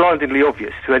thought it would be blindingly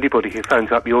obvious to anybody who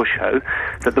phones up your show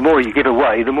that the more you give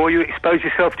away, the more you expose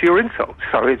yourself to your insults.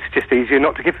 So it's just easier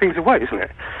not to give things away, isn't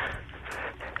it?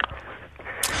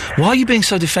 Why are you being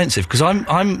so defensive? Because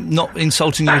I'm not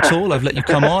insulting you at all. I've let you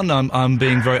come on. I'm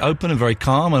being very open and very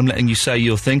calm. I'm letting you say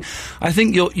your thing. I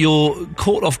think you're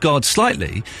caught off guard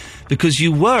slightly because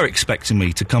you were expecting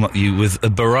me to come at you with a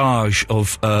barrage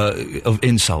of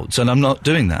insults, and I'm not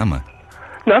doing that, am I?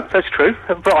 No, that's true.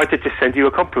 But I did just send you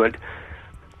a compliment.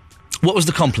 What was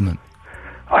the compliment?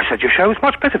 I said your show was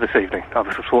much better this evening. I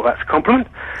thought that's a compliment.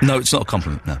 No, it's not a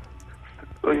compliment, no.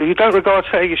 You don't regard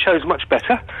saying your show's much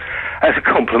better as a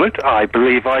compliment. I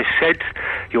believe I said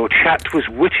your chat was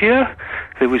wittier,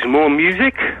 there was more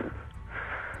music.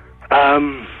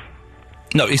 No,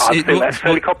 I think that's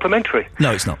fairly complimentary.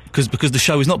 No, it's not, because the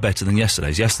show is not better than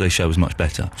yesterday's. Yesterday's show was much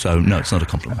better, so no, it's not a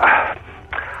compliment.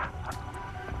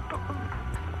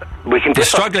 You're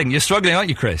struggling, aren't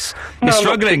you, Chris? You're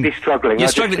struggling. I'm not struggling. You're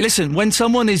struggling. Listen, when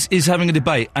someone is having a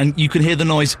debate and you can hear the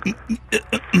noise,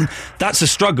 that's a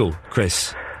struggle,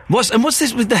 Chris. What's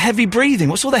this with the heavy breathing?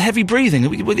 What's all the heavy breathing?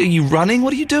 Are you running?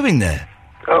 What are you doing there?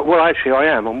 Well, actually, I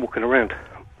am. I'm walking around.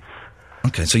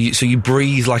 Okay, so you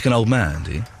breathe like an old man,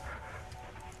 do you?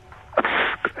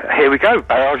 Here we go,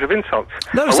 barrage of insults.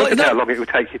 No, I wondered how long it would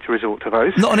take you to resort to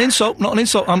those. Not an insult.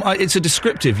 It's a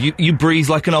descriptive. You breathe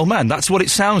like an old man. That's what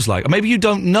it sounds like. Maybe you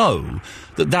don't know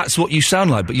that that's what you sound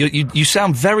like, but you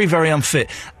sound very, very unfit.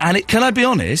 And can I be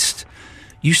honest?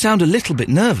 You sound a little bit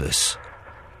nervous.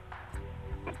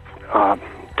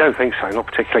 Don't think so, not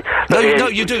particularly. No,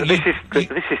 you do. This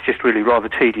is just really rather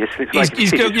tedious.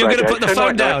 You're going to put the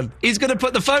phone down. He's going to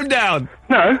put the phone down.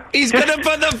 No. He's going to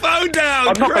put the phone down,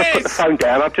 I'm not going to put the phone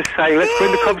down. I'm just saying let's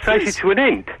bring the conversation to an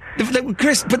end.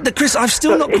 Chris, I've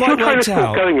still not quite worked out. Is your train of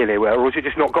thought going anywhere, or has it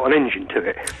just not got an engine to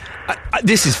it?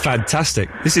 This is fantastic.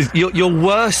 You're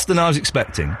worse than I was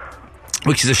expecting,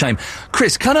 which is a shame.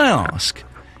 Chris, can I ask,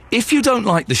 if you don't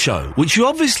like the show, which you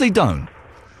obviously don't,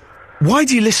 why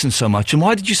do you listen so much, and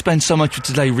why did you spend so much of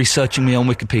today researching me on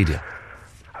Wikipedia?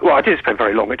 Well, I didn't spend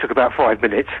very long. It took about 5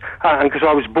 minutes, and because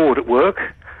I was bored at work.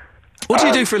 What do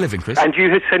you do for a living, Chris? And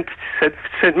you had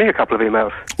sent me a couple of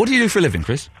emails. What do you do for a living,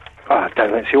 Chris? I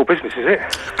don't know. It's your business, is it?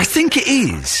 I think it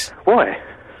is. Why?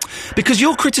 Because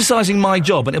you're criticising my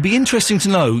job, and it'll be interesting to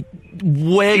know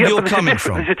where you're coming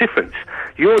from. There's a difference.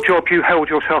 Your job, you held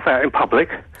yourself out in public.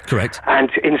 Correct.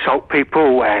 And insult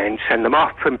people and send them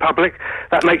up in public.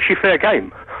 That makes you fair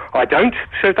game. I don't,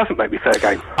 so it doesn't make me fair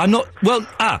game. I'm not... Well,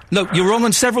 no, you're wrong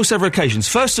on several occasions.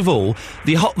 First of all,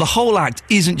 the whole act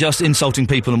isn't just insulting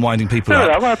people and winding people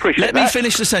up. No, I appreciate that. Let me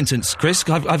finish the sentence, Chris.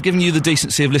 I've given you the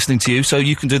decency of listening to you, so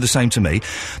you can do the same to me.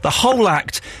 The whole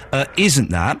act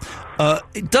isn't that.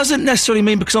 It doesn't necessarily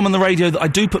mean because I'm on the radio that I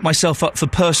do put myself up for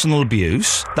personal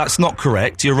abuse. That's not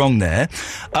correct. You're wrong there.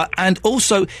 And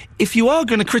also, if you are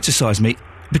going to criticise me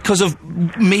because of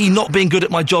me not being good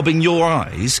at my job in your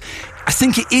eyes, I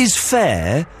think it is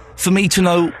fair for me to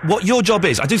know what your job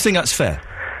is. I do think that's fair.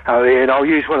 Oh, Ian, I'll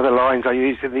use one of the lines I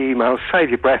used in the email. Save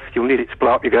your breath. You'll need it to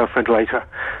blow up your girlfriend later.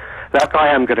 That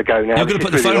I am going to go now. You're going to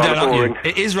put the phone down, aren't you?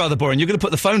 It is rather boring. You're going to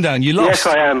put the phone down. You lost. Yes,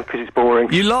 I am, because it's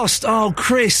boring. You lost. Oh,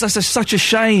 Chris, that's such a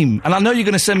shame. And I know you're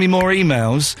going to send me more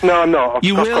emails. No, I'm not.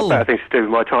 I've got better things to do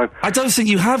with my time. I don't think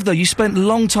you have, though. You spent a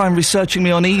long time researching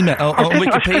me on email, on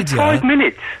Wikipedia. I spent 5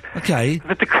 minutes. Okay.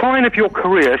 The decline of your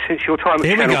career since your time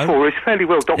at Channel 4 is fairly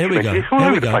well documented. Here we go. It's all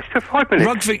over the place. It took 5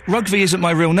 minutes. Rugby isn't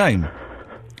my real name.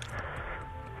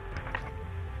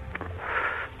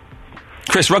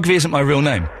 Chris, Rugby isn't my real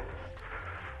name.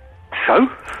 So?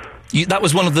 That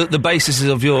was one of the bases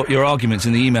of your arguments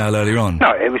in the email earlier on.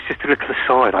 No, it was just a little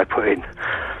aside I put in.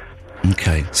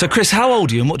 Okay. So, Chris, how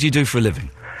old are you and what do you do for a living?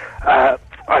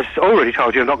 I've already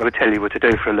told you I'm not going to tell you what to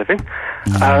do for a living.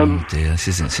 Oh, dear, this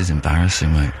is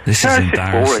embarrassing, mate. This is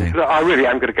embarrassing. Boring. Look, I really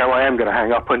am going to go. I am going to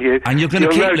hang up on you. And you're going to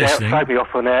keep listening? You'll no doubt flag me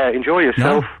off on air. Enjoy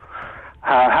yourself. No.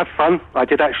 Have fun. I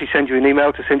did actually send you an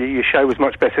email to send you your show was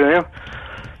much better now.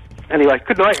 Anyway,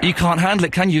 good night. You can't handle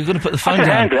it, can you? You're going to put the phone down. I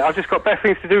can handle it. I've just got better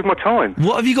things to do with my time.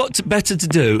 What have you got better to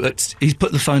do? He's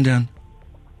put the phone down.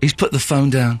 He's put the phone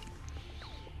down.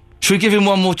 Should we give him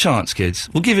one more chance, kids?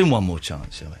 We'll give him one more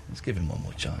chance, shall we? Let's give him one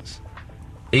more chance.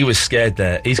 He was scared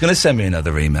there. He's going to send me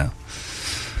another email.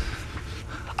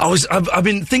 I've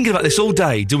been thinking about this all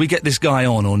day. Do we get this guy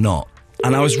on or not?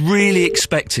 And I was really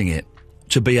expecting it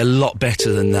to be a lot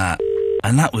better than that.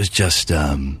 And that was just,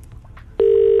 that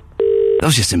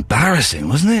was just embarrassing,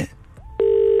 wasn't it?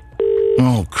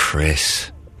 Oh,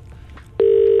 Chris.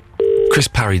 Chris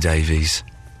Parry Davies.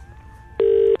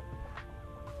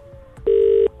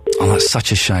 Oh, that's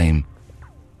such a shame.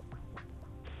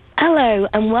 Hello,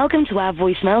 and welcome to our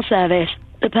voicemail service.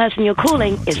 The person you're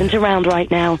calling isn't around right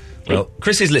now. Well,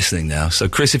 Chris is listening now, so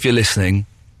Chris, if you're listening,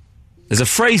 there's a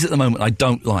phrase at the moment I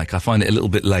don't like. I find it a little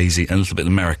bit lazy and a little bit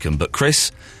American, but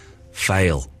Chris,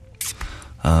 fail.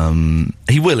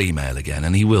 He will email again,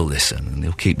 and he will listen, and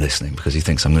he'll keep listening because he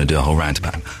thinks I'm going to do a whole rant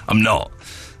about him. I'm not.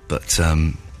 But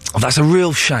that's a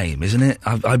real shame, isn't it?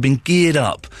 I've been geared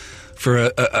up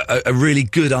for a really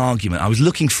good argument. I was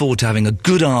looking forward to having a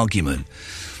good argument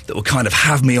that would kind of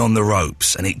have me on the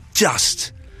ropes, and it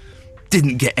just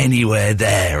didn't get anywhere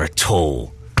there at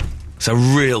all. It's a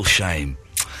real shame.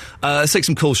 Let's take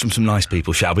some calls from some nice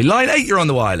people, shall we? Line 8, you're on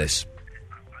the wireless.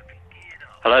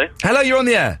 Hello? Hello, you're on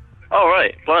the air. Oh,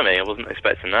 right. Blimey, I wasn't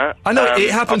expecting that. I know,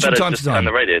 it happens from time to time. Turn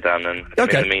the radio down then,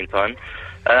 Okay. in the meantime.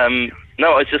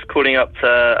 No, I was just calling up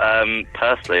to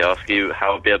personally ask you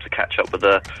how I'd be able to catch up with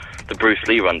the Bruce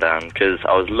Lee rundown, because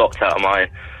I was locked out of my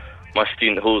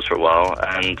student halls for a while,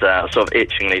 and I was sort of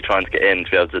itchingly trying to get in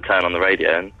to be able to turn on the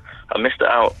radio, and I missed it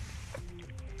out.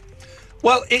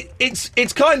 Well,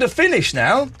 it's kind of finished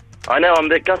now. I know, I'm a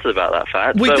bit gutted about that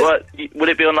fact. Would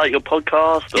it be on, your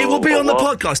podcast? It will be on the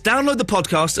what? podcast. Download the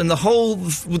podcast, and the whole,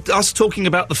 us talking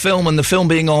about the film and the film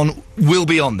being on, will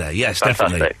be on there. Yes,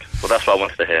 Fantastic. definitely. Well, that's what I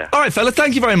wanted to hear. All right, fella,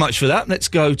 thank you very much for that. Let's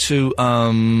go to,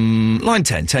 line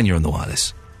 10. 10, you're on the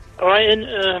wireless. All right,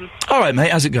 and All right,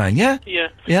 mate, how's it going? Yeah? yeah.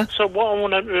 Yeah? So what I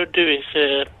want to do is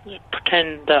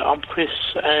pretend that I'm Chris,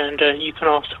 and you can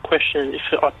ask the question.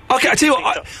 Okay, I tell you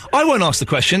what, I won't ask the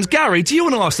questions. Gary, do you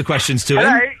want to ask the questions to Hello?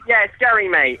 him? Yeah, it's Gary,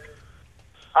 mate.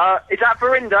 Is that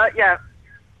Verinda? Yeah.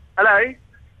 Hello?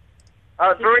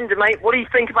 Verinda, mate, what do you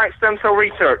think about stem cell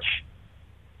research?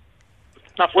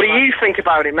 Nothing. What do you think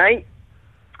about it, mate?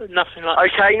 Nothing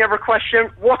like. Okay, another question.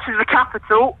 What is the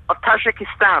capital of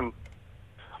Tajikistan?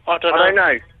 I don't I don't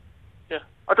know. Yeah.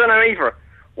 I don't know either.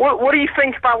 What do you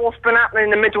think about what's been happening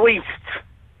in the Middle East?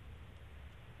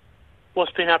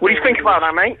 What's been happening? What do you think about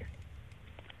that, mate?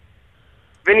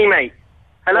 Vinny, mate.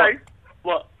 Hello?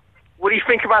 What? What do you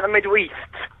think about the Middle East?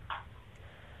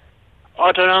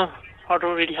 I don't know. I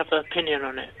don't really have an opinion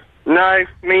on it. No,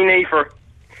 me neither.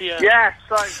 Yeah. Yeah,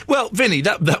 so... Well, Vinny,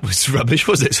 that was rubbish,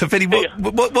 was it? So, Vinny,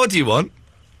 what do you want?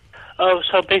 Oh,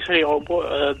 so basically,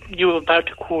 you were about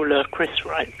to call Chris,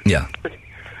 right? Yeah.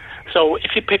 So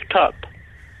if you picked up,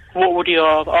 what would you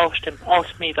have asked him?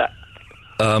 Ask me that.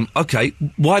 Okay.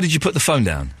 Why did you put the phone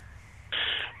down?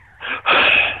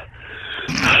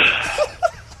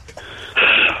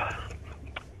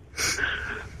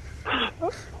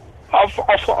 I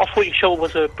thought your show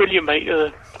was brilliant, mate.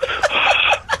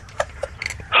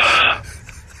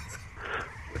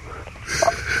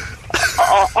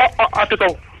 I have to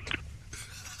go.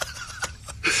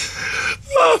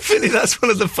 Oh, Vinny, that's one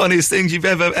of the funniest things you've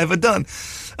ever done.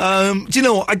 Do you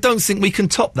know what? I don't think we can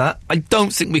top that.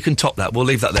 We'll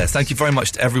leave that there. Thank you very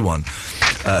much to everyone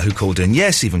who called in.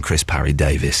 Yes, even Chris Parry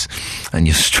Davis and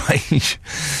your strange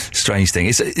thing.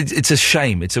 It's a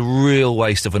shame. It's a real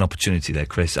waste of an opportunity there,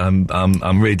 Chris. I'm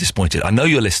really disappointed. I know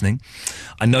you're listening.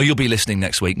 I know you'll be listening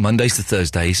next week, Mondays to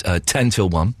Thursdays, 10 till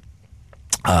 1.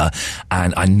 And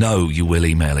I know you will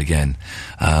email again.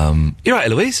 You're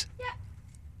right, Eloise? Yeah.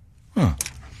 Huh.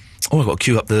 Oh, I've got to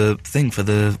queue up the thing for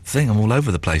the thing. I'm all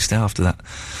over the place now after that.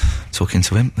 Talking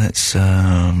to him. It's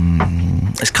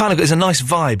kind of, there's a nice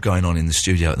vibe going on in the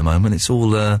studio at the moment. It's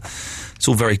all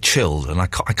very chilled, and I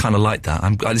kind of like that.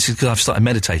 This is because I've started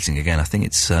meditating again. I think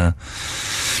it's going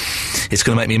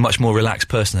to make me a much more relaxed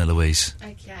person, Eloise.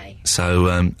 Okay. So,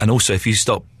 and also if you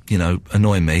stop,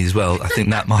 annoying me as well, I think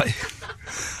that might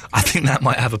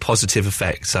have a positive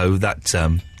effect. So that,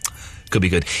 could be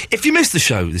good. If you missed the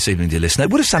show this evening, dear listener,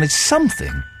 it would have sounded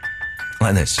something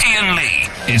like this. Ian Lee.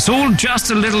 It's all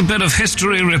just a little bit of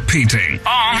history repeating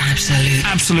on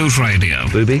Absolute Radio.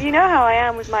 Booby? You know how I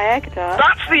am with my air guitar.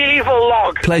 That's the evil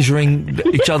log. Pleasuring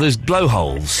each other's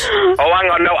blowholes. Oh, hang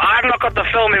on, no, I've not got the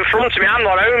film in front of me. I'm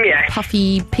not home yet.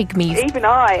 Puffy pygmies. Even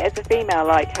I, as a female,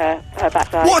 like her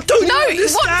backside. What don't you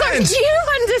understand? What don't you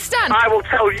understand? I will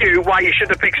tell you why you should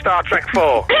have picked Star Trek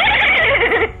 4.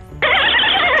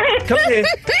 Come here.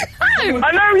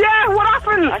 I know, yeah, what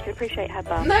happened? I can appreciate her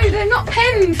bum. No, they're not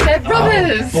pens, they're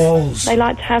brothers. Balls. They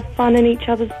like to have fun in each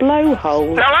other's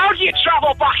blowholes. Now, how do you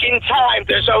travel back in time?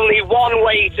 There's only one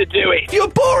way to do it. You're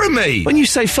boring me. When you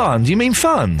say fun, do you mean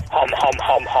fun? Hum, hum,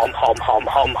 hum, hum, hum, hum,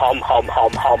 hum, hum, hum,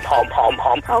 hum, hum, hum, hum,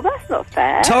 hum. Oh, that's not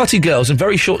fair. Tarty girls in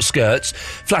very short skirts,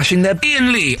 flashing their...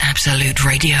 Ian Lee. Absolute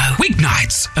Radio.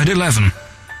 Weeknights at 11.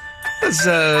 That's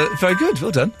very good.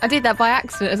 Well done. I did that by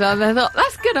accident as well, and I thought,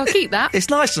 that's good, I'll keep that. It's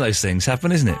nice when those things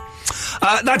happen, isn't it?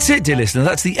 That's it, dear listener.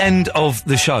 That's the end of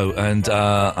the show, and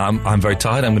I'm very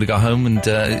tired. I'm going to go home, and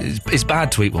it's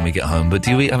bad to eat when we get home, but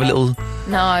do you have a little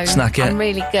snack yet? I'm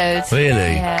really good. Really?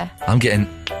 Yeah. I'm getting...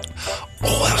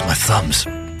 Oh, that was my thumbs.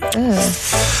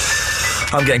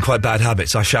 I'm getting quite bad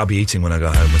habits. I shall be eating when I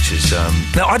go home, which is...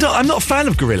 Now, I'm not a fan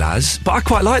of Gorillaz, but I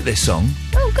quite like this song.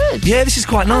 Oh, good. Yeah, this is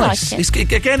quite nice. I like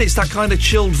it. It's that kind of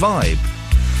chilled vibe.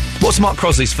 What's Mark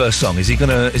Crosley's first song? Is he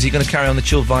gonna carry on the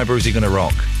chilled vibe, or is he gonna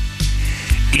rock?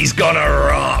 He's gonna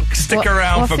rock. Stick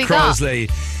around for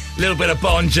Crosley. A little bit of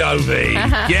Bon Jovi.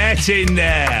 Get in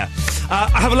there.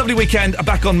 Have a lovely weekend.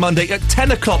 Back on Monday at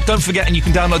 10 o'clock. Don't forget, and you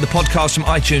can download the podcast from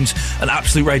iTunes and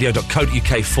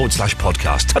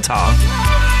absoluteradio.co.uk/podcast.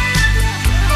 Ta-ta.